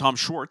the Tom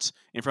Schwartz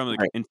Right. in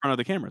front of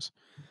the cameras."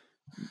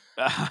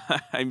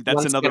 I mean, that's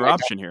Once again, another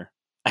option here.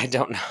 I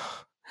don't know.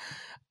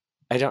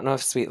 I don't know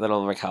if sweet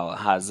little Raquel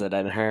has it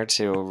in her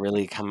to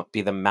really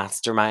be the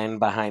mastermind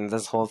behind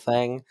this whole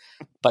thing,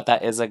 but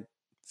that is a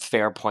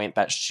fair point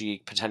that she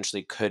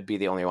potentially could be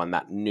the only one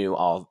that knew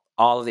all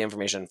of the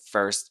information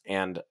first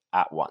and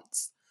at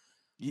once,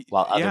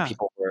 while other Yeah.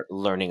 people were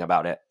learning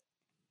about it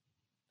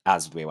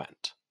as we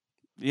went.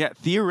 Yeah,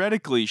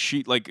 theoretically,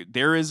 she like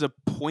there is a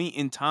point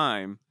in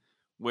time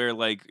where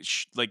like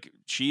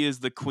she is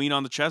the queen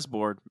on the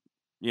chessboard.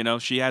 You know,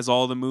 she has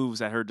all the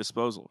moves at her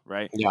disposal,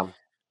 right? Yeah,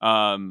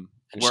 and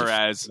she fucked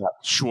Whereas it up.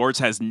 Schwartz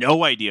has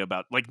no idea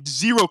about, like,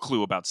 zero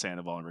clue about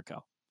Sandoval and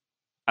Raquel.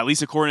 At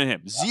least according to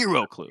him,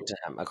 zero clue.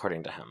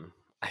 According to him,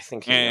 I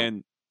think he knew.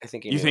 And I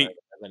think he you knew it think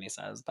when he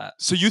says that.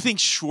 so? You think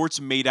Schwartz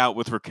made out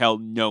with Raquel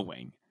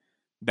knowing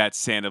that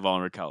Sandoval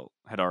and Raquel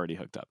had already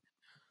hooked up?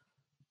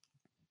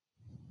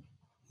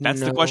 That's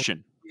the No,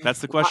 question. That's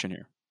the not, question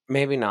here.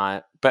 maybe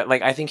not, but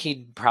like I think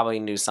he probably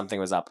knew something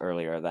was up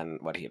earlier than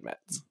what he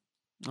admits.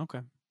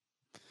 Okay.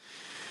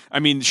 I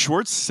mean,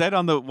 Schwartz said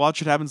on the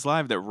Watch It Happens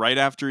Live that right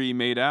after he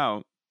made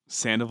out,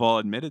 Sandoval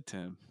admitted to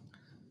him.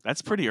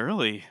 That's pretty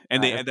early,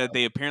 and That they is and that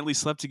they apparently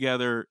slept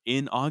together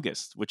in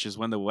August, which is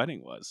when the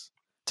wedding was.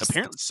 just,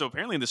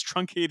 Apparently in this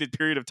truncated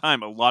period of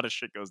time, a lot of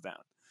shit goes down.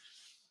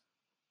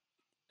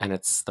 and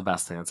it's the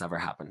best thing that's ever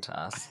happened to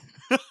us.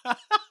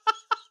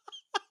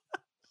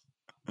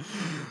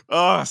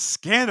 Oh,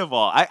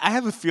 Scandoval! I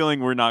have a feeling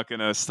we're not going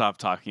to stop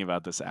talking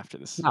about this after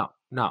this No,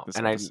 no, this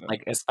and I episode.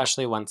 like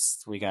especially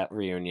once we get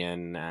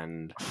reunion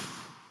and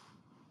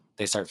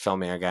they start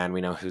filming again.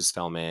 We know who's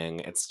filming.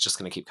 It's just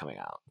gonna keep coming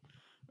out.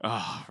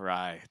 Oh,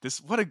 right. This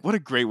what a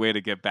great way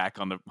to get back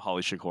on the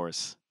Holly Chick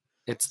horse.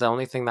 It's the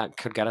only thing that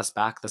could get us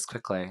back this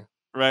quickly,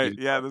 Right?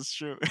 even Yeah, that's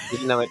true.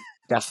 even though it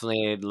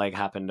definitely like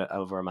happened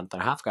over a month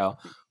and a half ago,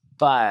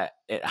 but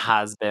it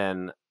has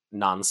been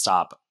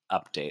nonstop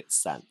updates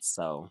since.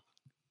 So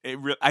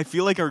I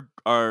feel like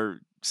our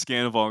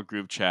Scandoval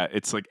group chat.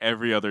 It's like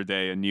every other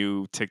day a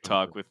new mhm.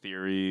 TikTok with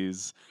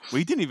theories.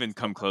 We didn't even So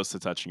come close to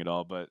touching it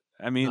all, but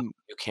I no, mean,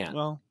 you can't.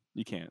 well,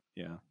 you can't.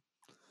 Yeah,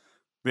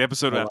 the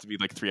episode But would have to be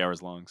like 3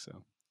 hours long.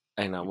 So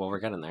I know. Well, we're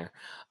getting there.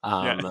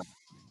 yeah,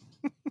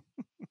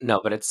 No,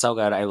 but it's so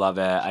good. I love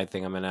it. I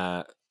think I'm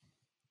gonna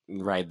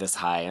ride this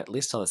high at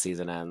least till the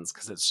season ends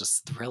because it's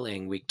just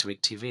thrilling week to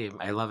week TV.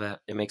 I love it.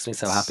 It makes me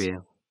so it's happy.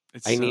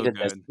 it's I so needed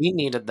this. good. We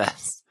needed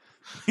this.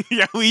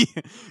 Yeah,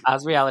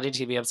 As reality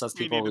TV obsessed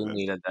we people, needed we this.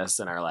 needed this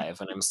in our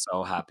life, and I'm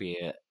so happy.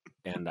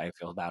 And I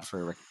feel bad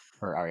for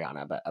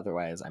Ariana, but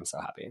otherwise, I'm so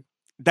happy.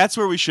 That's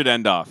where we should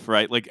end off,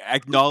 right? Like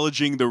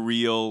acknowledging the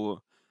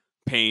real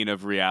pain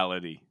of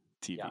reality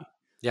Yeah, TV.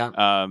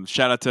 yeah.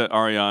 Shout out to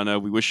Ariana.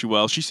 We wish you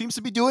well. She seems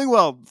to be doing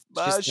well.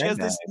 She's She very has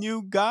good. this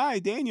new guy,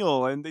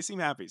 Daniel, and they seem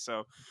happy.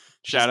 So,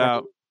 She's shout working.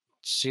 out.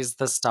 She's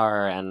the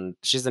star, and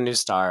she's the new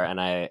star,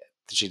 and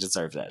she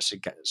deserves it.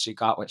 She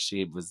got what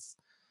she was.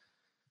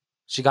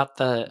 She got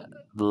the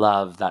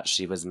love that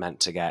she was meant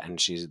to get, and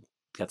she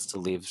gets to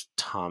leave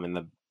Tom in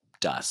the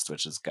dust,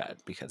 which is good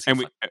because he And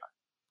we fucked.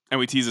 and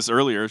we teased this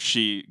earlier.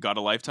 She got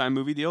a Lifetime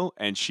movie deal,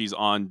 and she's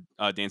on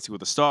Dancing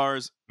with the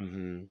Stars.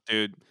 Mm-hmm.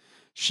 Dude,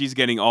 she's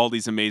getting all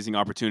these amazing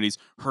opportunities.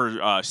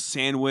 Her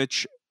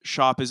sandwich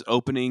shop is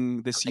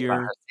opening this Something about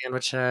her year.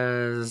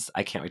 sandwiches.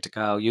 I can't wait to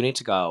go. You need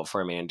to go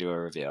for me and do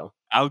a review.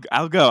 I'll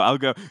go. I'll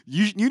go.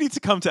 You need to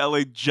come to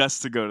LA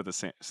just to go to the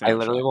I sandwich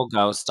literally shop. will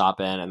go, stop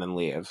in, and then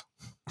leave.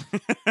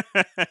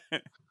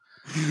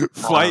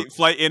 Um,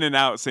 Flight in and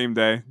out same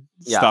day.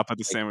 yeah, Stop at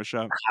the like sandwich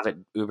shop. have it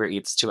Uber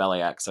Eats to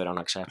LAX, so I don't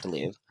actually have to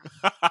leave.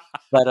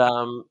 But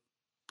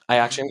I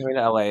actually am coming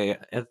to LA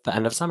at the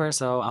end of summer,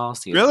 so I'll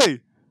see you then. Really? Yeah,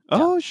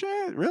 Oh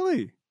shit!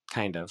 Really?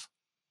 kind of.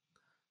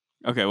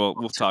 Okay. Well,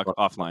 we'll Closer, talk closer,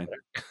 offline.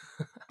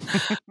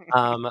 closer.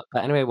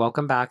 But anyway,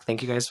 welcome back.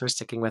 Thank you guys for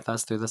sticking with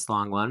us through this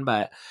long one,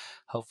 but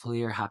hopefully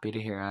you're happy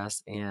to hear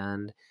us,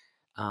 and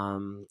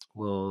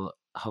we'll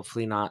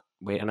hopefully not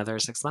wait another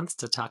 6 months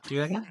to talk to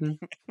you again.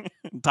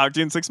 Talk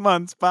to you in 6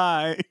 months.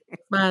 Bye.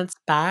 6 months.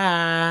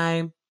 Bye.